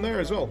 there's one there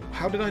as well.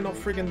 How did I not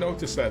friggin'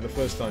 notice that the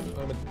first time?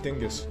 I'm a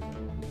dingus.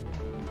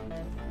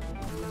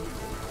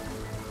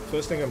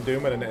 First thing I'm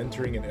doing when I'm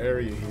entering an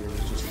area here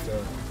is just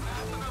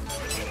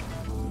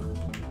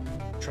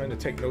trying to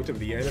take note of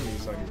the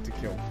enemies I need to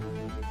kill.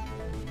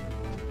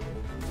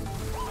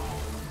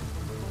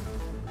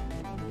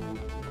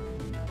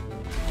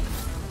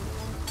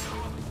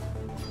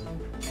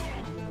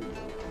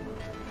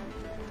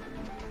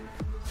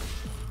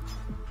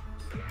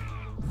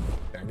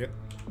 Dang it.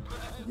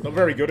 Not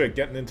very good at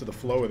getting into the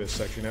flow of this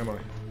section, am I?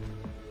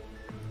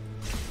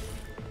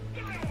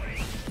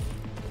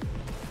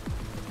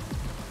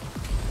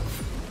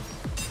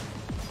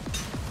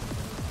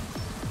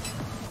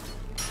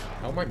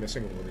 How am I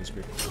missing all of these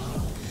people?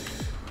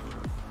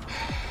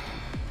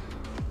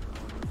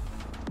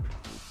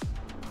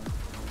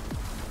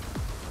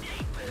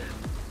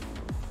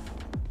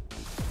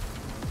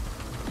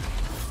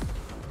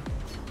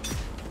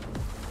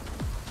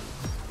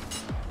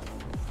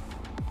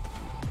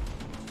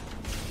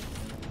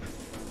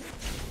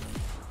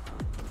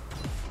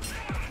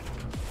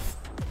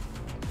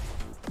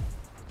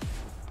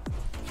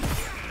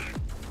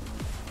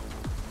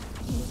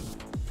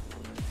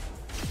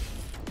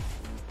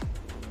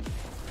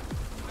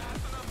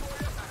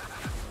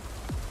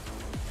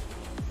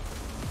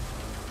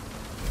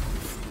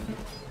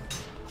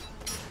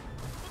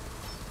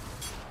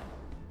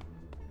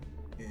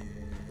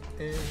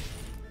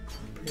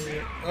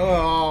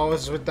 Oh,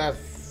 what's with that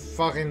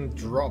fucking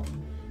drop?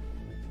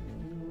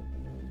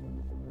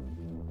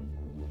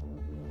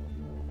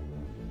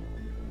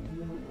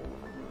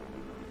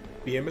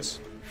 BMS?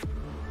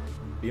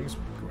 BMS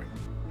would be great.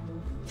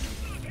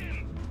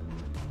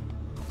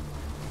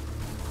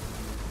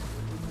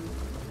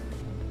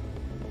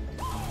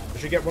 I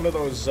should get one of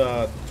those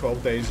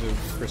 12 days of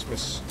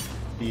Christmas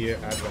beer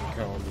advent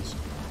calendars.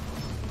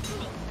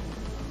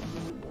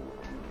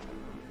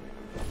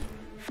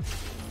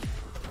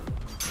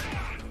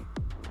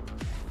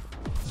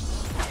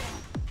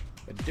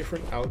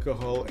 Different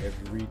alcohol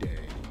every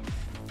day.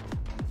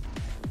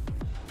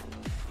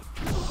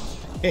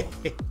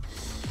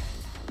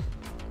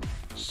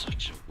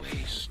 Such a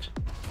waste.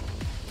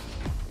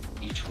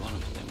 Each one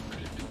of them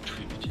could have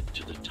contributed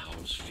to the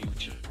tower's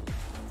future,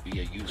 be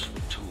a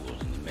useful tool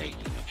in the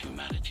making of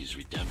humanity's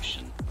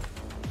redemption.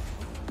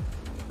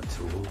 A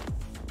tool?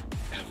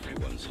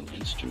 Everyone's an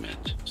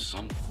instrument,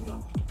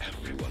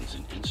 everyone's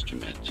an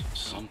instrument,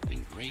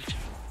 something greater.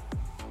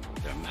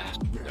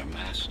 Their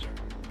master,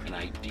 an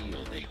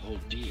ideal they hold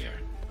dear,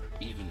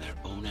 even their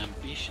own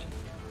ambition.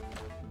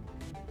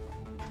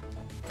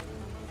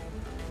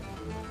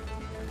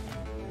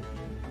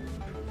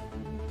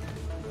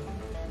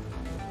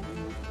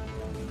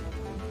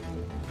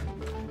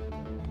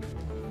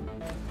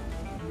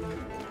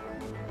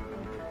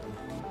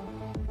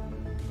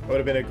 Would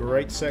have been a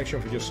great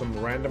section for just some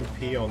random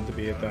peon to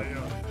be at that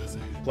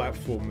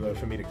platform though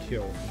for me to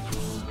kill.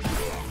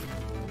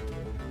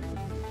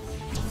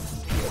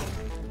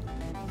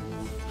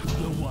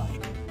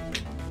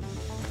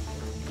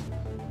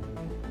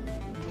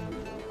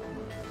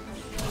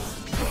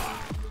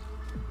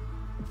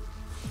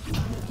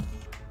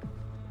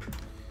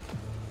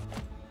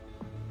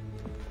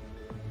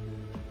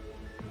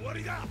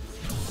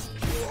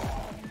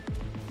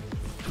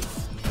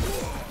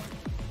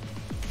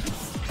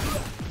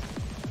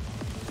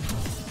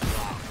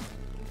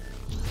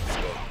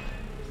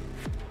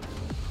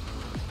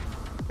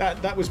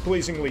 That was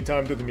pleasingly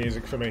timed with the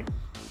music for me.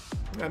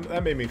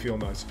 That made me feel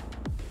nice.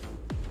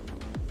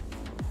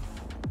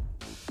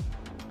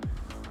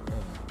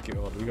 Oh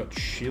god, we got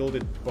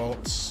shielded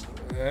bots.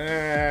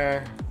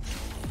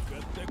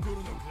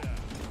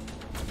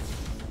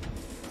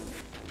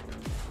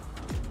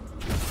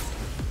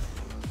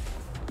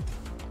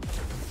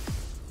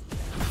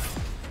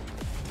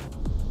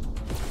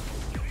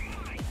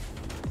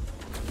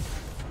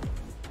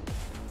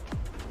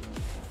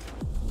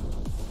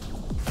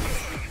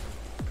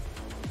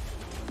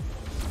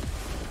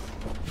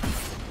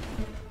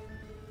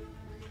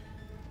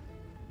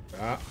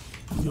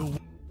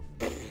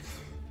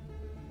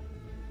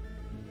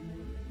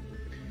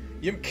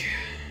 Yimk.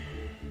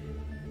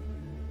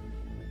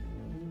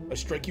 I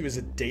strike you as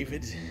a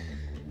David.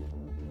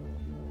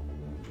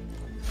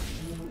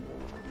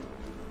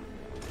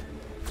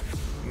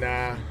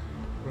 Nah.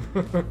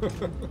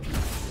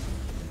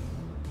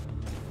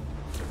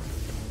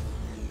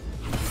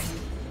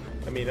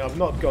 I mean, I've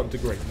not gone to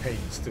great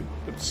pains to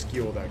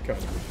obscure that kind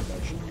of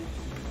information.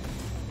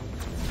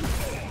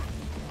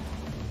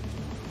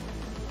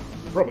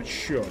 Probably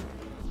should.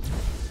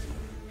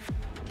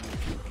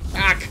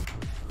 Ack!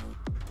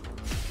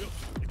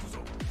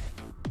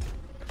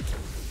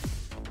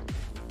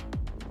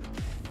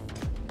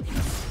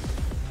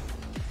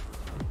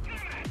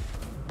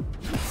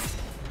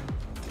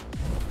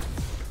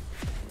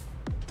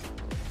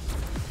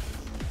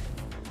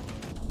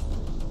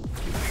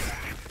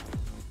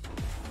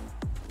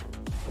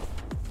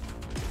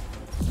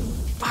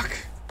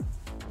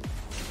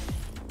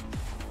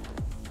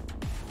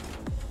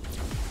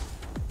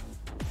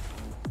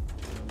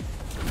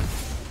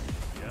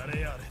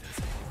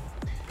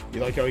 You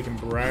like how he can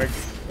brag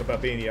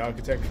about being the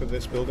architect for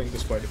this building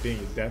despite it being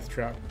a death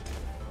trap?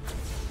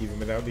 Even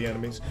without the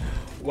enemies?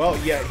 Well,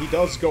 yeah, he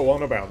does go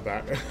on about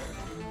that.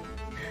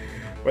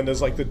 When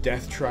there's like the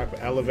death trap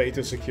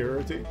elevator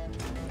security.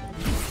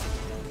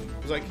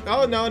 It's like,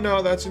 oh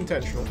no, that's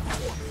intentional.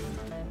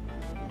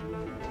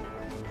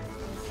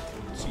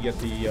 So you get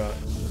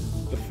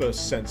the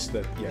first sense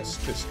that, yes,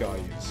 this guy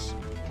is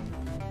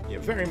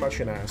very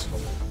much an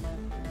asshole.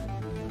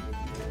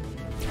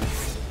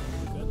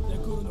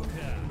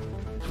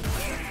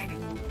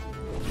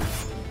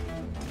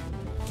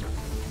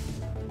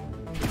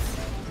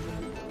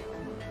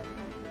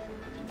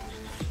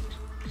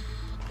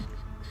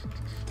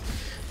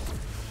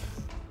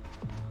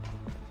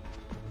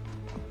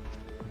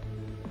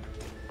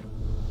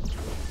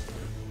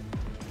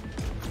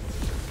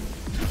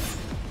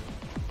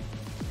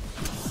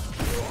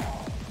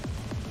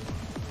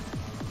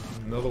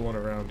 another one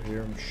around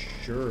here, I'm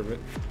sure of it.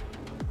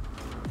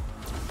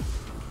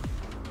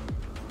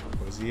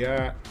 Where's he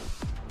at?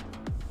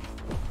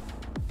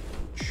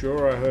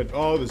 Sure, I heard.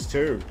 Oh, there's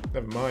two.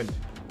 Never mind.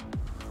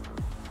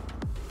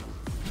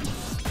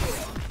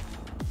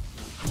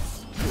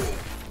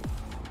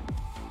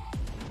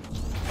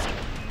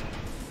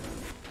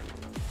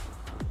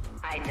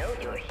 I know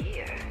you're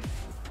here.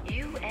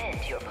 You and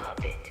your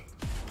puppet.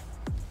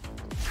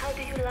 How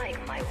do you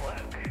like my work?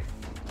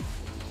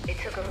 It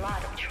took a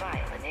lot of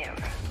trial and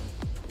error,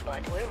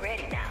 but we're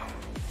ready now.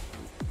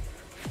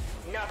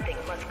 Nothing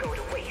must go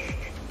to waste.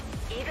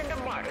 Even the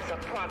martyrs of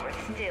progress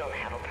still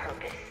have a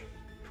purpose.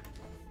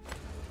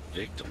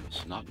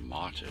 Victims, not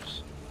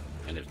martyrs.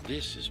 And if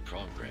this is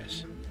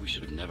progress, we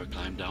should have never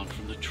climbed down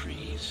from the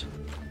trees.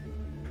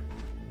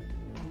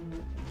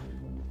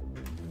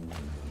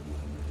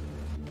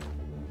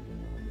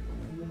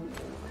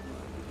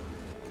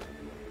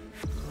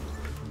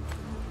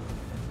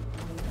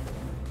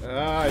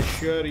 I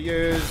should have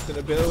used an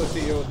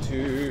ability or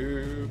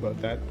two,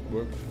 but that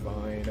worked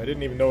fine. I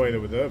didn't even know why they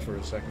were there for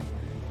a second.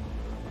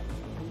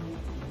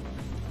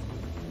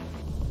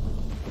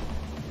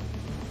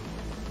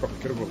 Probably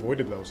could have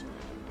avoided those.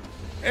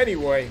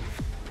 Anyway.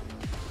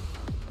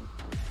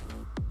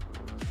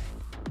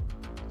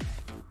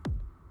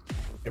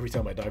 Every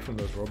time I die from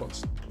those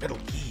robots. Metal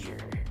Gear.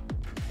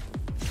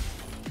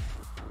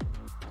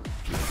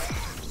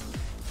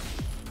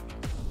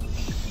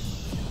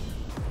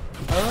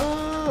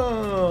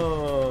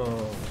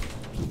 Oh,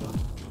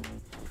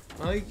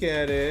 I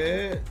get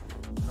it.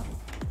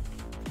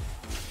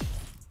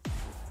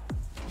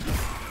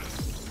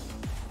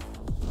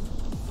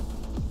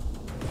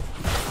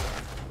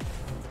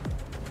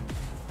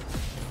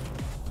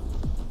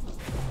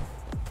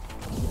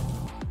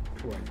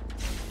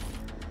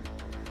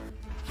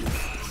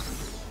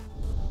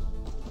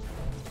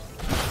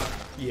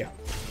 Yeah.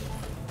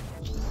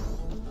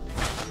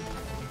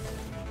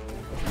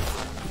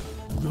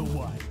 The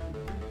what?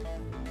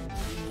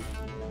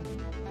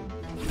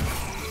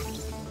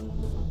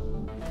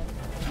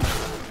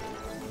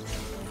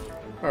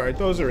 Alright,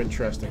 those are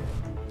interesting.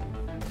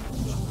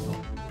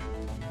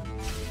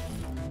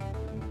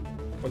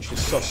 Once you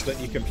suss that,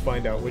 you can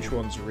find out which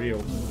one's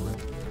real.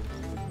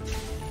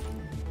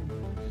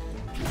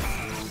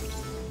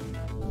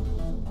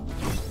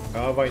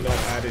 How have I not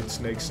added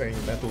Snake saying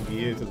Metal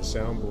Gear to the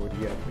soundboard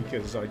yet?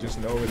 Because I just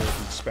know it'll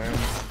expand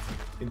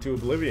into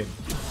oblivion.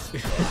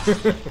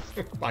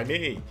 By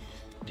me.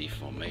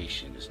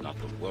 Deformation is not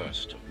the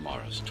worst of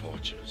Mara's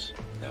tortures.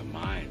 Their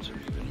minds are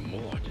even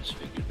more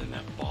disfigured than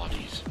their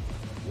bodies.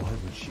 Why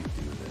would she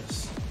do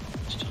this?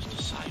 It's just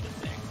a side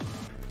effect.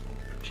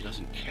 She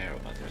doesn't care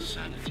about their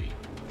sanity,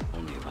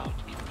 only about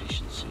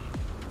efficiency.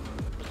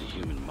 But the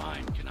human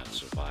mind cannot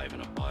survive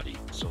in a body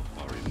so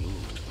far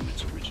removed from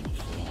its original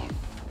form.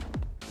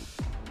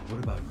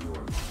 What about your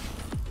mind?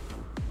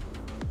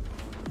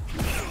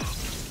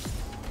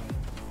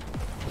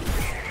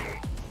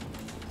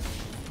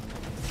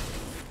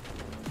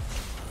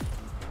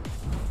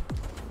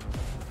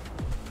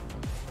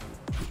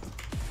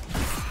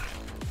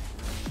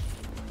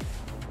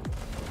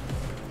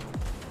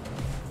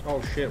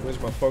 Oh shit, where's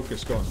my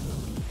focus gone?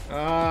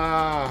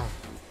 Ah!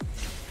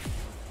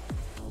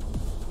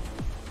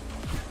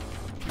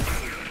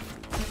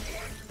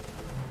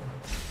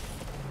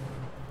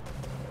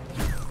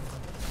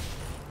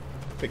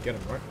 They get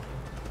him, right?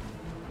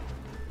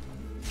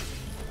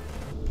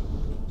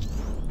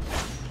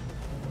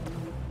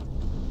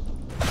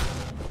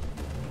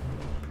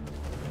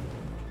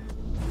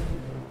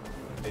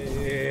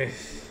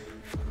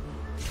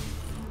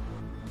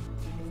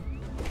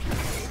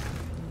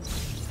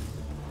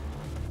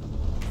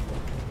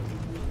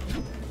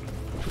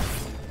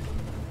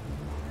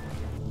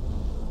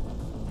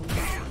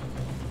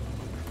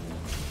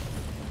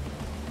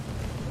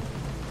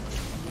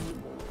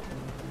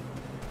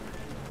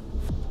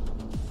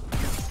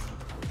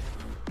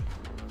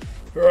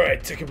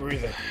 Alright, take a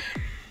breather.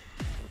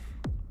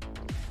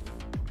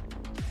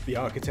 The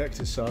architect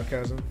is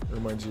sarcasm. It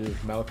reminds you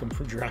of Malcolm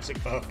from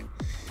Jurassic Park.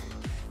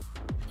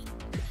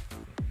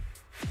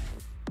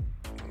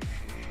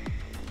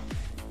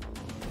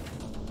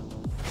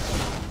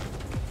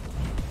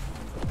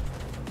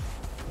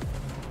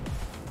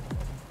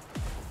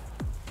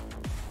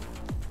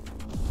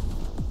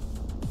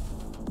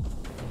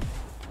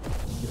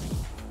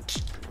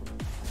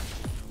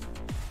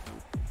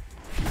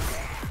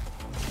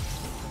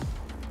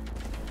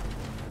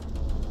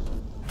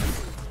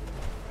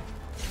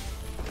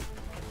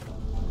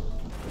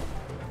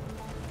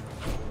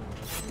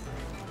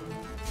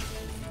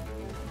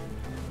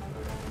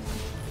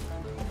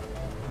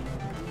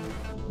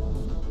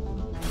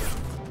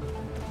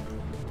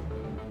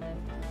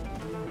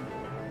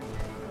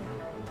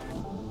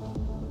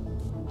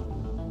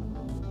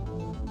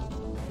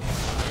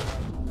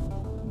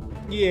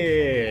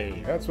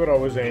 Yay! That's what I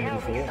was aiming Tell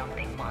me for.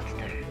 something,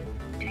 monster.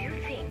 Do you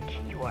think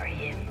you are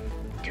him?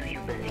 Do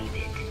you believe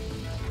it?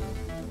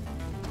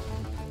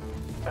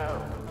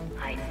 Oh,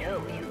 I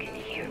know you can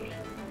hear me.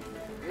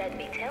 Let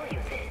me tell you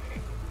then.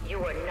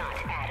 You are not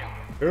Adam.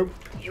 Oop.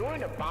 You're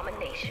an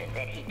abomination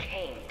that he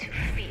came to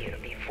fear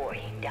before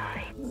he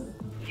died.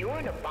 You're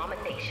an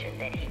abomination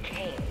that he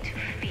came to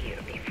fear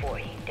before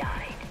he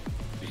died.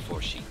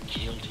 Before she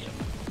killed him.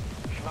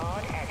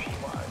 Flawed as he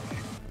was,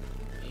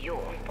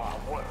 you're far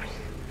worse.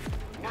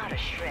 Not a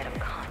shred of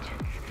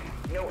conscience,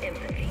 no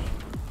empathy,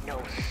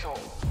 no soul.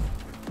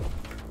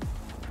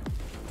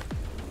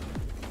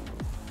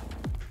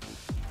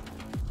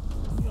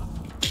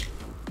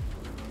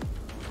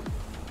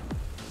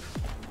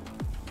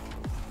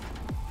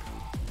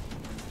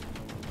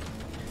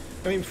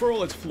 I mean, for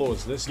all its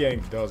flaws, this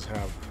game does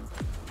have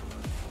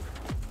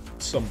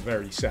some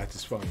very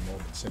satisfying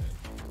moments in it.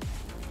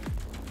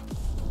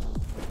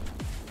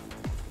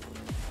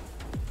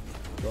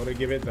 Gotta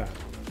give it that.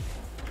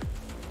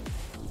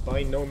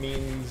 By no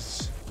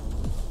means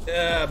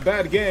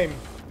bad game.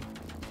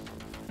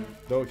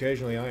 Though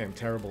occasionally I am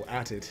terrible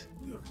at it.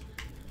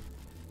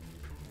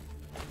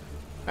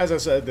 As I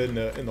said in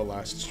the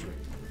last stream.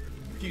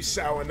 A few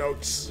sour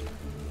notes.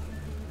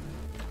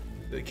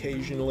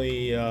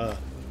 Occasionally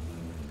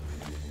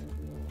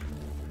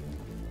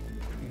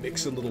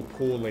mix a little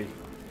poorly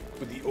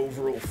with the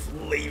overall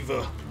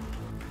flavor.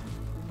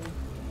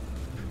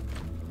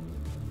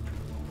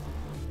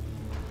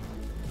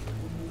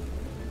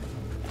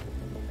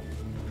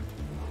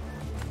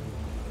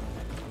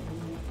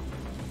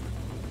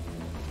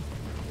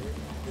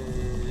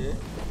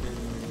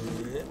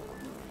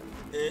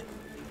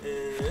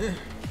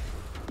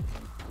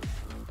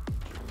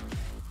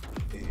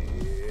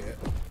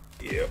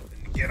 Yep,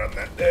 get on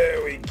that.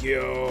 There we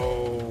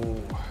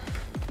go.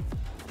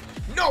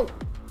 No!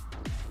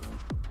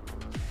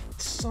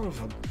 Son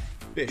of a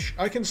bitch.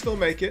 I can still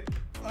make it.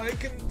 I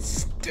can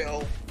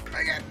still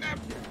make it.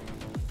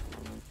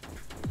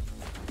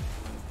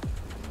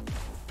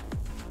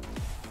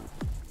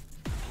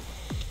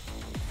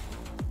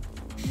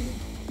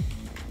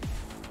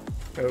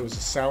 There was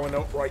a sour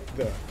note right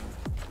there.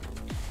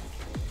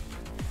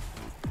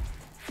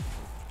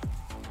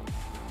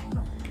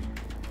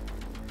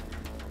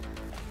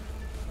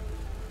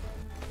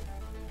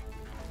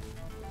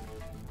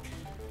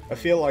 I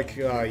feel like,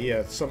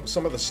 yeah,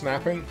 some of the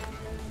snapping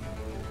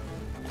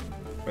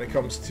when it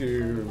comes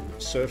to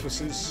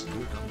surfaces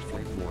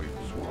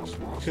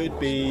could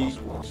be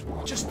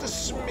just a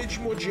smidge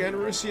more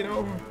generous, you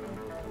know?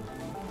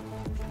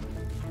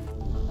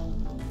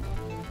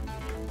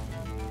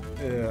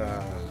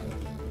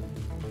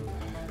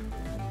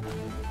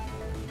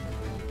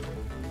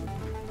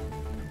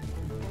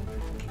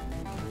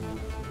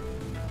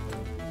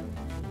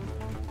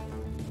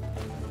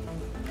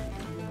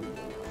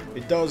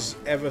 It does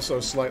ever so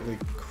slightly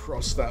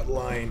cross that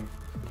line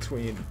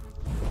between,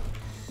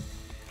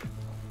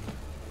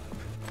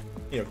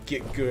 you know,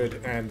 get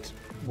good and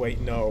wait,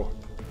 no.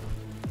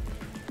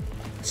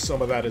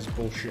 Some of that is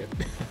bullshit.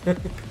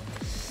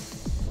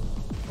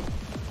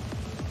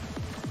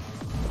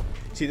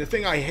 See, the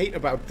thing I hate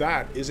about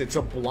that is it's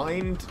a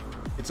blind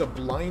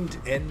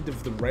end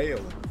of the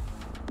rail.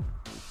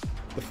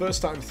 The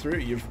first time through,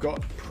 you've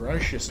got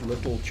precious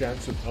little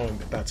chance of knowing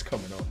that that's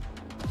coming up.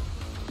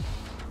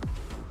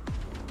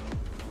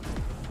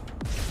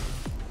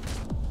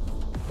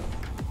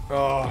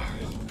 Oh.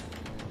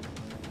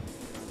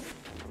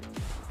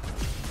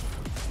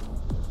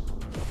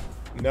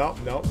 No,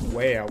 no,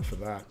 way out for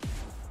that.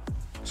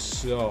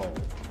 So.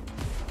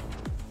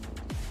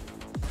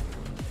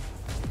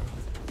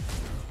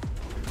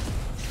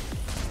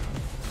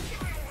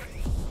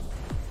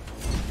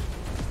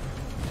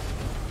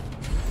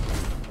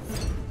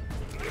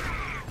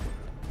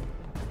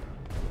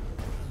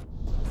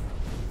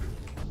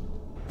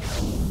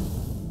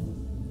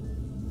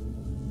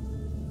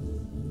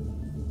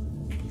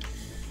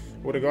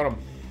 Would've got him.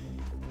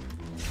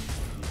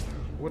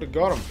 Would've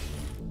got him.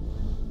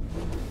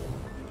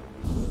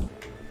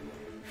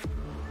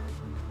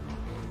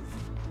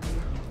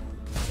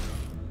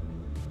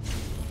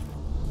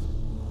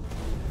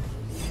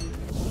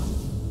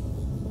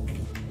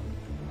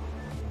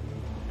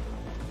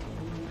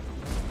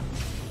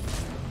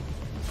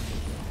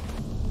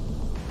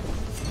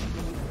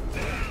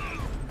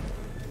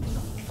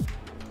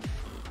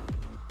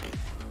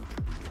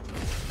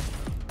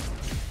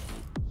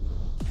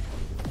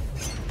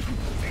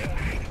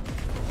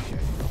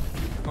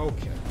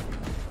 Okay.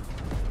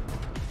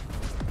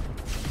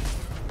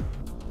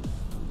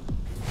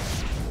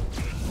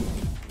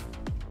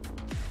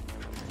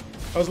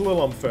 That was a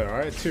little unfair.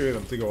 I had two of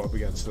them to go up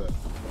against it.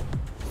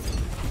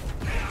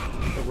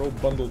 They're all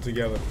bundled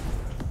together.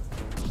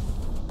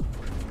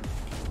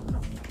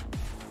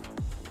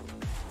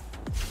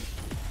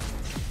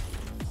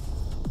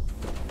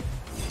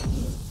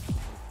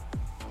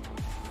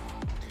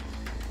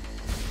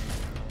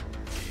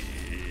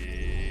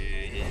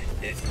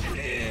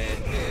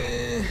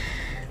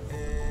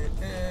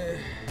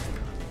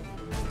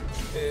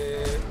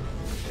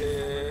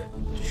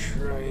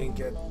 Try and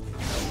get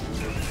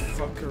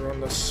fucker on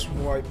the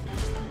swipe.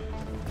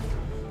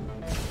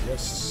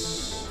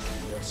 Yes.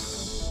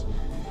 Yes.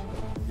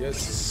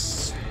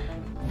 Yes.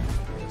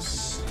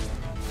 Yes.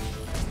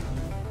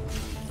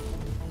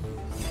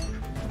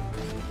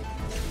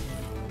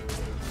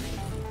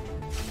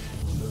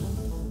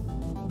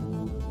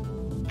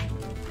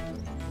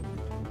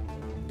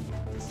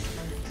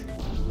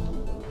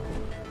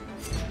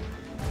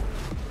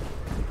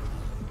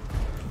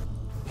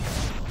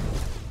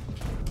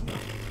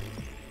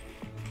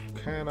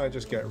 can I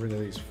just get rid of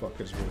these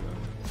fuckers with them?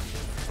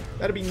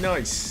 That'd be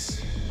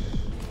nice.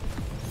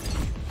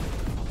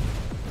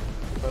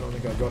 I don't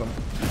think I got him.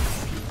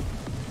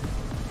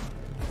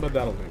 But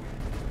that'll do.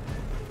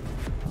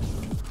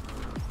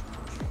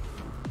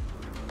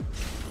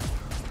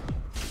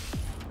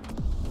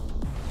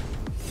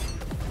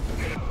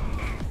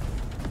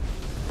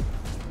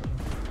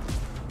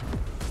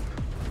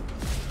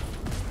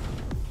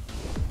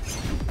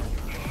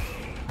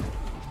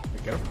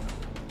 Get him.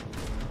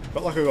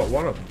 Felt like I got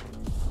one of them.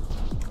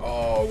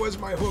 Oh, where's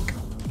my hook?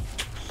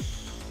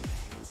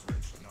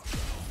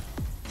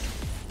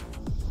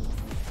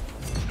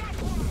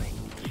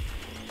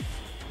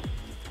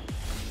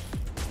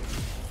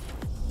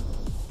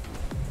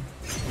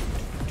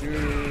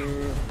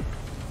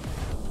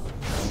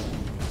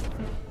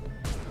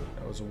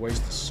 That was a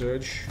waste of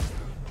surge.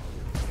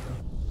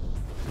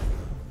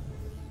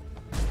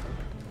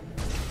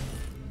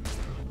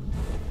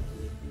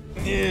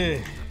 Yeah.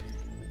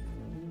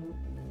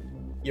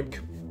 Yimk.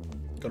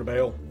 Gotta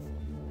bail.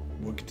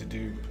 Work to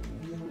do.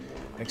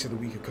 Thanks for the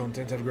week of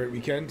content. Have a great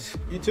weekend.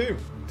 You too.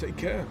 Take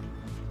care.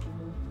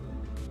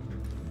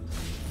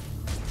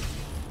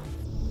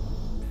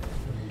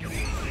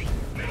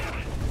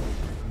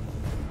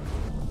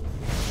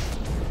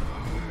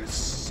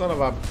 Son of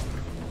a...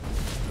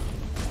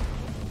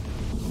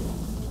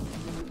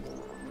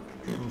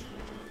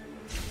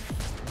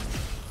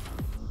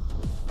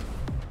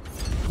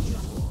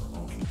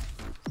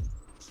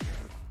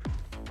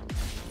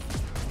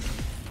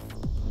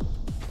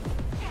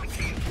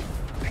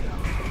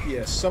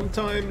 Yeah,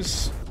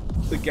 sometimes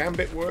the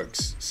gambit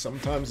works,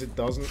 sometimes it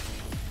doesn't.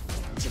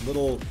 It's a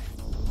little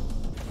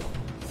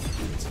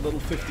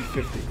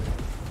 50-50.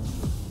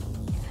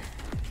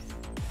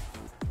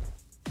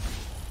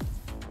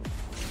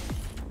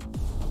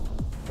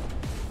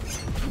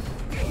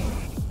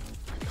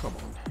 Come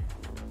on.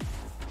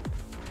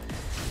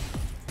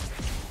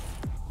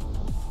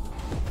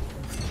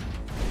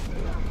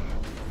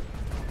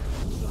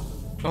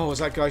 Oh, is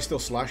that guy still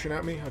slashing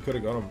at me? I could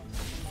have got him.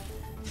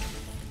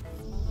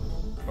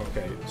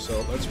 Okay,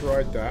 so let's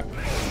ride that.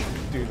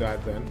 Do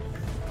that then.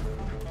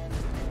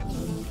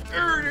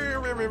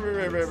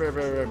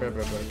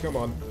 Come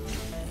on.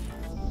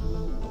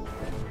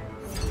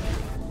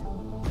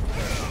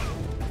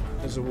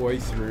 There's a way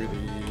through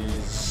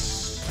these.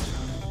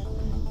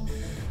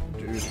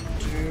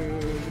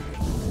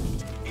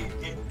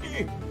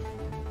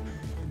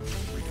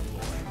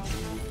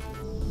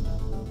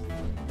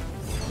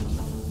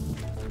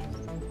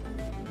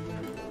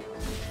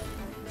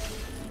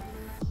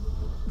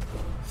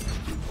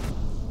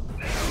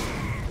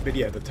 But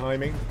yeah, the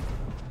timing.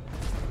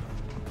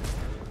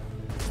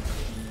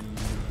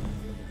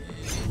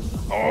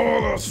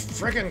 Oh, those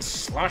friggin'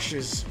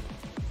 slashes!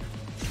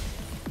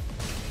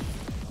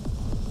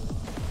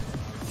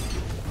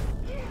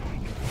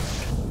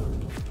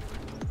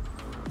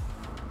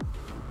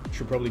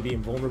 Should probably be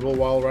invulnerable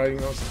while riding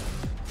those.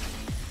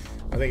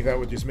 I think that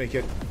would just make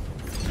it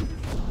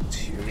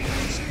too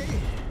easy.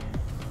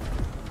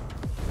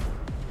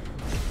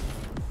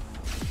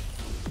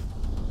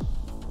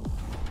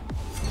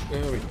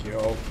 There we go.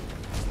 I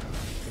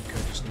think I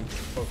just need to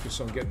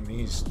focus on getting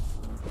these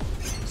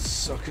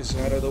suckers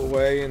out of the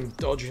way and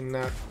dodging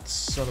that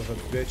son of a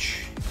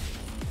bitch.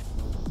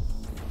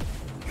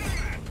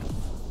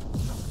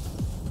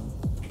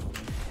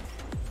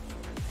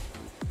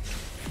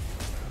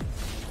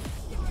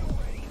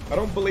 I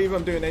don't believe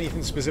I'm doing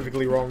anything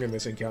specifically wrong in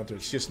this encounter,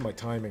 it's just my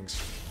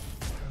timings.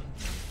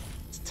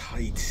 It's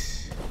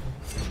tight.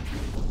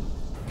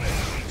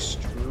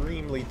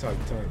 Extremely tight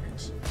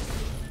timings.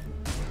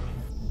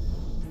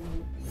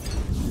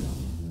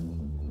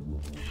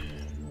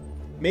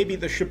 Maybe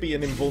there should be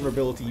an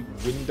invulnerability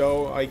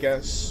window, I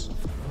guess,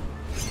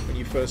 when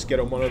you first get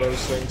on one of those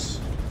things.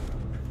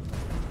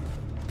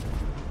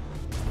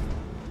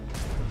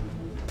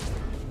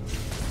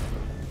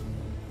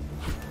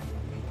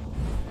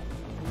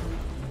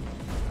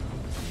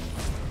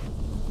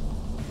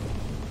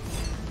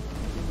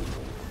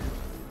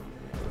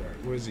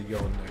 Alright, where's he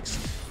going next?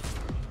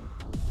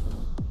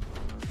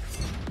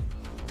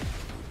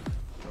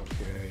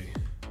 Okay.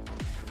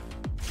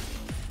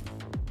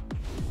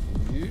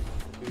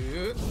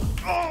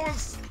 Oh,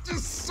 it's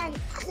just so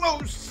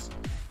close!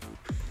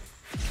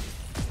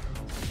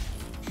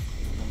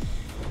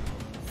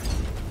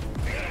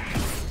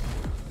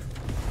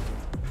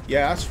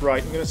 Yeah, that's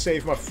right. I'm gonna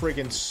save my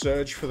friggin'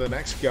 surge for the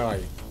next guy,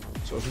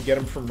 so I can get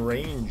him from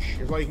range.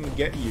 If I can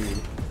get you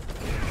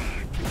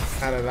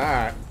out of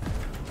that.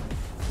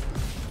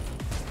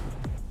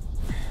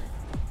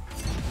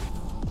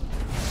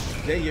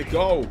 There you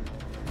go!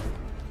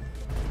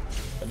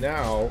 And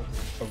now,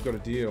 I've got to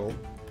deal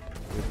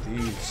with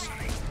these.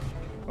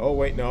 Oh,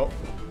 wait, no.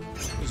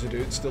 There's a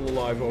dude still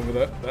alive over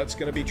there. That's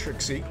gonna be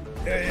Trixie.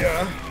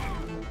 Yeah.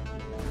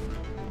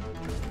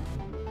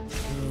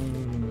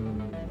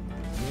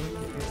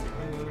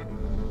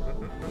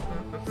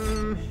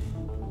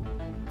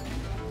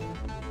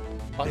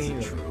 Is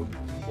it true?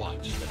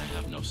 Watch that I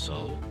have no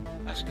soul.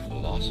 Ask a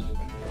philosopher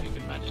if you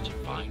can manage to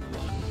find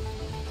one.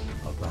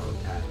 about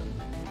Adam.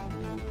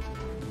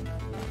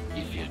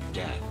 He feared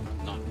death,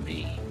 not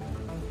me.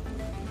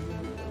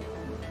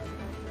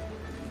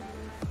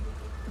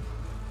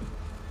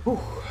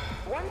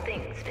 One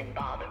thing's been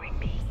bothering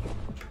me.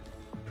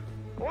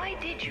 Why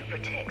did you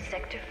protect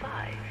Sector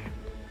 5?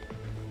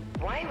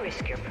 Why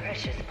risk your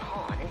precious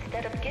pawn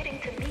instead of getting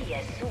to me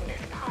as soon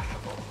as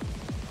possible?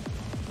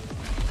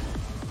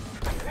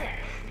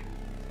 Unless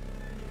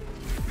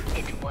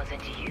it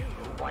wasn't you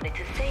who wanted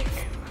to save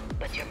them,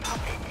 but your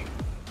puppet.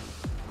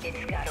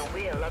 It's got a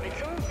will of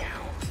its own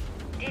now.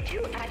 Did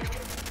you act?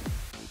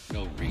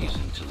 No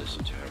reason to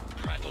listen to her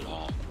prattle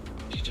on.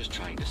 She's just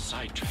trying to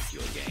sidetrack you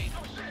again.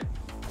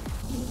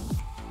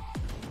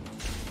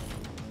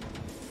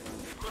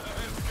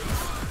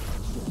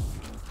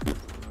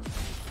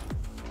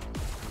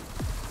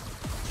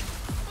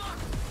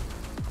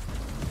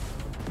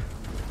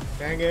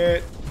 Dang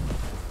it!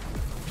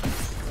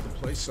 The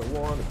place I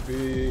wanna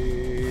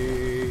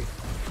be.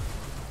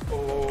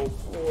 Oh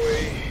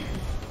boy.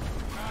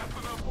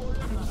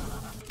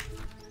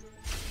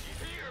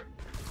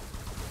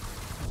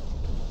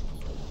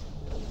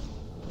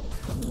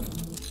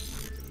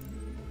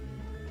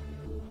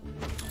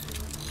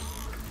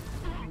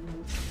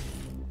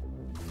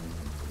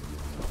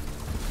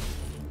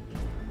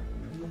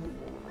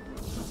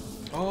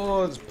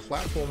 Oh, there's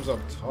platforms up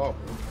top.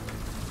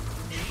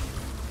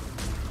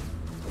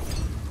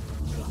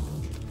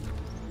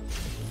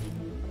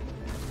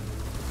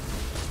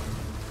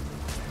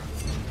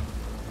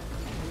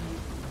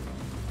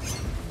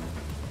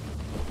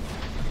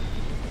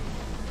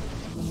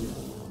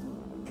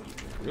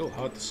 Real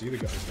hard to see the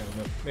guys down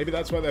there. Maybe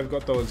that's why they've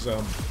got those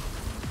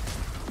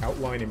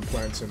outline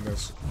implants in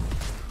this.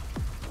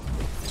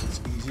 It's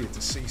easier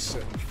to see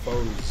certain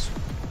foes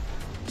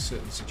in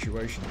certain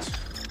situations.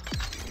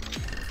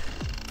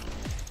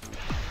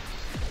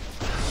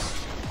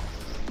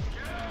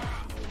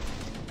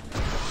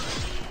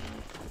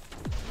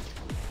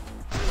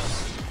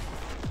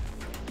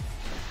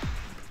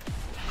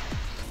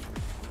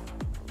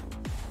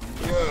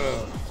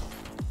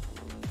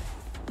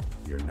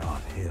 You're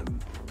not him.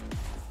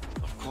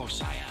 Of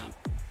course I am.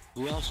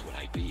 Who else would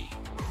I be?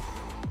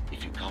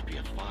 If you copy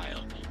a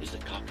file, is the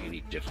copy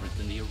any different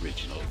than the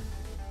original?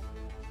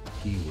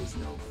 He was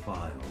no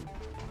file.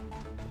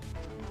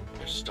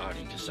 You're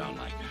starting to sound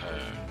like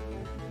her.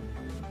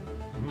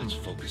 Let's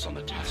focus on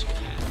the task at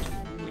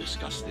hand. We'll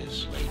discuss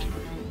this later.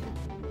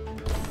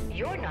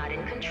 You're not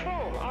in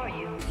control, are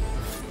you?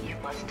 You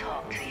must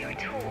talk to your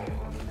tool.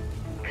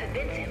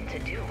 Convince him to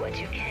do what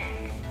you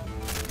can.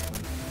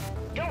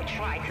 Don't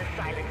try to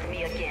silence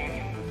me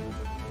again.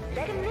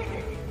 Let him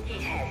listen.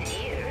 He has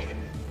ears.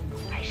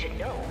 I should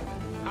know.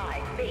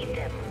 I made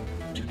them.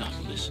 Do not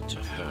listen to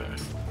her.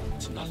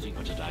 It's nothing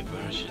but a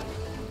diversion.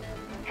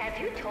 Have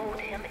you told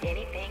him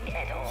anything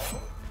at all?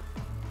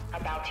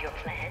 About your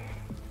plan?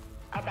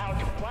 About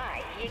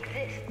why he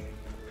exists?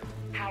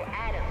 How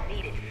Adam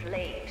needed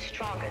slaves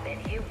stronger than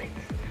humans,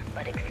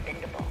 but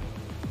expendable?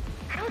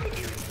 How did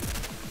you...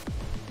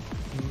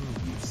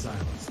 You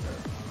silenced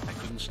her, I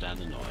couldn't stand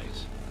the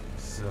noise.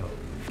 so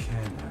you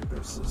can hack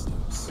their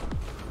systems.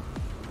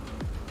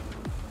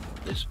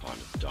 This part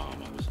of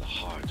Dharma was the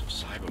heart of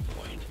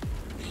Cyberpoint.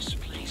 This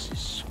place is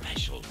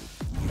special.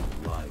 You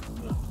lied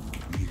them.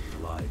 You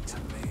lied to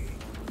me.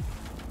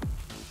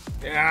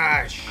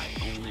 Gosh!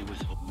 I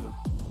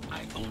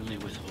only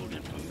withhold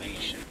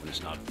information when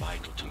it's not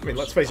vital to I mean,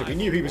 let's face it, we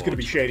knew he was going to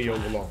be shady all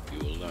plan. along. You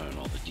will learn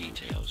all the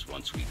details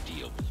once we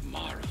deal with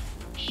Mara.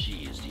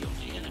 She is the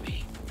only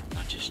enemy,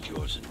 not just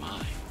yours and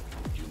mine.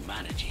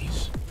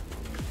 Humanity's.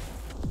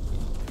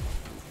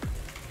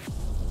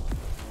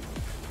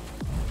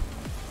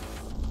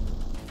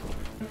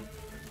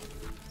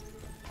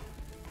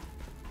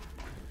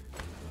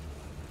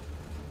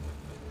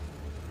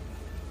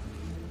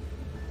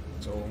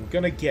 So I'm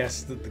gonna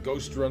guess that the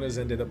Ghostrunners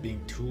ended up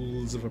being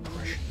tools of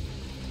oppression.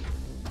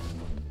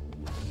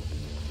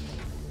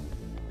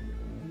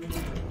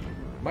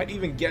 Might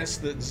even guess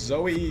that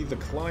Zoe the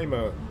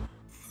Climber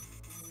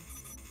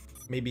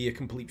may be a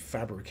complete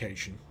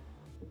fabrication.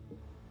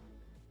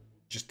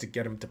 Just to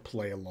get him to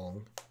play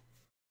along.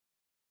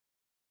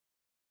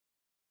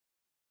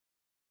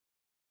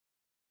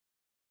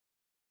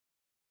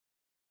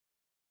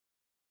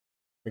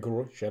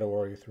 McElroy, Shadow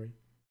Warrior 3.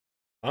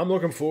 I'm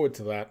looking forward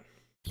to that.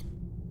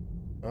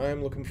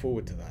 I'm looking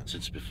forward to that.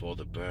 Since before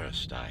the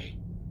burst, I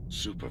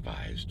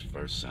supervised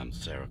first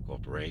Samsara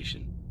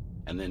Corporation,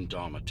 and then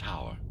Dharma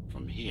Tower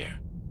from here.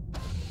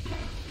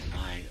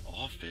 My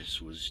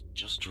office was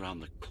just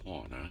around the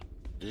corner.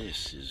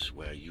 This is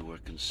where you were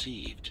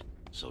conceived,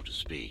 so to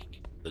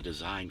speak. The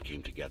design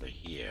came together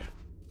here,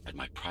 at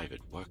my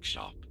private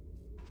workshop.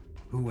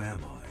 Who am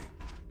I?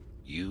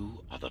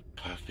 You are the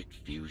perfect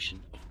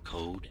fusion of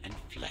code and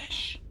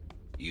flesh.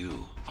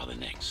 You are the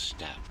next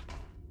step.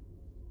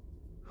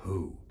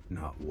 Who,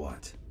 not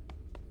what.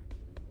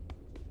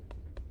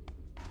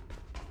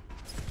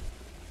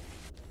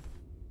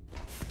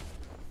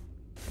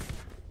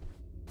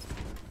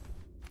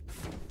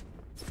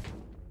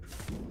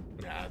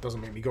 Nah, That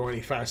doesn't make me go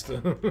any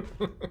faster.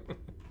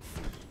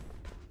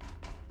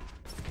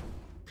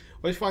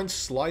 I find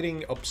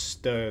sliding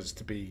upstairs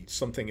to be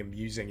something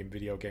amusing in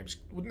video games.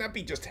 Wouldn't that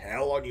be just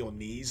hell on your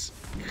knees?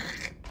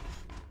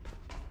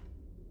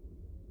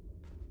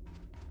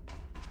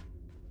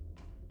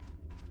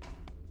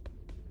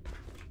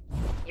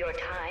 Your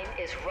time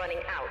is running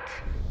out.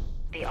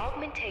 The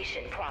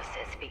augmentation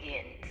process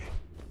begins.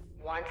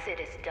 Once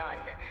it is done,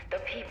 the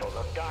people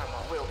of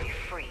Dharma will be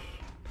free,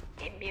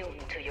 immune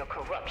to your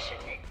corruption,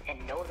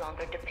 and no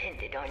longer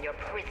dependent on your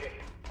prison.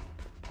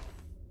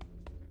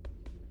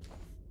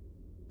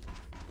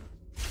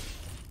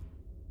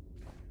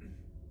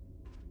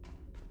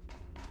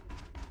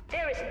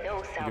 There is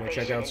no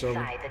salvation check out Silver?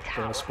 inside the Don't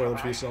tower. want to spoil it for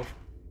us. yourself.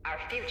 Our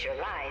future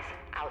lies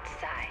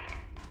outside.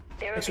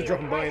 There Thanks will for be a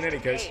dropping by in price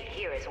any to case. pay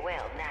here as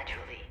well,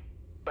 naturally,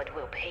 but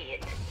we'll pay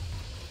it.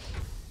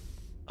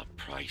 A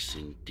price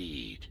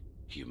indeed.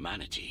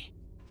 Humanity.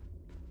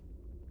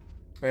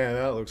 Yeah,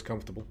 that looks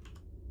comfortable.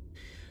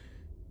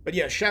 But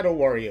yeah, Shadow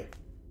Warrior.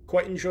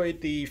 Quite enjoyed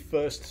the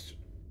first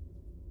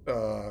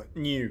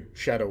new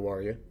Shadow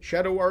Warrior.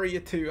 Shadow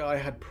Warrior 2 I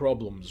had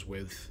problems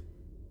with.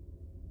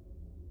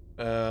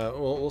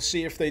 We'll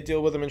see if they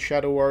deal with them in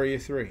Shadow Warrior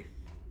 3.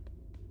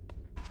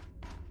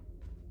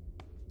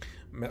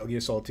 Metal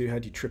Gear Solid 2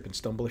 had you trip and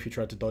stumble if you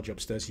tried to dodge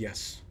upstairs.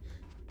 Yes.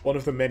 One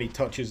of the many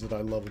touches that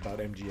I love about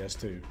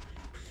MGS2.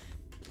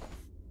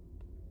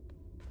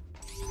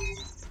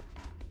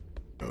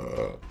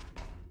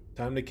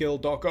 Time to kill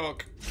Doc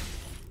Ock.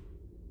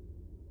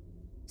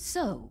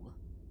 So,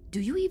 do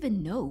you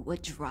even know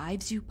what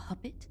drives you,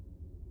 Puppet?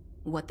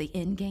 What the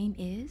endgame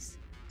is?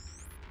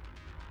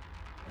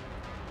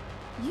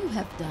 You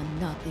have done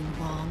nothing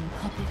wrong,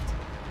 Puppet,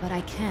 but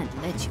I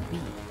can't let you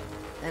be.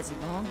 As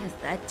long as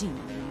that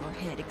demon in your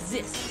head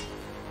exists.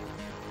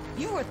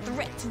 You are a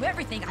threat to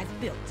everything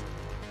I've built.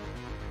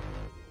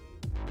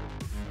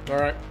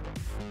 Alright.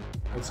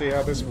 Let's see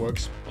how this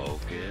works.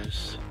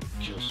 Focus.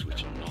 Kill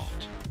switch or not.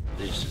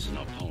 This is an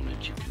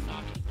opponent you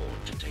cannot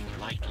afford to take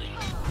lightly.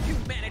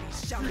 Humanity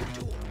shall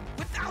endure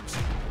without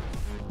you.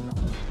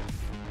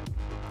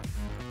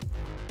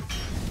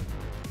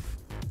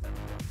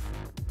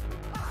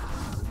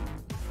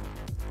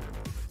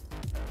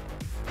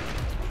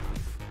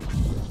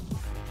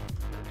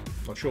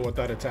 Not sure what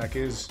that attack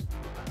is.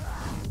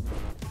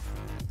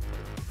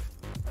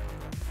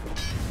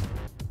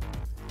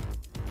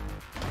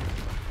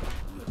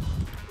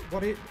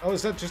 What is... Oh,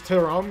 is that just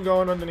her arm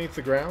going underneath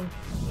the ground?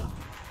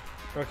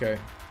 Okay.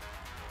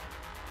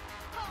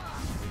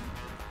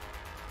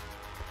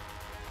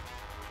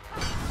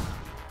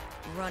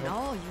 Run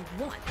all you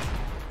want.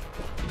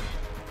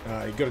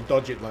 You gotta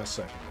dodge it last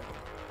second.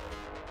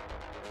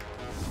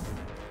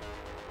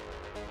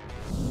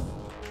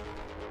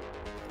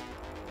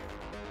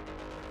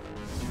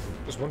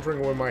 Just wondering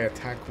where my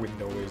attack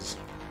window is.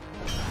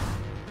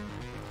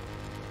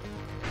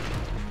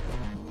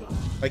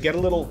 I get a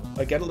little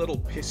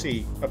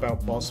pissy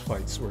about boss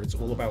fights where it's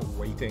all about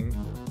waiting.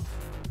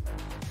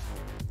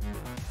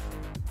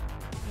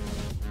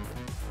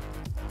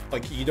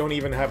 Like, you don't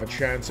even have a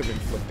chance of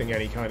inflicting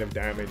any kind of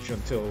damage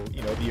until,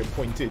 you know, the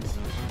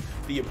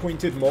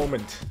appointed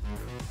moment.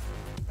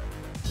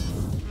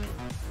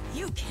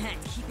 You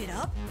can't keep it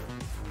up.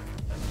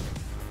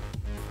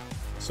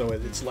 So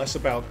it's less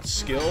about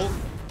skill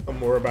and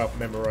more about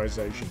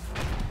memorization.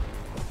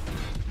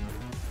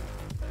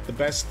 The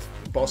best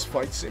boss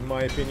fights, in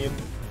my opinion,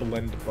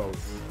 blend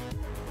both.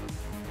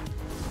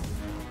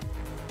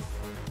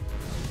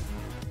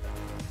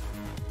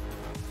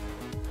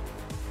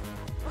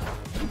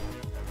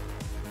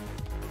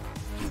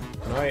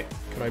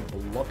 Can I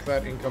block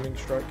that incoming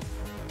strike?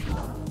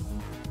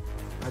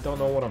 I don't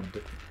know what I'm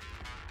doing.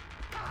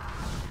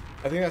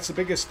 I think that's the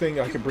biggest thing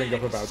I can bring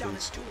up about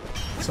these.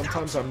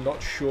 Sometimes I'm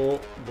not sure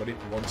what it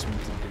wants me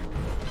to do.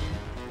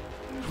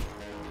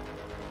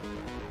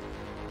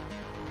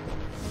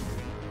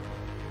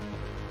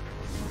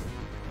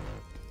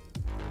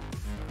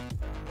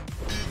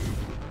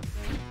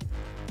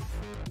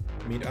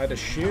 I mean, I'd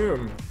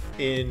assume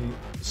in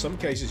some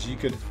cases you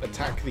could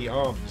attack the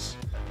arms.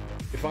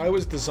 If I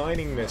was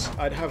designing this,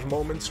 I'd have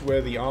moments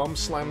where the arm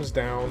slams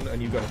down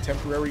and you've got a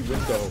temporary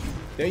window.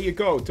 There you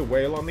go, to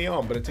wail on the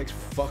arm, but it takes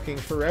fucking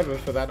forever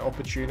for that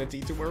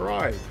opportunity to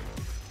arrive.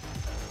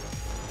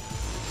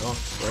 Oh,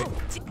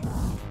 great.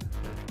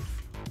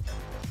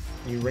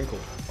 New wrinkle.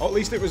 Oh, at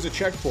least it was a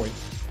checkpoint.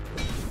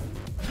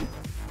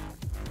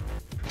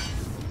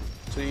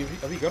 So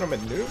have you got a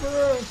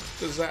maneuver?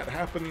 Does that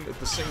happen at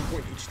the same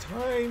point each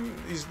time?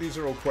 These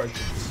are all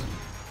questions.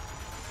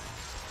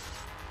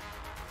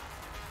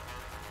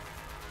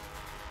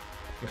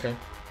 Okay.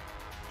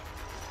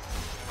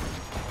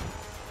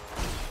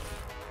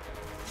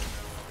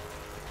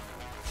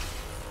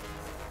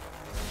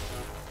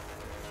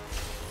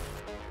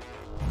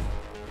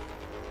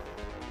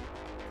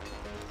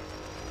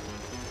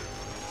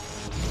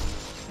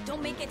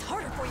 Don't make it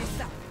harder for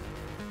yourself.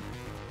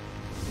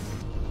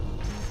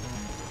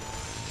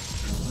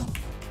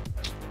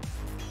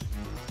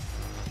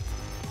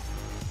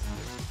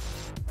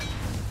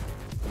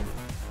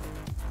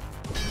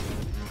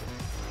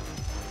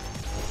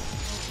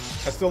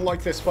 I still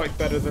like this fight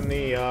better than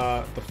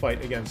the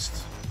fight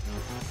against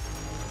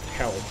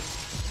Hell.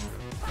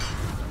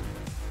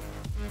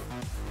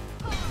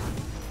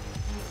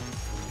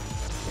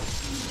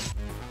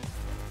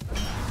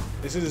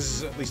 This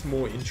is at least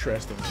more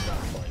interesting than that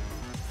fight.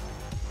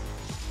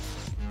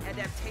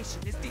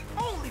 Adaptation is the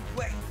only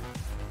way.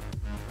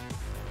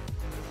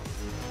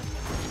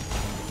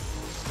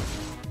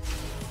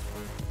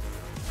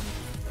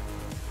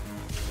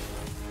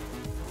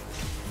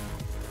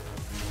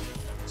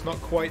 It's not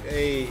quite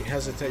a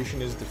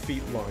hesitation is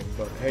defeat line,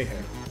 but hey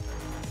hey.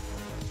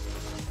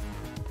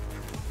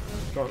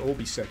 Can't all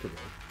be Sekiro.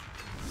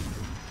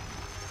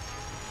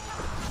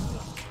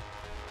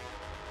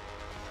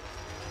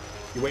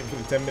 You waiting for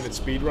the 10-minute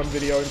speedrun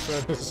video,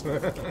 Infernus?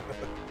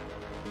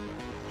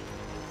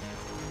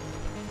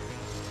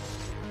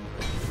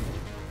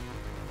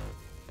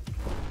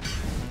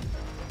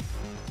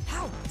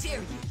 How dare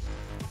you?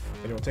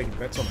 Anyone taking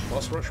bets on a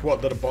boss rush?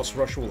 What, that a boss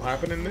rush will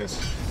happen in this?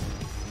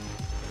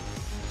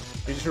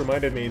 It just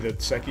reminded me that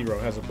Sekiro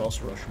has a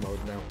boss rush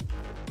mode now.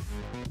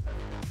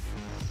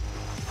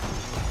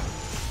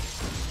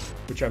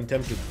 Which I'm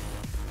tempted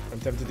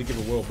to give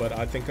a whirl, but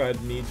I think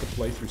I'd need to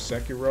play through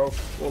Sekiro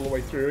all the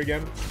way through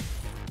again.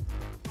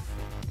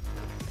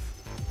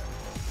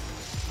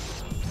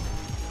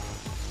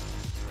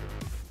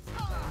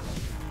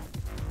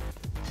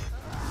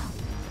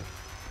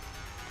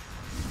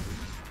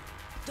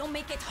 Don't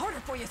make it harder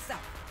for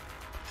yourself.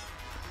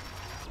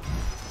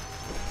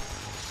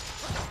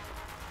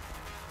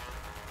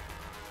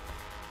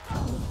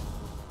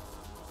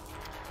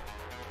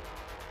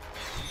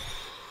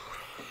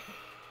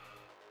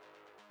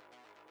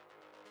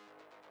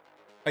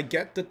 I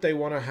get that they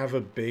want to have a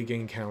big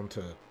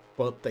encounter,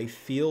 but they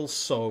feel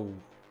so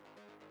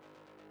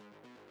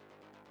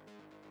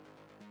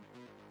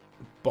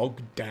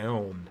bogged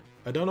down.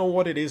 I don't know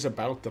what it is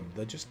about them.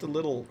 They're just a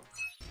little...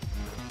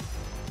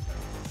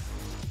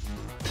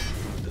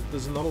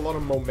 There's not a lot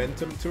of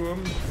momentum to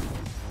them.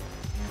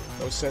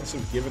 No sense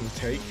of give and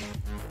take.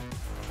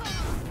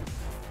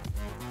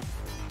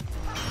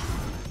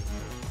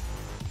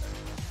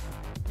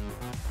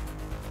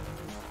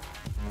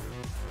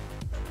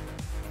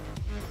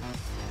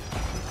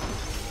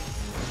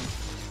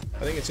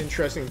 I think it's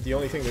interesting that the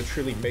only thing that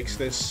truly makes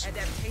this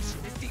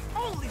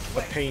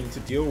a pain to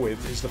deal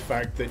with is the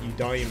fact that you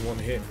die in one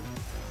hit.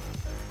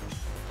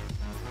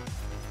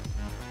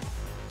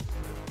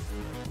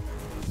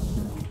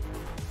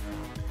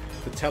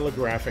 The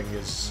telegraphing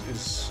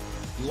is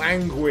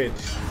languid,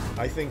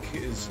 I think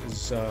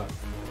is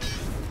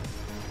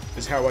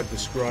how I'd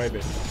describe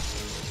it.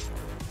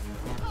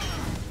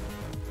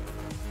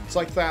 It's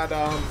like that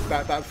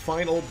that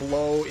final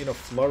blow in a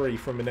flurry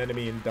from an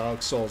enemy in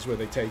Dark Souls where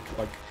they take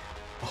like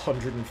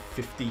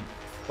 150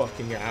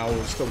 fucking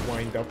hours to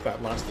wind up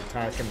that last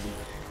attack, and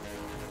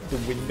the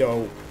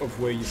window of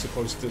where you're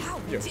supposed to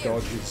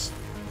dodge is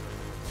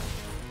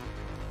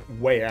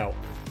way out.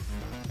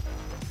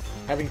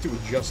 Having to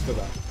adjust to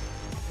that.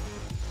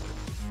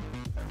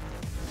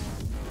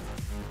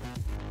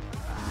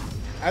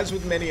 As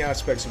with many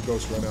aspects of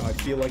Ghostrunner, I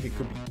feel like it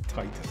could be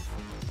tighter.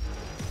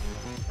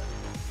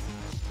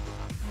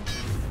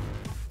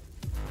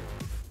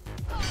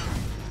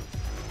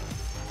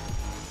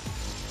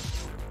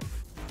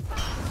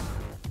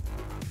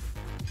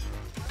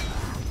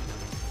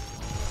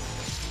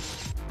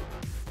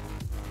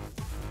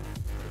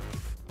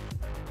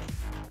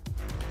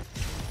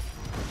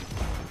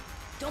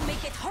 Don't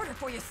make it harder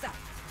for yourself.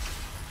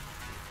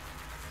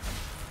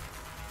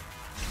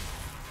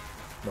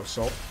 No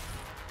salt.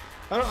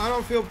 I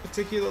don't feel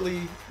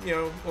particularly,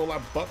 all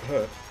that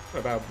butthurt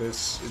about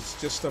this. It's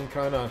just I'm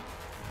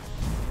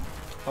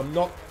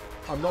not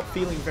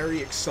feeling very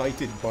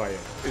excited by it,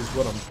 is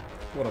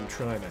what I'm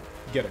trying to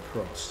get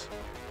across.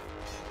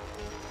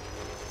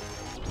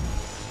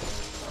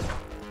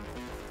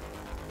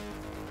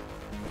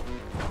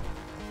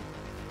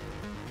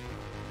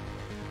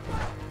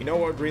 You know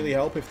what would really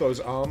help if those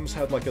arms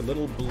had like a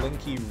little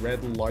blinky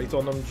red light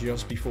on them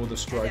just before the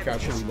strike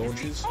actually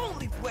launches?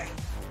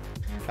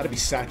 That'd be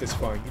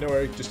satisfying. You know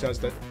where it just has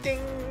that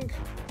ding?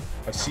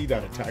 I see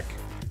that attack.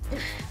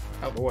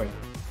 Out the way.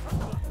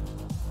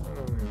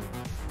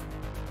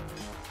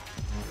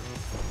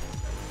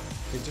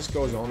 It just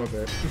goes on a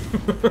bit.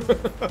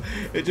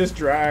 It just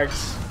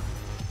drags.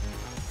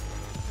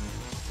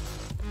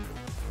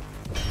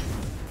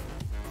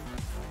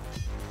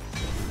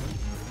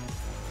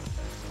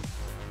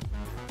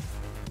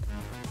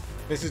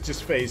 This is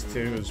just phase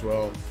 2 as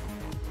well.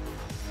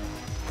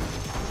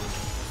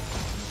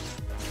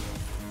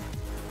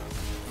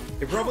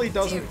 It probably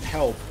doesn't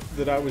help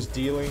that I was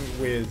dealing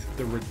with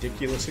the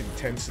ridiculous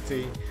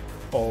intensity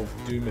of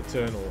Doom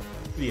Eternal,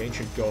 the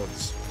Ancient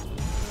Gods,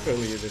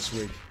 earlier this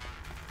week.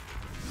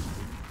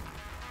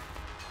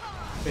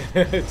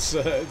 It's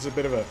a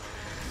bit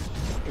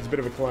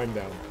of a climb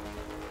down.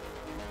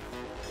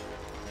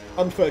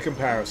 Unfair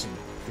comparison,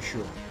 for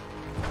sure.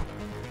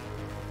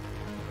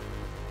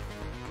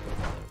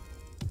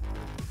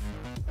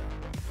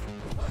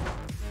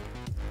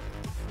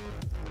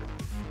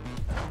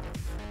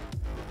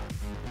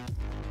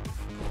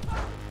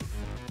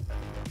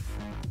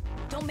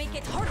 Don't make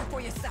it harder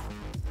for yourself.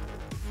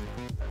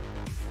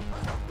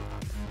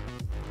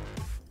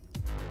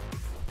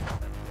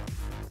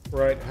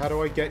 Right, how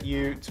do I get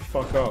you to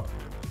fuck up?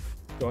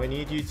 Do I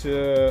need you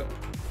to...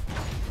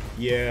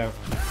 Yeah.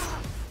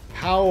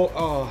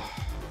 How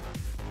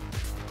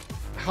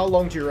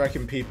long do you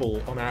reckon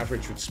people, on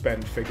average, would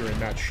spend figuring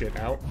that shit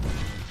out?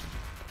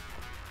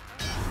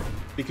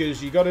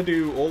 Because you gotta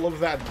do all of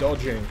that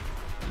dodging,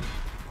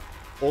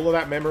 all of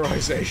that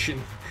memorization,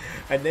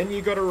 and then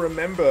you gotta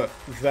remember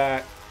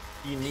that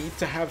you need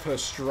to have her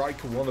strike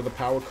one of the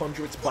power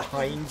conduits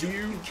behind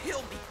you.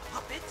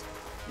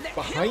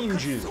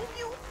 Behind you.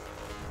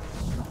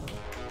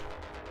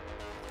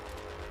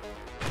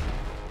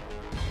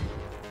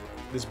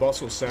 This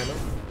boss was Sama.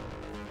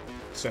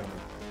 Sama.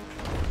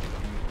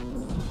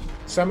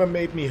 Sama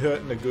made me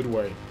hurt in a good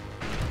way.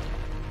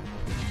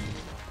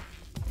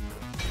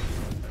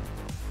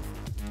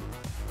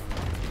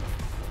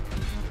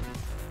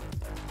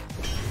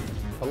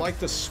 I like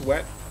to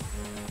sweat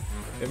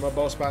in my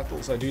boss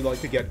battles. I do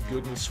like to get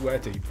good and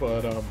sweaty,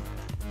 but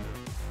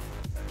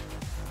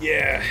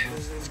yeah,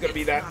 there's gotta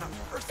be that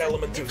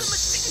element of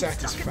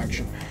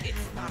satisfaction.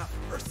 It's not a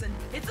person,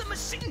 it's a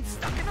machine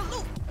stuck in a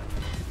loop.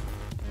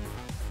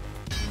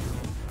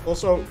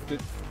 Also,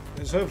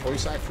 has her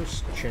voice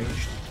actress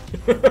changed?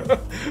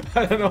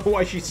 I don't know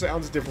why she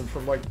sounds different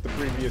from like the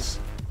previous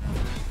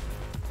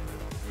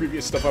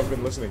stuff I've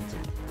been listening to.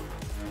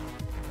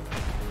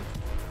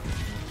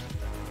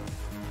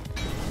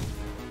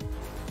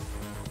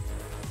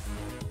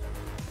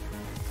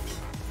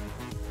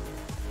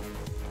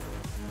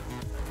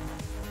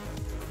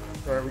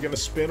 Alright, we're gonna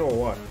spin or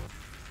what?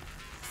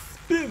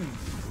 Spin!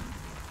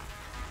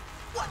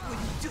 What would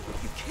you do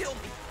if you kill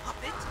me,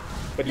 puppet?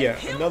 But yeah,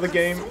 another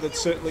game that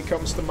certainly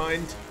comes to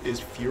mind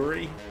is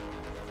Fury.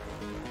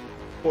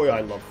 Boy,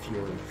 I love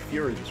Fury.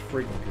 Fury is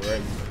freaking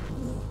great.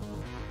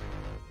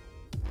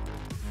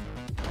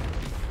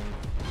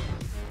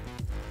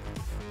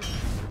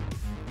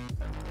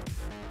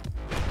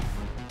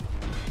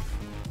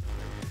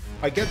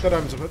 I get that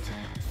I'm...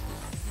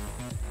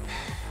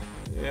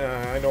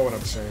 Yeah, I know what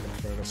I'm saying, in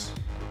fairness.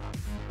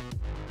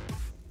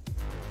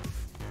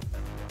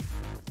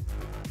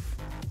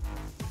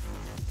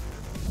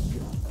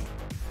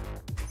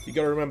 You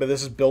gotta remember,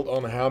 this is built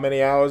on how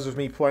many hours of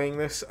me playing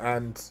this,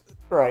 and...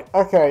 Right,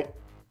 okay.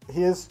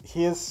 Here's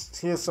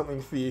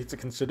something for you to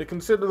consider.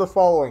 Consider the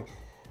following.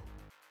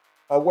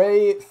 A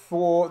way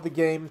for the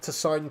game to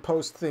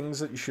signpost things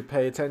that you should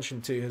pay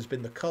attention to has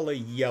been the color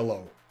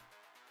yellow.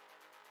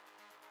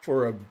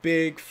 For a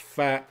big,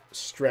 fat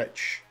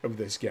stretch of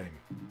this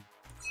game.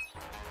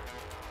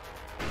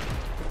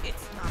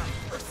 It's not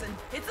a person,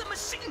 it's a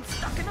machine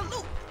stuck in a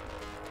loop.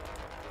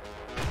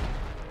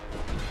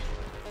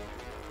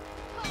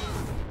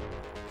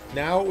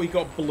 Now we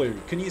got blue.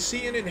 Can you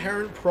see an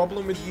inherent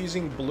problem with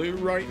using blue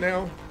right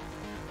now?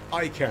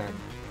 I can.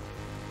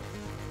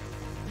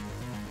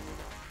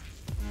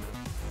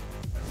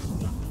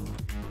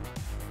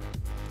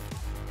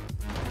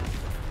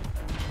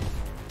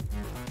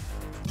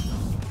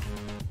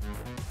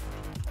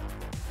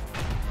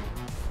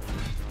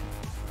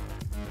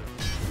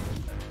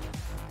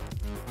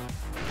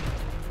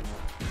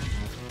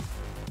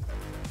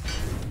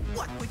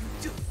 What will you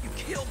do? You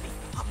kill me,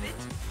 puppet?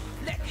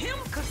 Let him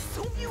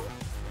consume you?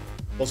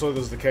 Also,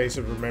 there's the case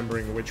of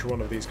remembering which one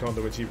of these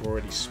conduits you've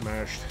already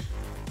smashed.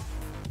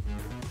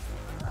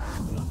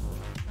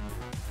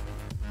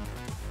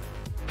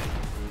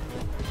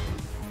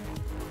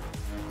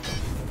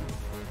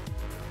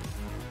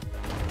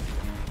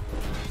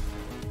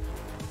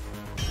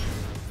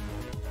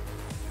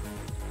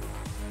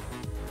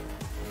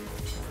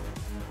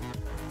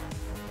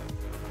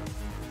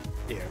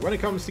 Yeah, when it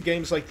comes to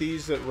games like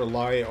these that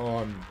rely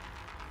on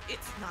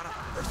It's not a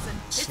person,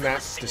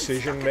 snap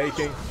decision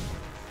making,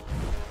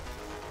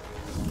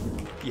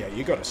 yeah,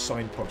 you gotta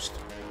signpost.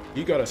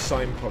 You gotta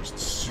signpost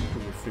super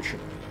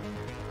efficiently.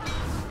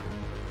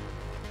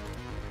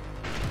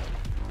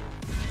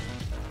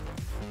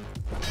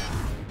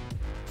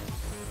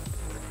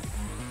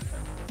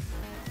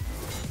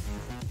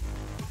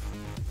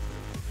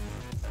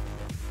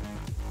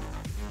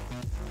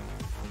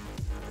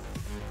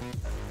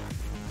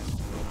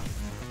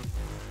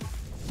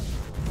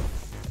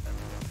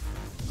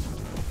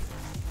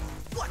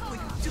 What will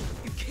you do?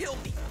 You kill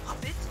me,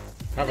 puppet?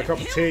 Have a Let cup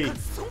of him tea.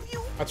 consume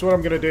you? That's what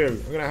I'm gonna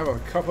do. I'm gonna have a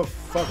cup of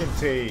fucking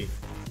tea.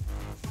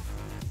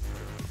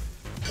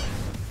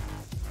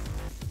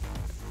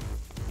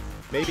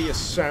 Maybe a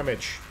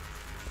sandwich.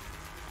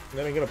 And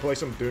then I'm gonna play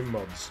some Doom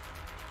mods.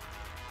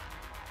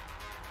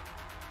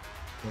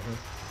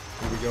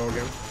 Here we go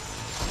again.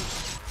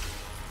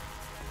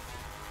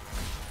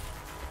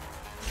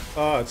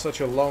 Ah, it's such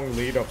a long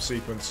lead-up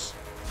sequence.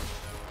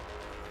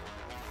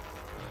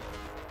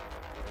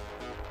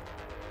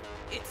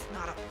 It's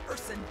not a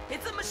person,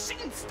 it's a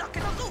machine stuck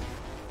in a loop.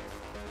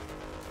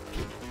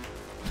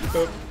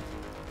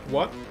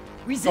 What?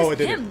 Resist Oh, I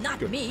did him, it. not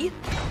Good. me.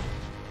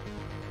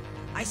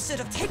 I should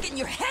have taken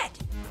your head.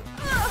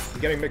 I'm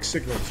getting mixed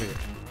signals here.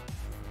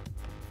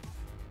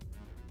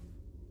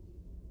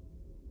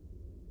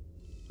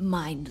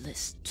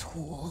 mindless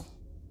tool.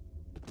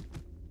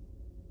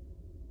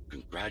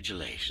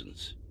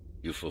 Congratulations.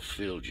 You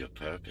fulfilled your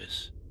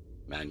purpose.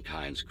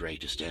 Mankind's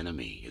greatest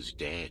enemy is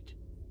dead.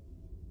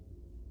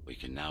 We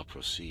can now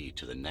proceed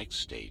to the next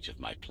stage of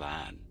my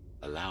plan.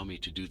 Allow me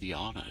to do the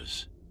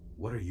honors.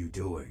 What are you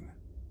doing?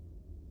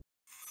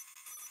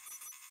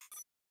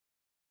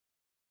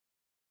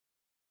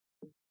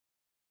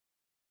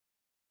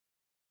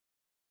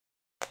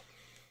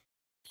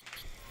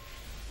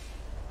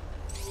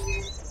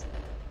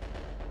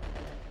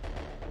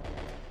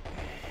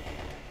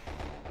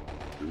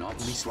 Do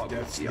not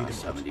struggle,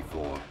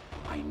 CR-74.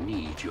 I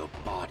need your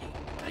body.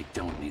 I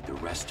don't need the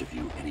rest of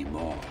you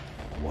anymore.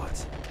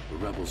 What? The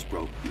rebels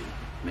broke you,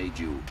 made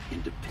you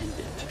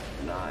independent,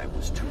 and I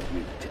was too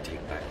weak to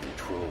take back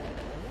control.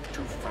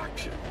 Too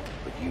fractured,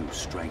 but you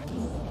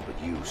strengthened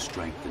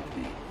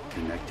me.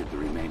 Connected the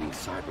remaining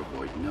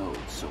cybervoid nodes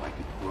so I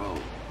could grow.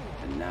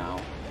 And now,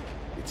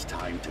 it's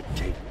time to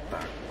take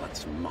back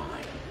what's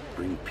mine.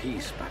 Bring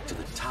peace back to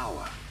the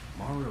tower.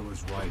 Mara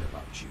was right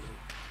about you.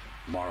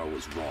 Mara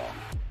was wrong.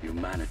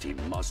 Humanity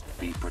must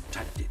be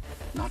protected,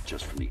 not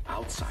just from the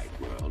outside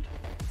world,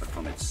 but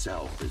from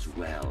itself as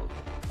well.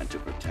 And to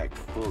protect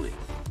fully,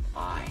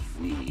 I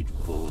need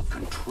full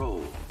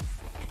control.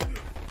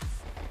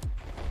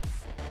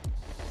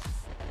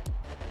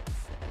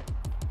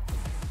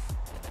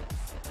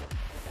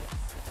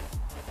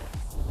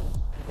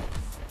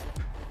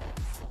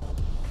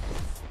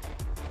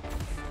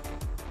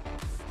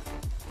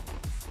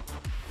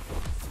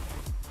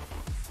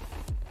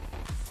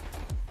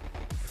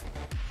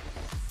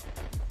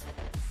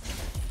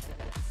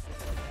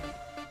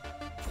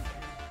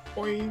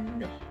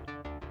 Boing.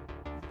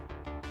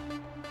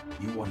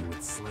 You want to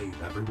enslave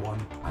everyone?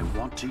 I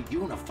want to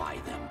unify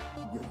them.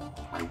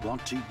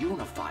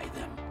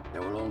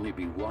 There will only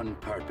be one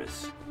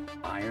purpose.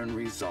 Iron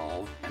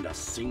resolve and a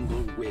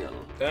single will.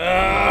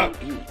 We'll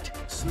eat,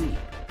 sleep,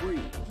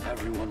 breed.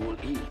 Everyone will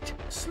eat,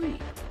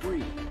 sleep,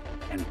 breed,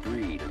 and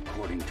breed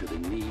according to the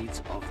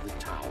needs of the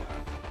tower.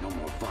 No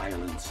more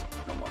violence,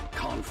 no more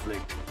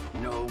conflict,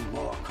 no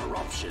more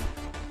corruption.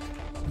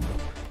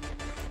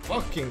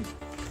 Fucking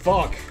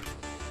fuck.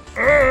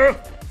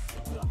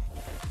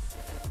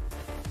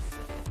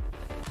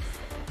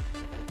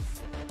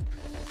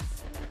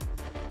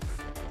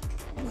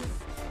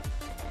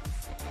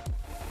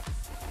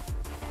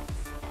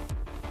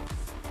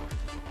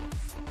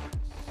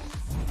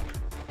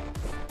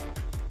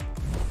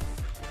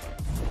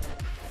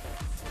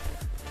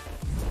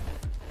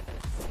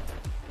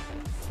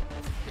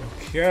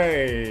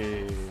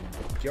 Okay.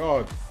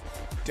 God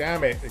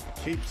damn it. It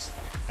keeps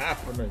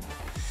happening.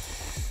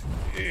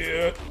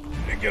 Yeah.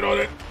 Get on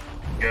it.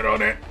 Get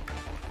on it.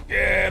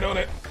 Get on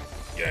it.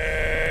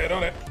 Get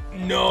on it.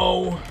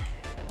 No.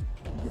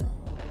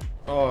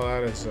 Oh,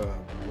 that is a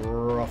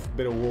rough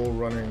bit of wall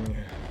running.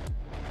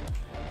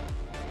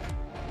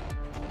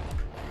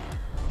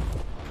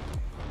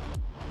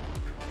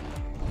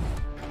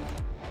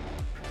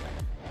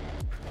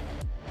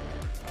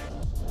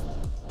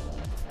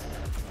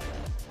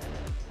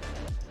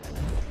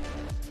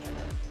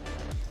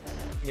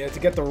 Yeah, to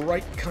get the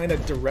right kind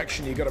of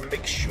direction, you gotta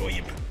make sure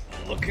you're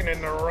looking in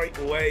the right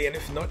way, and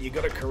if not, you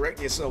gotta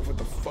correct yourself with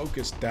the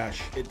focus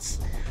dash. It's...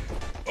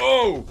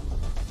 oh!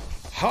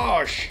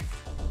 Harsh!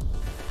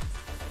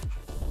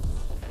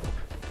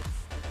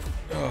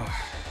 Ugh.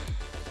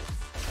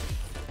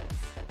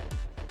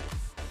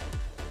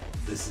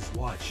 This is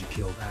why she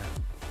killed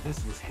Adam.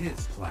 This was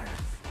his plan.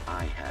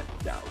 I had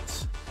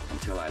doubts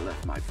until I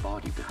left my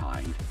body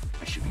behind.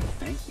 I should be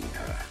thanking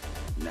her.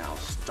 Now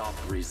stop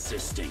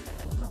resisting.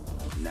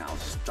 Now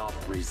stop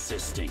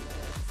resisting.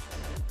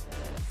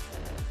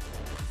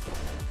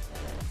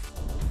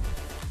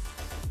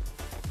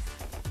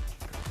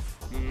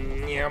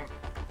 Yep.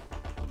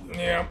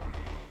 Yep.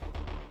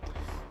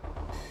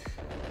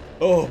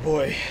 Oh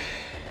boy.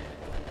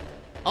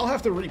 I'll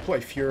have to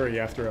replay Fury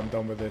after I'm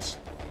done with this.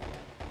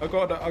 I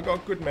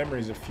got good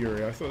memories of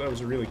Fury. I thought that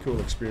was a really cool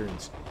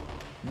experience.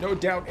 No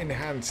doubt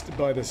enhanced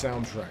by the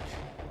soundtrack.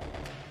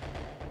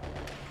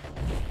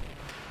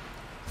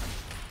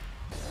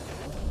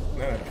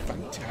 That had a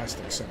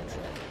fantastic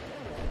soundtrack.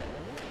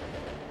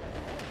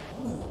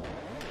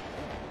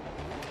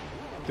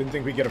 Didn't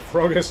think we'd get a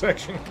Frogger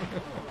section.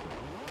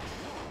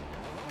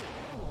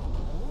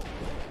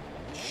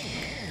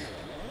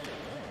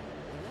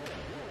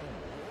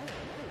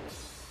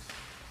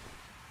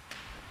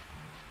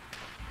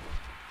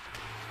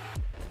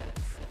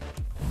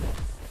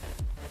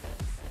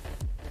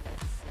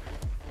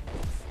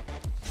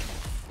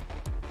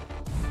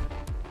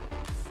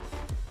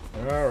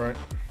 Alright.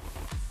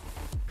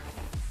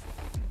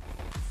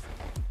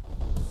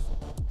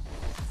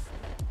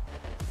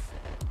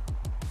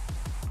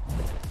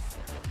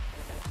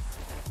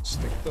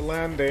 Stick the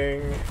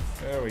landing.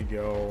 There we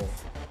go.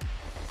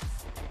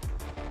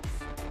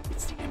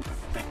 It's the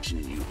imperfection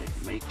in you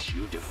that makes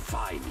you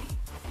defy me.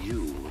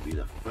 You will be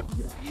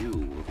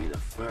the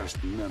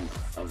first member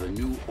of the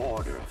new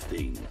order of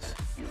things.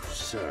 You've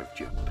served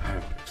your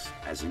purpose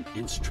as an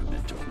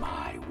instrument of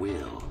my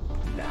will.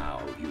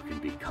 Now you can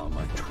become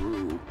a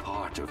true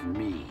part of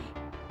me.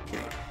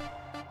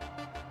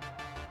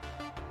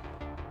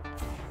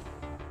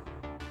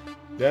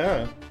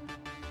 Yeah.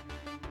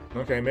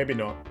 Okay, maybe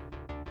not.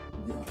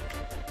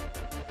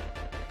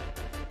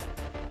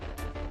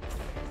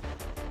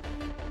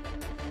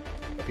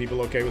 Are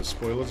people okay with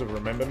spoilers of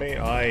Remember Me?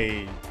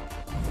 I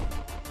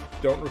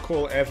don't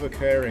recall ever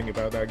caring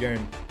about that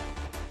game.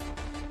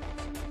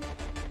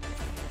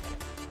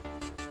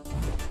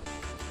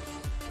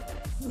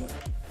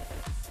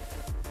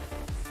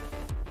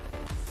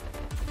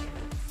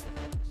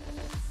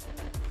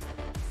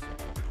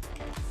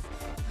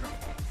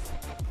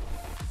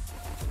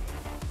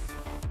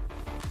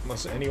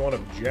 Unless anyone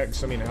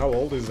objects. I mean, how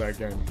old is that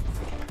game?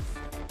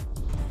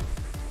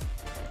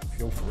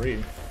 Feel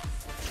free.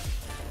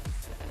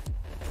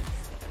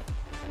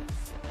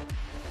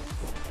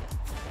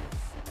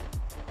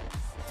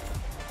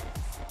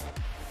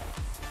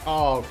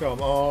 Oh,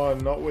 come on,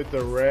 not with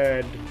the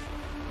red.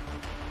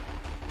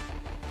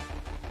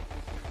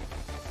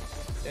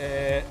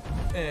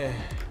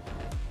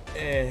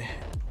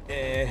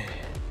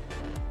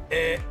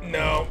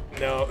 No,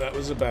 no, that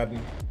was a bad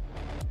one.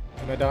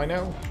 Can I die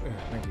now?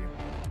 Thank you.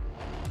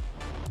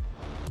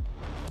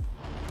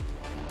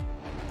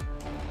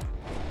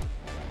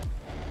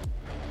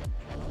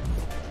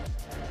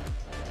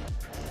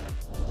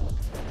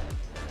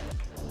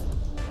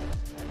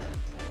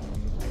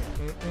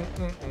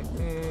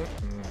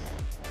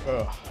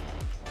 Ugh.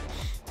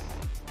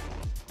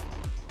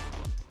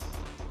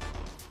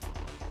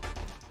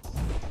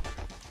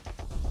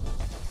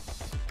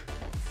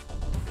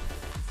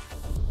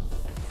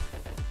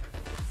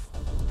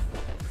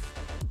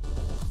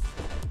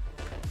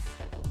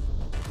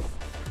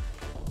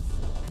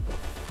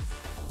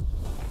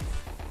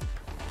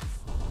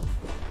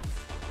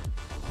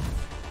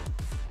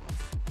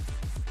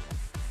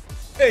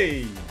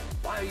 Hey!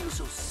 Why are you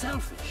so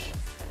selfish?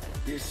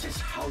 This is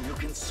how you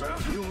can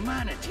serve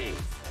humanity.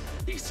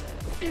 These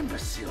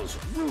imbeciles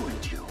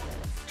ruined you,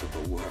 took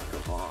a work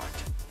of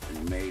art,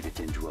 and made it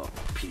into a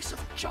piece of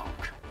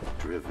junk,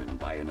 driven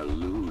by an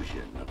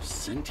illusion of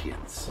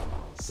sentience.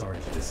 Sorry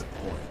to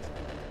disappoint.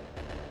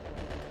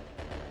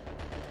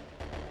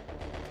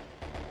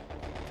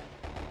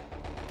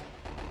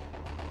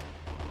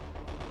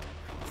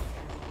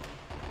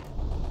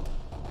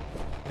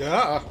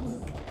 Yeah.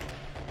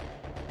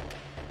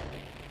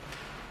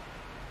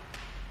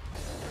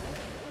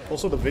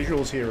 Also, the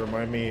visuals here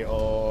remind me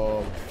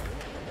of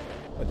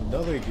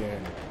another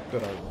game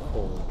that I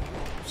recall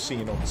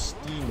seeing on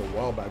Steam a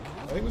while back.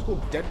 I think it was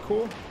called Dead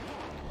Core.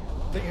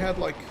 I think it had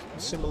like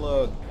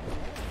similar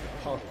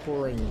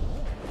parkouring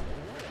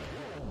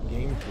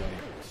gameplay,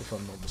 if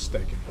I'm not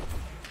mistaken.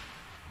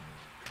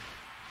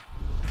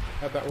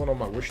 Had that one on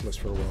my wish list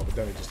for a while, but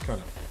then it just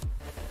kind of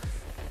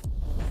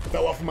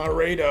fell off my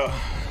radar.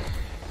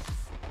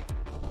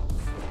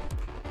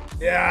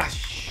 Yeah,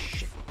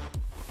 shit.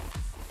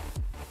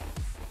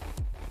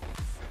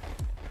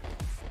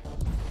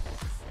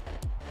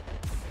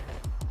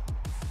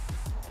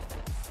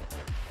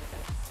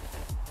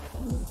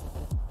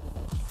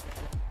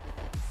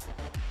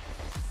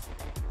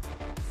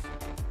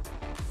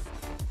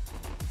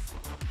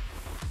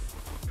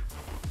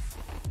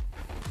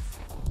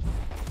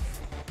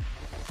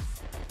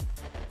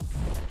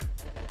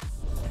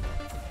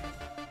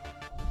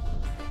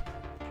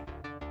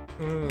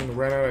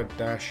 Ran out of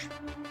dash.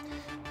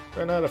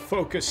 Ran out of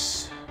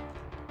focus.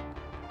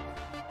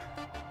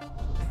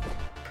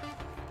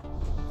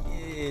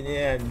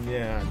 Yeah,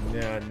 no.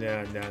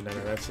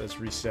 Let's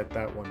reset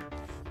that one.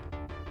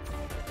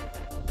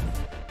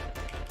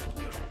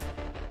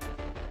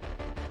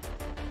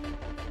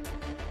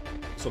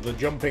 So the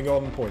jumping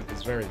on point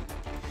is very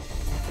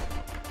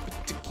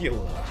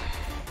particular.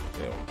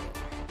 There we go.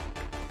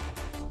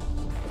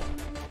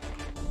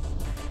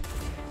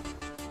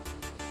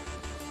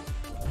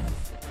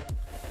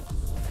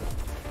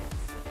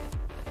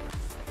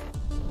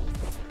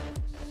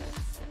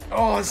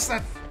 Oh, it's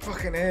that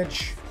fucking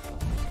edge.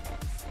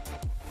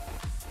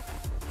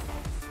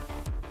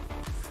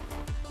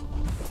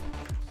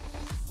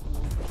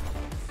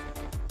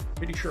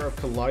 Pretty sure I've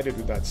collided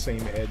with that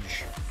same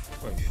edge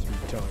like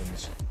 3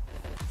 times.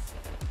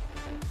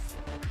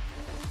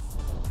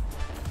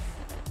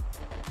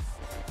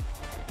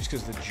 Just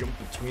because the jump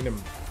between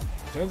them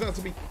turns out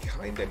to be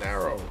kinda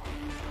narrow.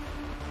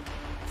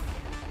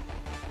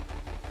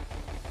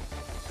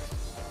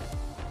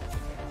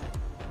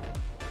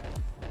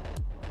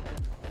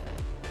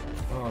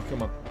 Oh,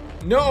 come on.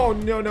 No,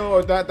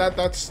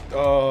 that's,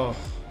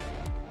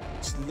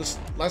 it's this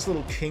last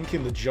little kink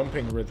in the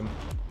jumping rhythm.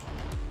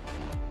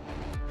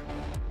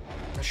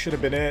 That should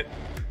have been it.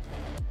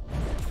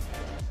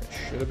 That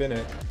should have been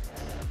it.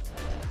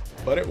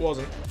 But it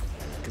wasn't,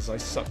 because I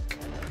suck.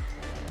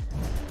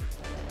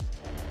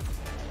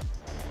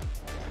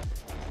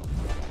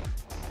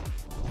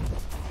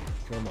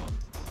 Come on.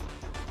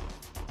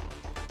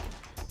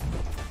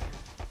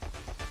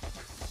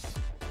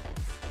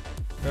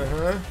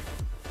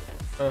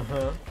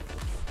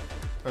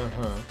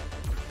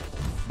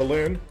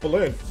 Balloon,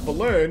 balloon,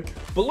 balloon,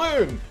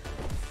 balloon!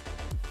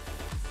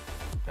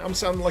 I'm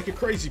sounding like a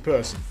crazy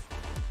person.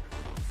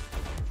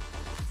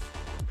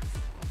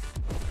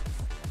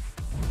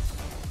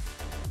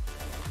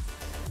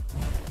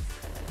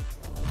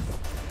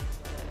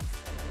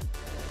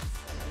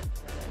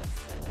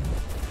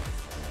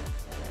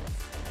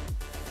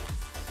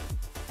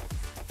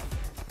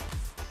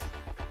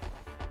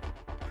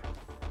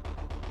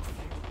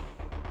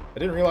 I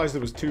didn't realize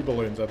there was 2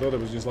 balloons. I thought it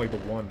was just like the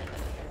one.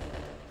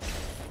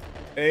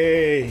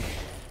 Hey!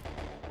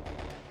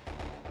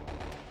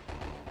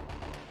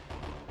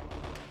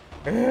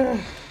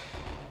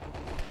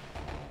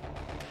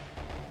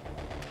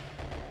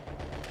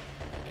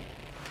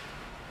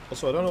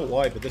 Also, I don't know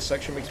why, but this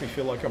section makes me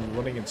feel like I'm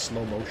running in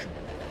slow motion.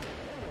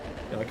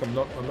 Yeah, like I'm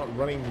not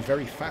running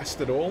very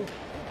fast at all.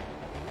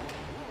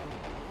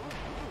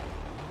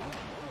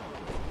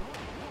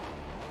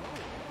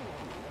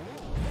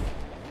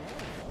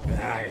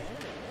 Aye.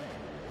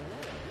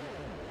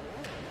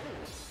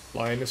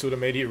 Lioness would have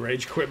made you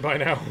rage quit by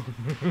now.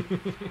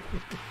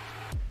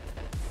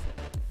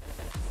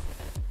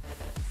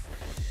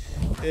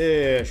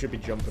 Yeah, I should be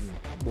jumping,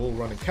 wall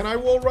running. Can I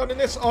wall run in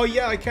this? Oh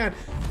yeah, I can.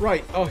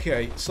 Right,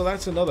 okay, so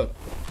that's another.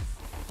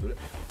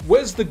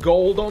 Where's the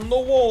gold on the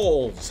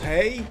walls,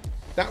 hey?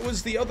 That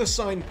was the other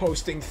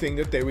signposting thing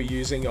that they were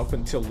using up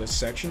until this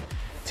section.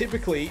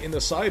 Typically, in the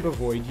Cyber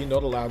Void, you're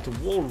not allowed to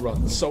wall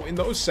run, so in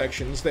those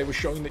sections, they were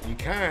showing that you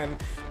can,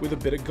 with a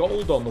bit of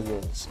gold on the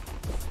walls.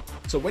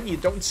 So when you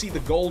don't see the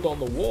gold on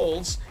the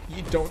walls,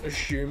 you don't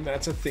assume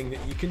that's a thing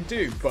that you can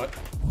do, but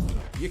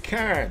you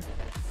can.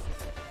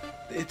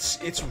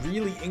 It's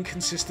really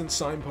inconsistent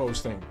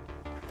signposting.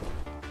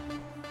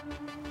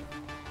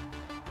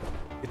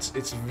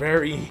 It's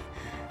very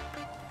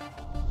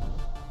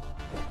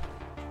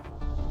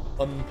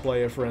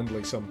unplayer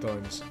friendly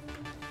sometimes.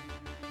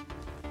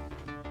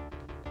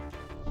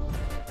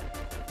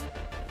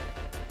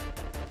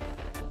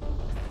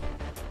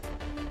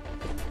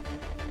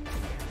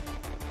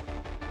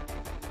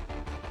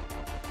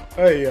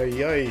 Ay,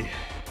 ay, ay.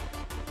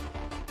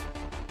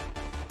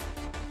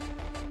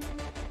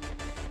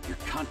 You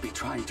can't be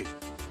trying to...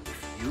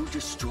 If you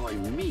destroy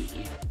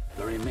me,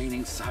 the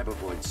remaining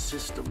Cybervoid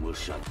system will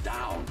shut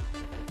down.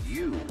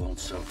 You won't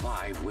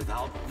survive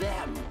without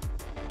them.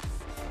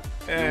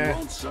 You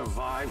won't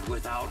survive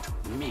without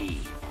me.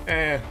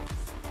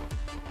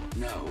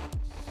 No.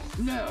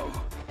 No.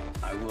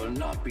 I will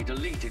not be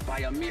deleted by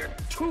a mere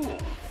tool.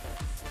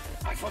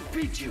 I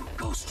forbid you,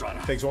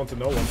 Ghostrunner. Takes one to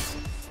know one.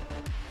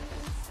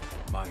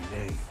 My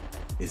name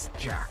is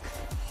Jack.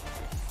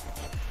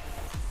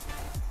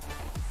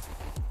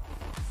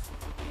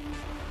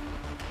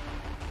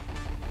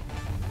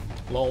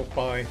 Lol,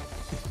 bye.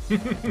 At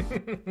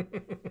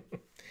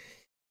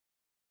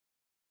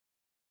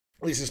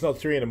least it's not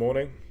 3 in the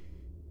morning.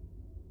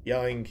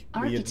 Yelling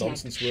weird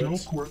nonsense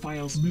words. Shell core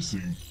files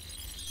missing.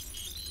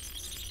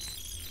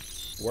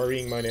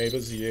 Worrying my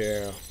neighbors,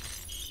 yeah.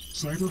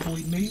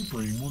 Cybervoid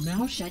mainframe will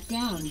now Shut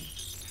down.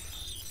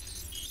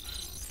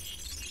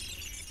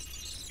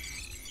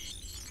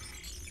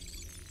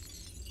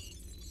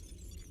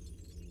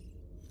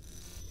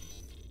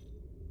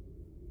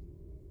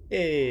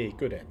 Hey,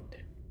 good end.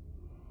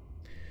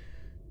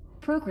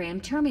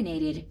 Program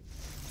terminated.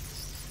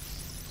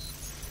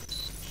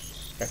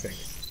 I think.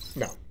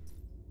 No.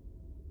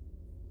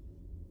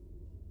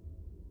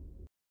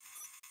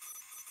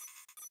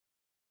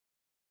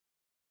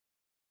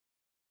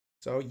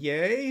 So,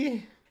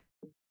 yay?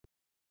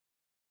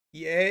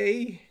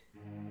 Yay?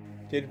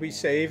 Did we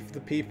save the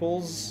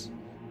peoples?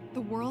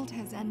 The world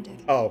has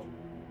ended, Oh,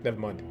 never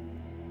mind.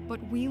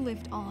 but we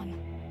lived on.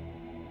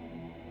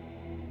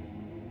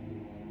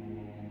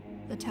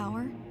 The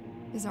tower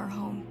is our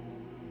home.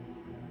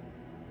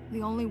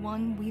 The only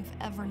one we've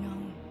ever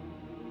known.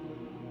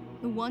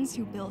 The ones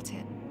who built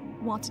it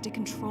wanted to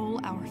control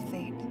our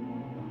fate.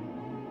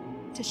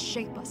 To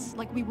shape us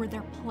like we were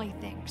their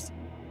playthings.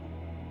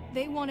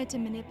 They wanted to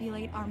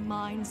manipulate our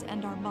minds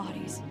and our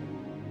bodies.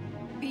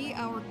 Be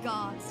our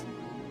gods.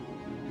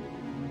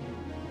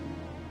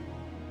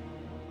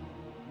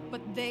 But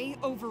they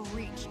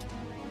overreached.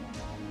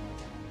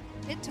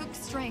 It took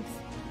strength,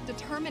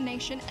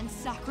 determination, and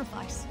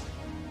sacrifice.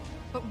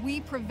 But we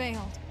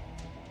prevailed.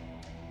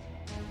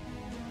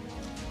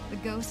 The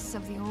ghosts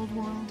of the old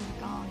world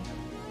are gone.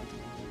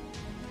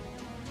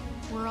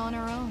 We're on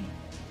our own.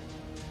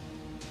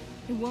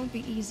 It won't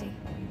be easy,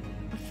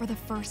 but for the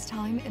first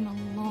time in a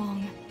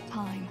long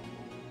time,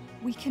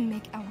 we can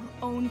make our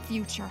own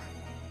future.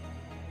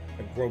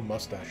 And grow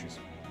mustaches.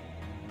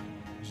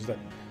 Which is that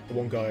the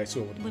one guy I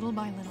saw with Little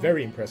by little.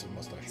 very impressive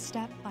mustache.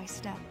 Step by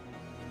step.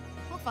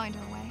 We'll find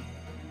our way.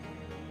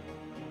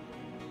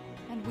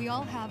 And we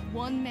all have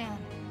one man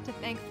to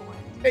thank for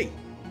it. Hey!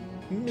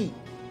 Me!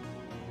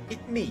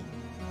 It me!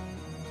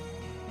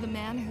 The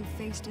man who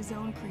faced his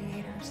own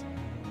creators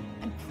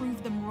and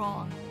proved them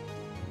wrong.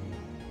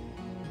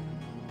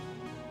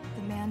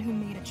 The man who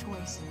made a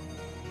choice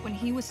when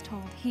he was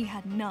told he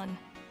had none.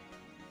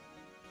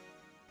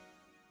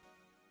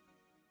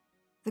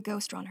 The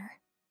Ghostrunner.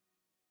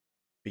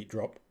 Beat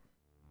drop.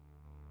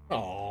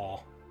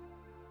 Aww.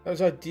 That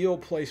was ideal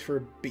place for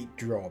a beat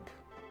drop.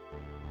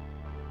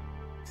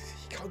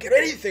 You can't get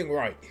anything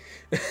right.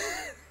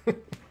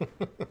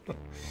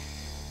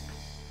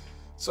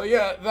 So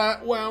yeah,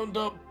 that wound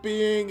up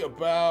being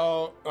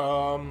about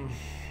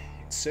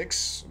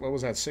 6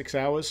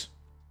 hours?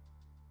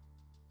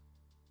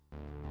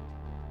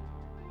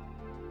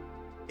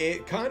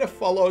 It kind of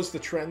follows the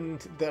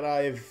trend that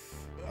I've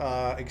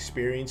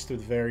experienced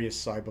with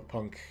various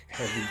cyberpunk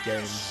heavy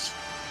games,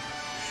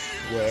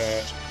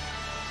 where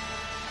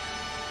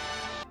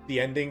the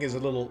ending is a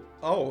little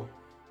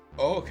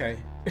okay.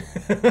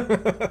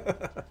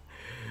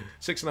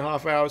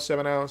 6.5 hours,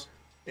 7 hours,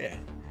 yeah.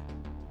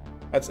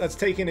 That's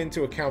taking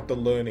into account the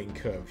learning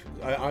curve.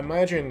 I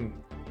imagine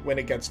when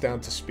it gets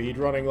down to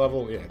speedrunning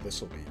level, yeah,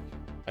 this will be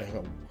a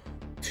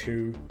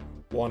 2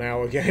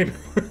 1-hour game.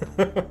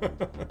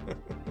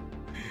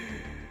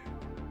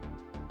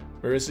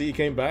 Marissa, you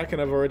came back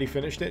and I've already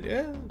finished it?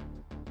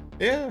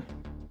 Yeah,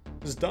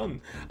 it's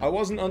done. I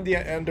wasn't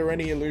under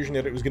any illusion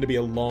that it was going to be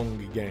a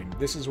long game.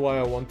 This is why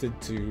I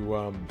wanted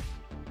to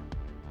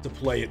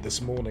play it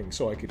this morning,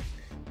 so I could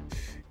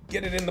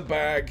get it in the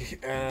bag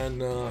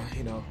and,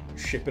 you know,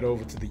 ship it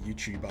over to the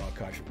YouTube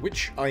archive,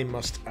 which I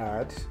must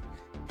add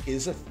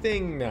is a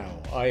thing now.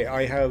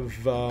 I have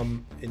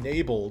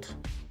enabled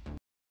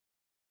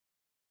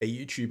a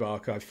YouTube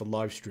archive for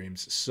live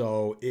streams,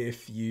 so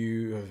if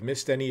you have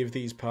missed any of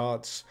these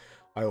parts,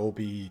 I will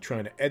be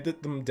trying to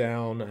edit them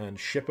down and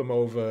ship them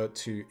over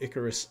to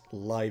Icarus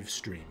live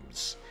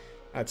streams.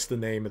 That's the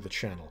name of the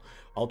channel.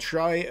 I'll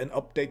try and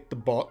update the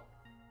bot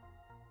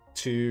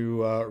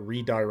to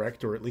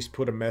redirect, or at least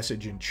put a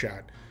message in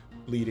chat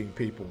leading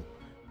people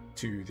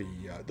to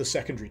the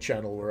secondary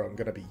channel where I'm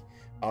going to be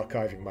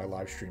archiving my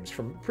live streams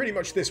from pretty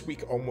much this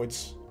week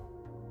onwards.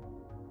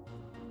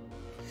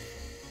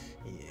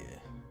 Yeah.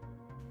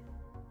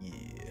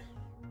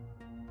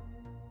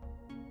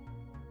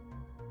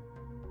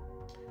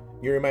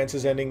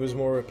 Neuromancer's ending was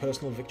more a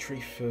personal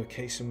victory for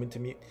Case and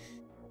Wintermute.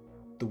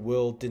 The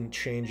world didn't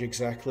change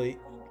exactly.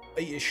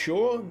 Are you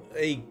sure?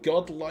 A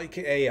godlike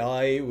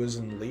AI was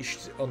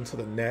unleashed onto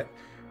the net,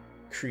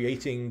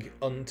 creating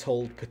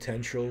untold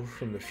potential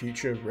from the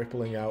future,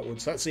 rippling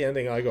outwards. That's the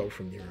ending I got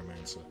from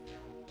Neuromancer.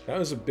 That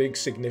was a big,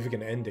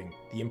 significant ending,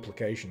 the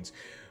implications.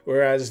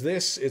 Whereas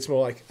this, it's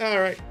more like,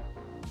 alright,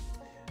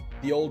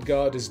 the old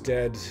guard is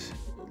dead,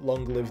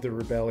 long live the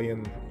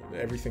rebellion,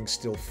 everything's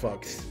still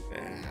fucked.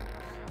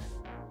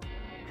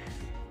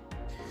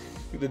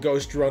 The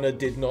Ghostrunner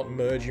did not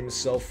merge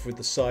himself with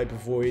the cyber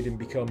void and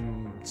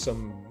become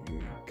some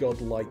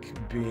godlike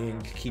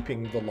being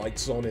keeping the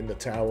lights on in the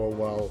tower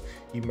while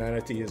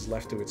humanity is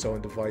left to its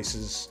own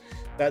devices.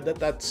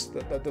 That's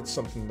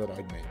something that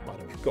I might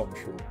have gone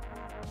for.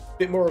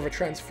 Bit more of a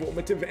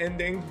transformative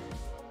ending.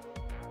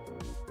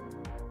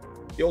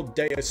 The old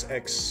Deus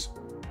Ex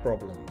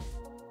problem.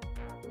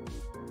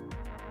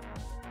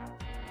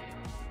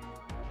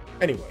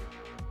 Anyway.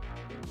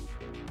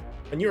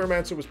 And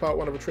Neuromancer was part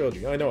 1 of a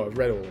trilogy. I know, I've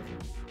read all of them.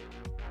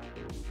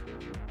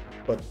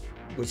 But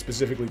we're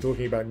specifically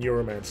talking about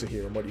Neuromancer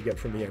here and what you get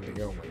from the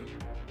ending only.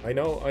 I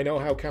know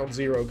how Count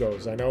Zero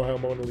goes. I know how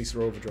Mona Lisa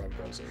Overdrive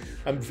goes.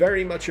 I'm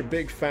very much a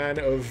big fan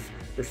of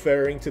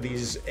referring to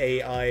these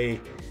AI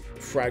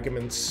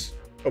fragments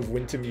of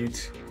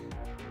Wintermute.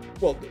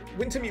 Well,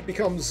 Wintermute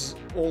becomes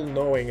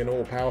all-knowing and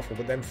all-powerful,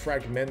 but then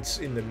fragments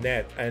in the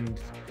net and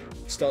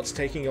starts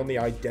taking on the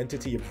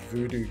identity of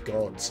voodoo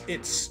gods.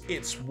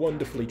 It's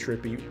wonderfully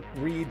trippy.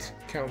 Read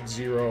Count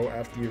Zero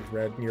after you've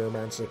read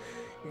Neuromancer.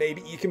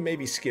 Maybe you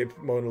can skip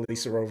Mona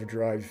Lisa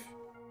Overdrive,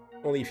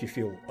 only if you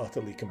feel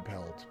utterly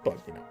compelled.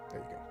 But you know,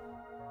 there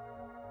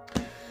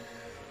you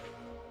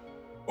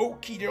go.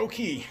 Okie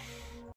dokie.